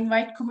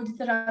invite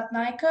Kumudita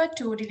Ratnayaka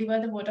to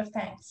deliver the vote of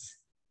thanks.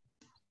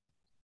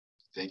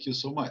 Thank you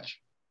so much.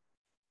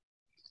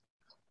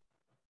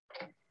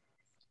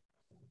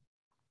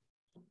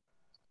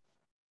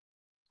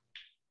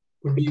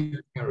 Good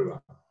evening, everyone.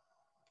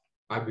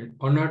 I've been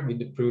honored with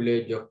the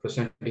privilege of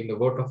presenting the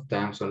vote of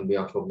thanks on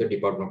behalf of the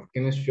Department of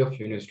Chemistry of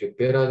University of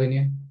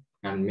Peradeniya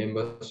and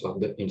members of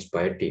the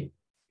INSPIRE team.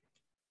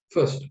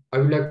 First, I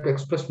would like to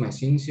express my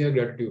sincere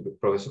gratitude to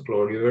Professor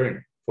Claudio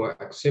Verani for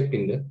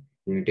accepting the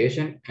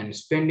invitation and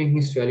spending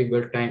his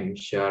valuable time in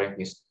sharing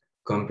his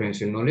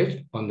comprehensive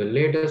knowledge on the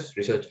latest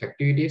research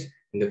activities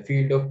in the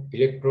field of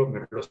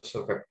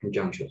electrometallosurfactant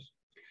junctions.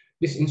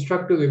 This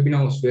instructive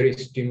webinar was very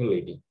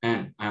stimulating,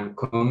 and I am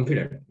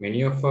confident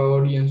many of our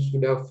audience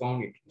would have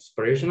found it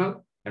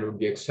inspirational and would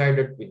be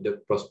excited with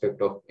the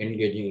prospect of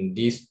engaging in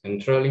these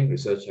enthralling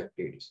research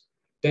activities.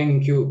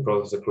 Thank you,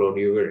 Professor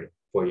Claudio Verani,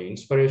 for your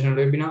inspirational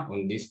webinar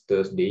on this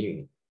Thursday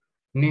evening.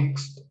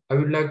 Next, I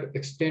would like to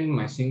extend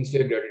my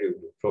sincere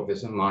gratitude to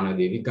Professor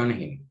Manadevi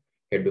Ganahin,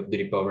 Head of the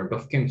Department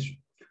of Chemistry,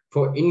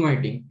 for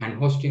inviting and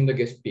hosting the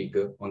guest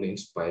speaker on the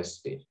INSPIRE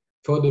stage.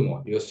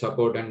 Furthermore, your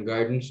support and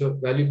guidance are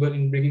valuable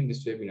in bringing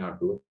this webinar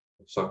to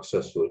a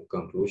successful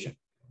conclusion.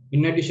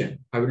 In addition,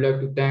 I would like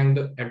to thank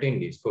the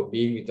attendees for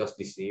being with us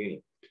this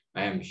evening.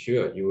 I am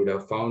sure you would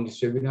have found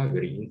this webinar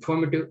very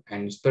informative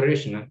and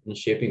inspirational in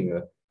shaping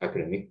your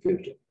academic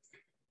future.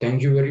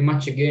 Thank you very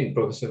much again,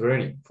 Professor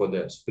Verani, for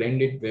the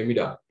splendid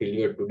webinar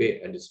delivered today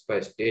at the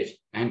INSPIRE stage.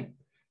 And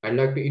I'd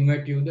like to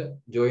invite you to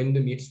join the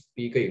Meet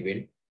Speaker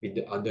event with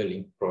the other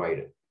link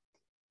provided.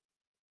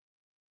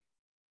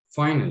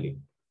 Finally,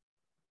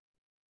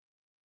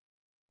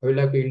 I would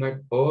like to invite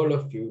all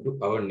of you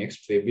to our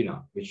next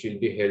webinar, which will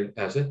be held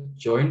as a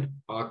joint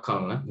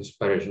Arcana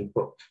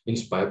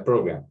INSPIRE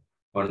program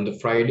on the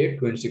Friday,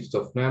 26th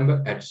of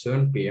November at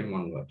 7 p.m.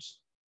 onwards.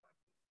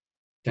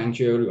 Thank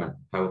you, everyone.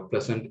 Have a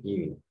pleasant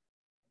evening.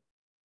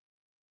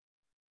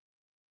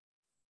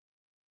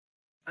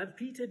 I'm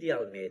Peter de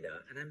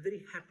Almeida, and I'm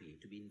very happy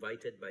to be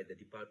invited by the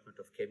Department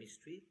of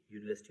Chemistry,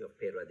 University of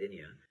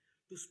Peradeniya,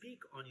 to speak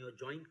on your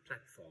joint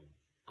platform,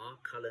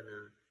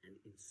 Arcana and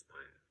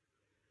INSPIRE.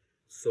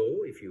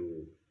 So, if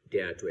you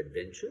dare to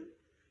adventure,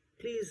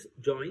 please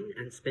join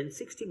and spend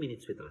 60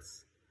 minutes with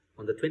us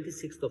on the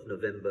 26th of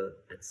November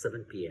at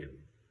 7 p.m.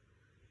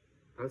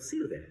 I'll see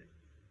you there.